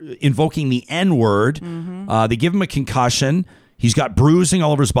are invoking the N-word. Mm-hmm. They give him a concussion. He's got bruising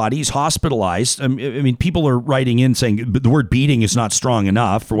all over his body. He's hospitalized. People are writing in saying the word beating is not strong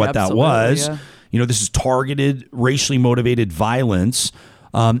enough for what that was. Yeah. This is targeted, racially motivated violence.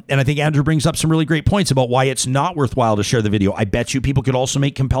 And I think Andrew brings up some really great points about why it's not worthwhile to share the video. I bet you people could also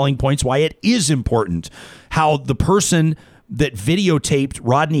make compelling points why it is important. How the person that videotaped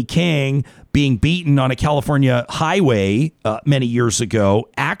Rodney King being beaten on a California highway many years ago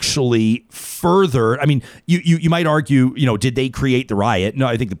actually further, you might argue, did they create the riot? No,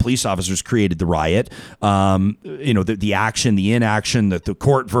 I think the police officers created the riot. The action, the inaction, the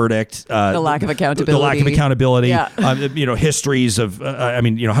court verdict. The lack of accountability. The lack of accountability. Yeah. Histories of,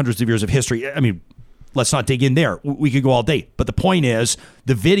 hundreds of years of history. Let's not dig in there. We could go all day. But the point is,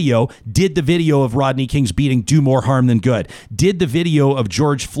 did the video of Rodney King's beating do more harm than good? Did the video of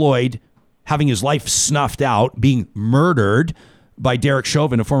George Floyd having his life snuffed out, being murdered by Derek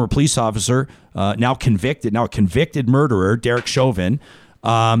Chauvin, a former police officer, now a convicted murderer, Derek Chauvin.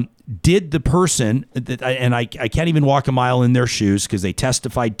 Did the person, and I can't even walk a mile in their shoes because they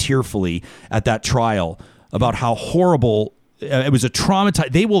testified tearfully at that trial about how horrible it was. A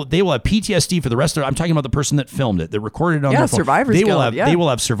traumatized. They will have PTSD for the rest of. I'm talking about the person that filmed it, that recorded it on their phone. Survivor's guilt. They will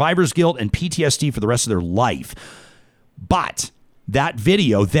have survivor's guilt and PTSD for the rest of their life. But that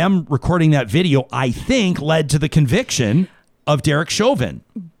video, them recording that video, I think led to the conviction of Derek Chauvin.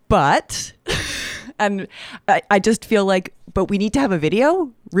 But, and I just feel like, but we need to have a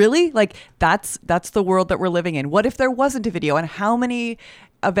video? Really? Like, that's the world that we're living in. What if there wasn't a video? And how many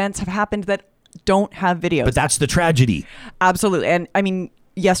events have happened that don't have videos? But that's the tragedy. Absolutely. And I mean,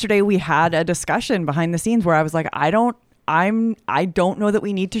 yesterday we had a discussion behind the scenes where I was like, I don't know that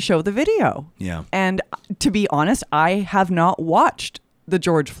we need to show the video. Yeah. And to be honest, I have not watched the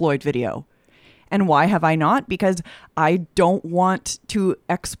George Floyd video. And why have I not? Because I don't want to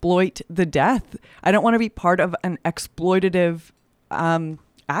exploit the death. I don't want to be part of an exploitative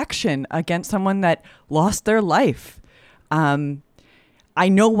action against someone that lost their life. I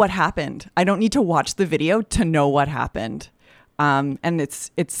know what happened. I don't need to watch the video to know what happened. And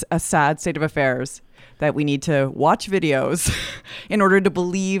it's a sad state of affairs that we need to watch videos in order to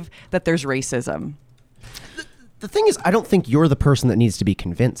believe that there's racism. The thing is, I don't think you're the person that needs to be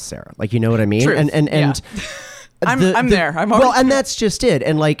convinced, Sarah. Like, you know what I mean? Truth. And Yeah. I'm there. Well, and that's just it.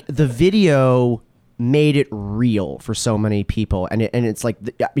 And like the video made it real for so many people. And it's like,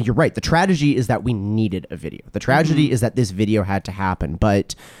 you're right. The tragedy is that we needed a video. The tragedy is that this video had to happen.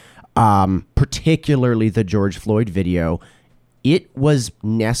 But particularly the George Floyd video, it was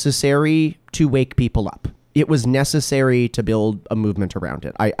necessary to wake people up. It was necessary to build a movement around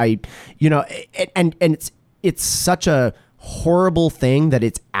it. It's such a horrible thing that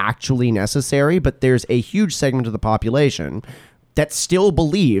it's actually necessary, but there's a huge segment of the population that still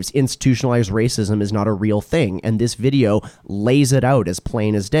believes institutionalized racism is not a real thing. And this video lays it out as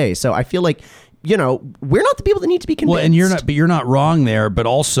plain as day. So I feel like, we're not the people that need to be convinced. Well, and you're not wrong there, but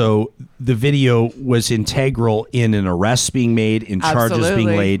also the video was integral in an arrest being made, in charges being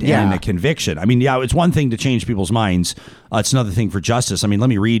laid, and in a conviction. I mean, it's one thing to change people's minds. It's another thing for justice. I mean,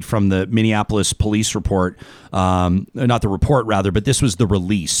 let me read from the Minneapolis police report, not the report rather, but this was the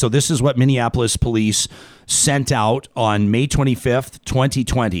release. So this is what Minneapolis police sent out on May 25th,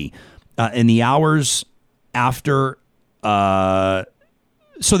 2020, in the hours after,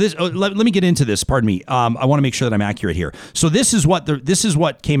 so this, let me get into this. Pardon me. I want to make sure that I'm accurate here. So this is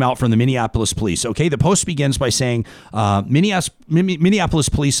what came out from the Minneapolis police. Okay, the post begins by saying Minneapolis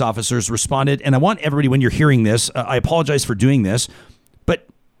police officers responded, and I want everybody, when you're hearing this, I apologize for doing this, but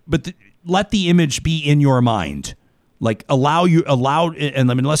let the image be in your mind. Like allow,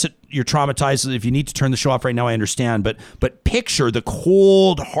 and I mean, unless you're traumatized, if you need to turn the show off right now, I understand. But picture the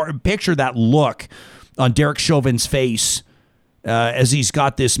cold heart, picture that look on Derek Chauvin's face. As he's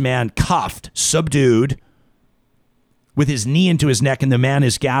got this man cuffed, subdued, with his knee into his neck, and the man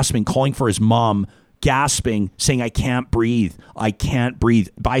is gasping, calling for his mom, gasping, saying, I can't breathe. I can't breathe.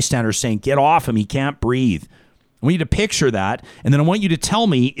 Bystanders saying, get off him. He can't breathe. I want you to picture that. And then I want you to tell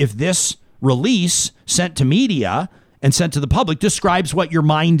me if this release sent to media and sent to the public describes what your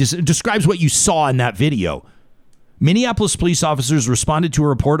mind is, describes what you saw in that video. Minneapolis police officers responded to a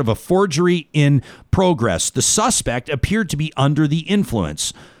report of a forgery in progress. The suspect appeared to be under the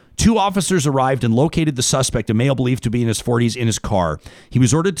influence. 2 officers arrived and located the suspect, a male believed to be in his 40s, in his car. He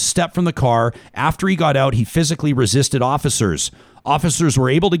was ordered to step from the car. After he got out, he physically resisted officers. Officers were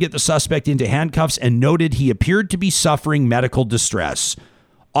able to get the suspect into handcuffs and noted he appeared to be suffering medical distress.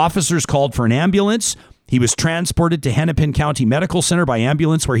 Officers called for an ambulance. He was transported to Hennepin County Medical Center by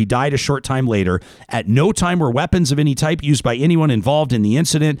ambulance, where he died a short time later. At no time were weapons of any type used by anyone involved in the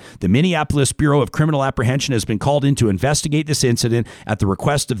incident. The Minneapolis Bureau of Criminal Apprehension has been called in to investigate this incident at the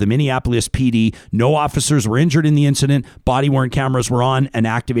request of the Minneapolis PD. No officers were injured in the incident. Body-worn cameras were on and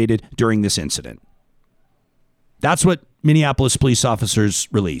activated during this incident. That's what Minneapolis police officers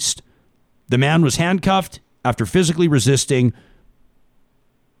released. The man was handcuffed after physically resisting.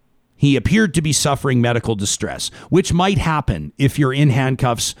 He appeared to be suffering medical distress, which might happen if you're in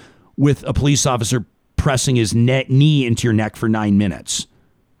handcuffs with a police officer pressing his knee into your neck for 9 minutes,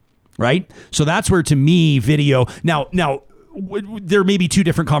 right? So that's where, to me, video... Now, there may be 2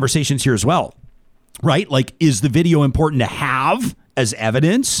 different conversations here as well, right? Like, is the video important to have as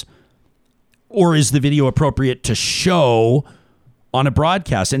evidence, or is the video appropriate to show on a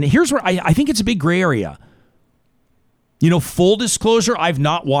broadcast? And here's where I think it's a big gray area. Full disclosure, I've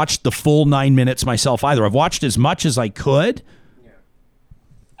not watched the full 9 minutes myself either. I've watched as much as I could.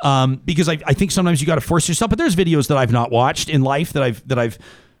 because I think sometimes you got to force yourself. But there's videos that I've not watched in life that I've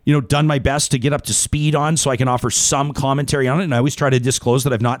done my best to get up to speed on, so I can offer some commentary on it. And I always try to disclose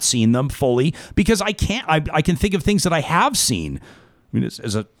that I've not seen them fully, because I can think of things that I have seen. I mean,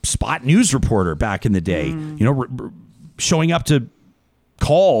 as a spot news reporter back in the day, showing up to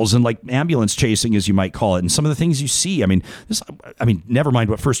calls and like ambulance chasing, as you might call it, and some of the things you see. I mean, never mind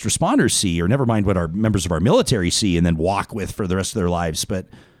what first responders see, or never mind what our members of our military see and then walk with for the rest of their lives. But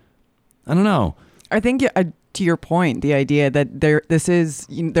I don't know. I think to your point, the idea that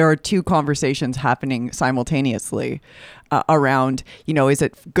there are two conversations happening simultaneously around, is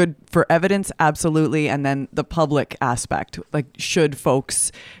it good for evidence? Absolutely. And then the public aspect, like, should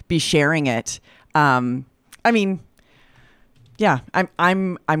folks be sharing it? I'm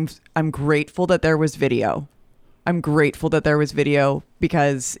grateful that there was video. I'm grateful that there was video,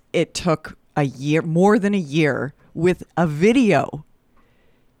 because it took more than a year with a video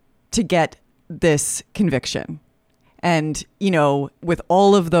to get this conviction. And, with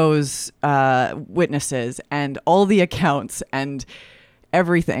all of those witnesses and all the accounts and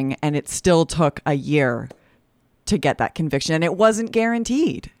everything, and it still took a year to get that conviction, and it wasn't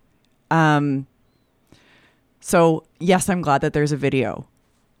guaranteed. So yes, I'm glad that there's a video,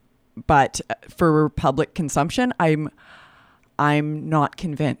 but for public consumption, I'm not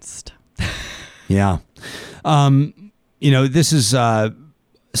convinced. Yeah. This is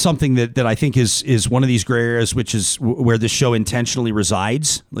something that I think is one of these gray areas, which is where the show intentionally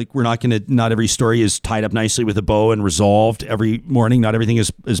resides. Like, not every story is tied up nicely with a bow and resolved every morning. Not everything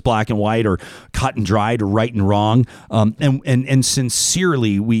is black and white or cut and dried or right and wrong. And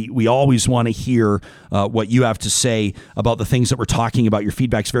sincerely, we always want to hear what you have to say about the things that we're talking about. Your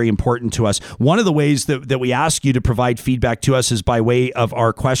feedback's very important to us. One of the ways that we ask you to provide feedback to us is by way of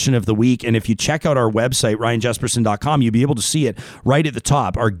our question of the week. And if you check out our website, ryanjesperson.com, you'll be able to see it right at the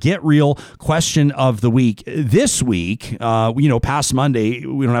top. Our Get Real question of the week. This week, past Monday,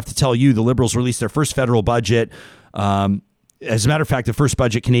 we don't have to tell you, the Liberals released their first federal budget. As a matter of fact, the first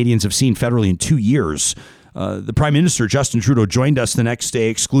budget Canadians have seen federally in 2 years. The Prime Minister, Justin Trudeau, joined us the next day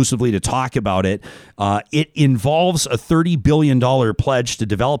exclusively to talk about it. It involves a $30 billion pledge to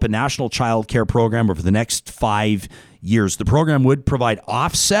develop a national child care program over the next 5 years. The program would provide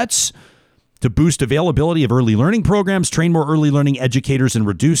offsets to boost availability of early learning programs, train more early learning educators, and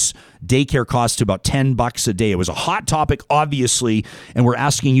reduce daycare costs to about $10 a day. It was a hot topic, obviously, and we're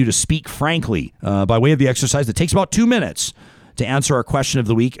asking you to speak frankly by way of the exercise that takes about 2 minutes to answer our question of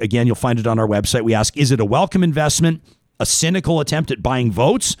the week. Again, you'll find it on our website. We ask, is it a welcome investment, a cynical attempt at buying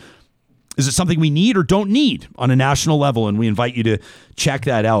votes? Is it something we need or don't need on a national level? And we invite you to check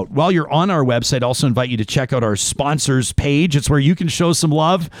that out. While you're on our website, also invite you to check out our sponsors page. It's where you can show some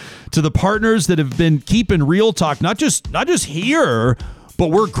love to the partners that have been keeping Real Talk, not just here,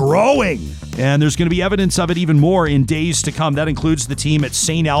 but we're growing. And there's going to be evidence of it even more in days to come. That includes the team at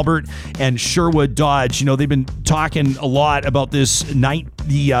St. Albert and Sherwood Dodge. They've been talking a lot about this night,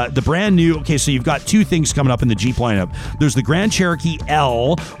 the brand new. Okay, so you've got two things coming up in the Jeep lineup. There's the Grand Cherokee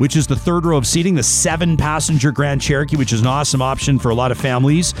L, which is the third row of seating, the 7-passenger Grand Cherokee, which is an awesome option for a lot of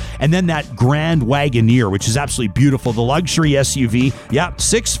families. And then that Grand Wagoneer, which is absolutely beautiful, the luxury SUV. Yeah,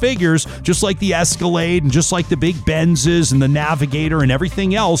 6 figures, just like the Escalade and just like the big Benzes and the Navigator and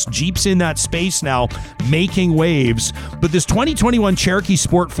everything else. Jeep's in that space now, making waves. But this 2021 Cherokee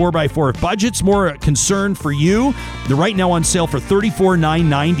Sport 4x4, if budget's more a concern for you, they're right now on sale for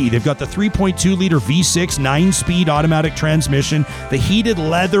 $34,990. They've got the 3.2-liter V6 9-speed automatic transmission, the heated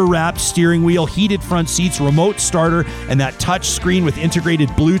leather-wrapped steering wheel, heated front seats, remote starter, and that touch screen with integrated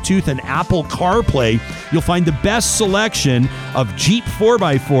Bluetooth and Apple CarPlay. You'll find the best selection of Jeep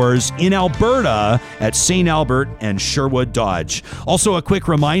 4x4s in Alberta at St. Albert and Sherwood Dodge. Also, a quick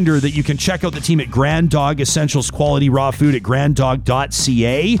reminder that you can check out the team at Grand Dog Essentials Quality Raw Food at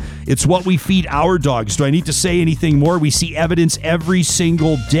granddog.ca. It's what we feed our dogs. Do I need to say anything more? We see evidence every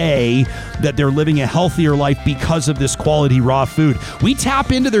single day that they're living a healthier life because of this quality raw food. We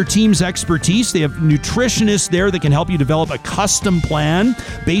tap into their team's expertise. They have nutritionists there that can help you develop a custom plan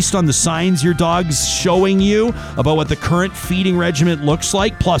based on the signs your dog's showing you about what the current feeding regimen looks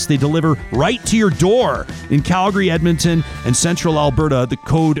like. Plus, they deliver right to your door in Calgary, Edmonton, and Central Alberta. The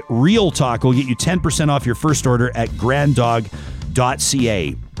code REALTALK will get you 10% off your first order at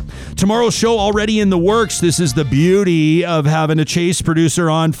granddog.ca. Tomorrow's show already in the works. This is the beauty of having a Chase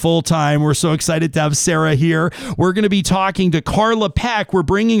producer on full time. We're so excited to have Sarah here. We're going to be talking to Carla Peck. We're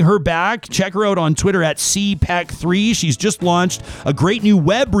bringing her back. Check her out on Twitter at CPeck3. She's just launched a great new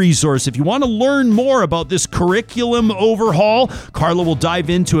web resource. If you want to learn more about this curriculum overhaul, Carla will dive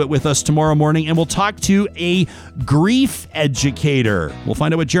into it with us tomorrow morning, and we'll talk to a grief educator. We'll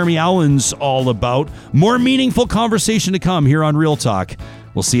find out what Jeremy Allen's all about. More meaningful conversation to come here on Real Talk.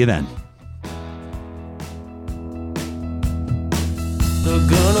 We'll see you then.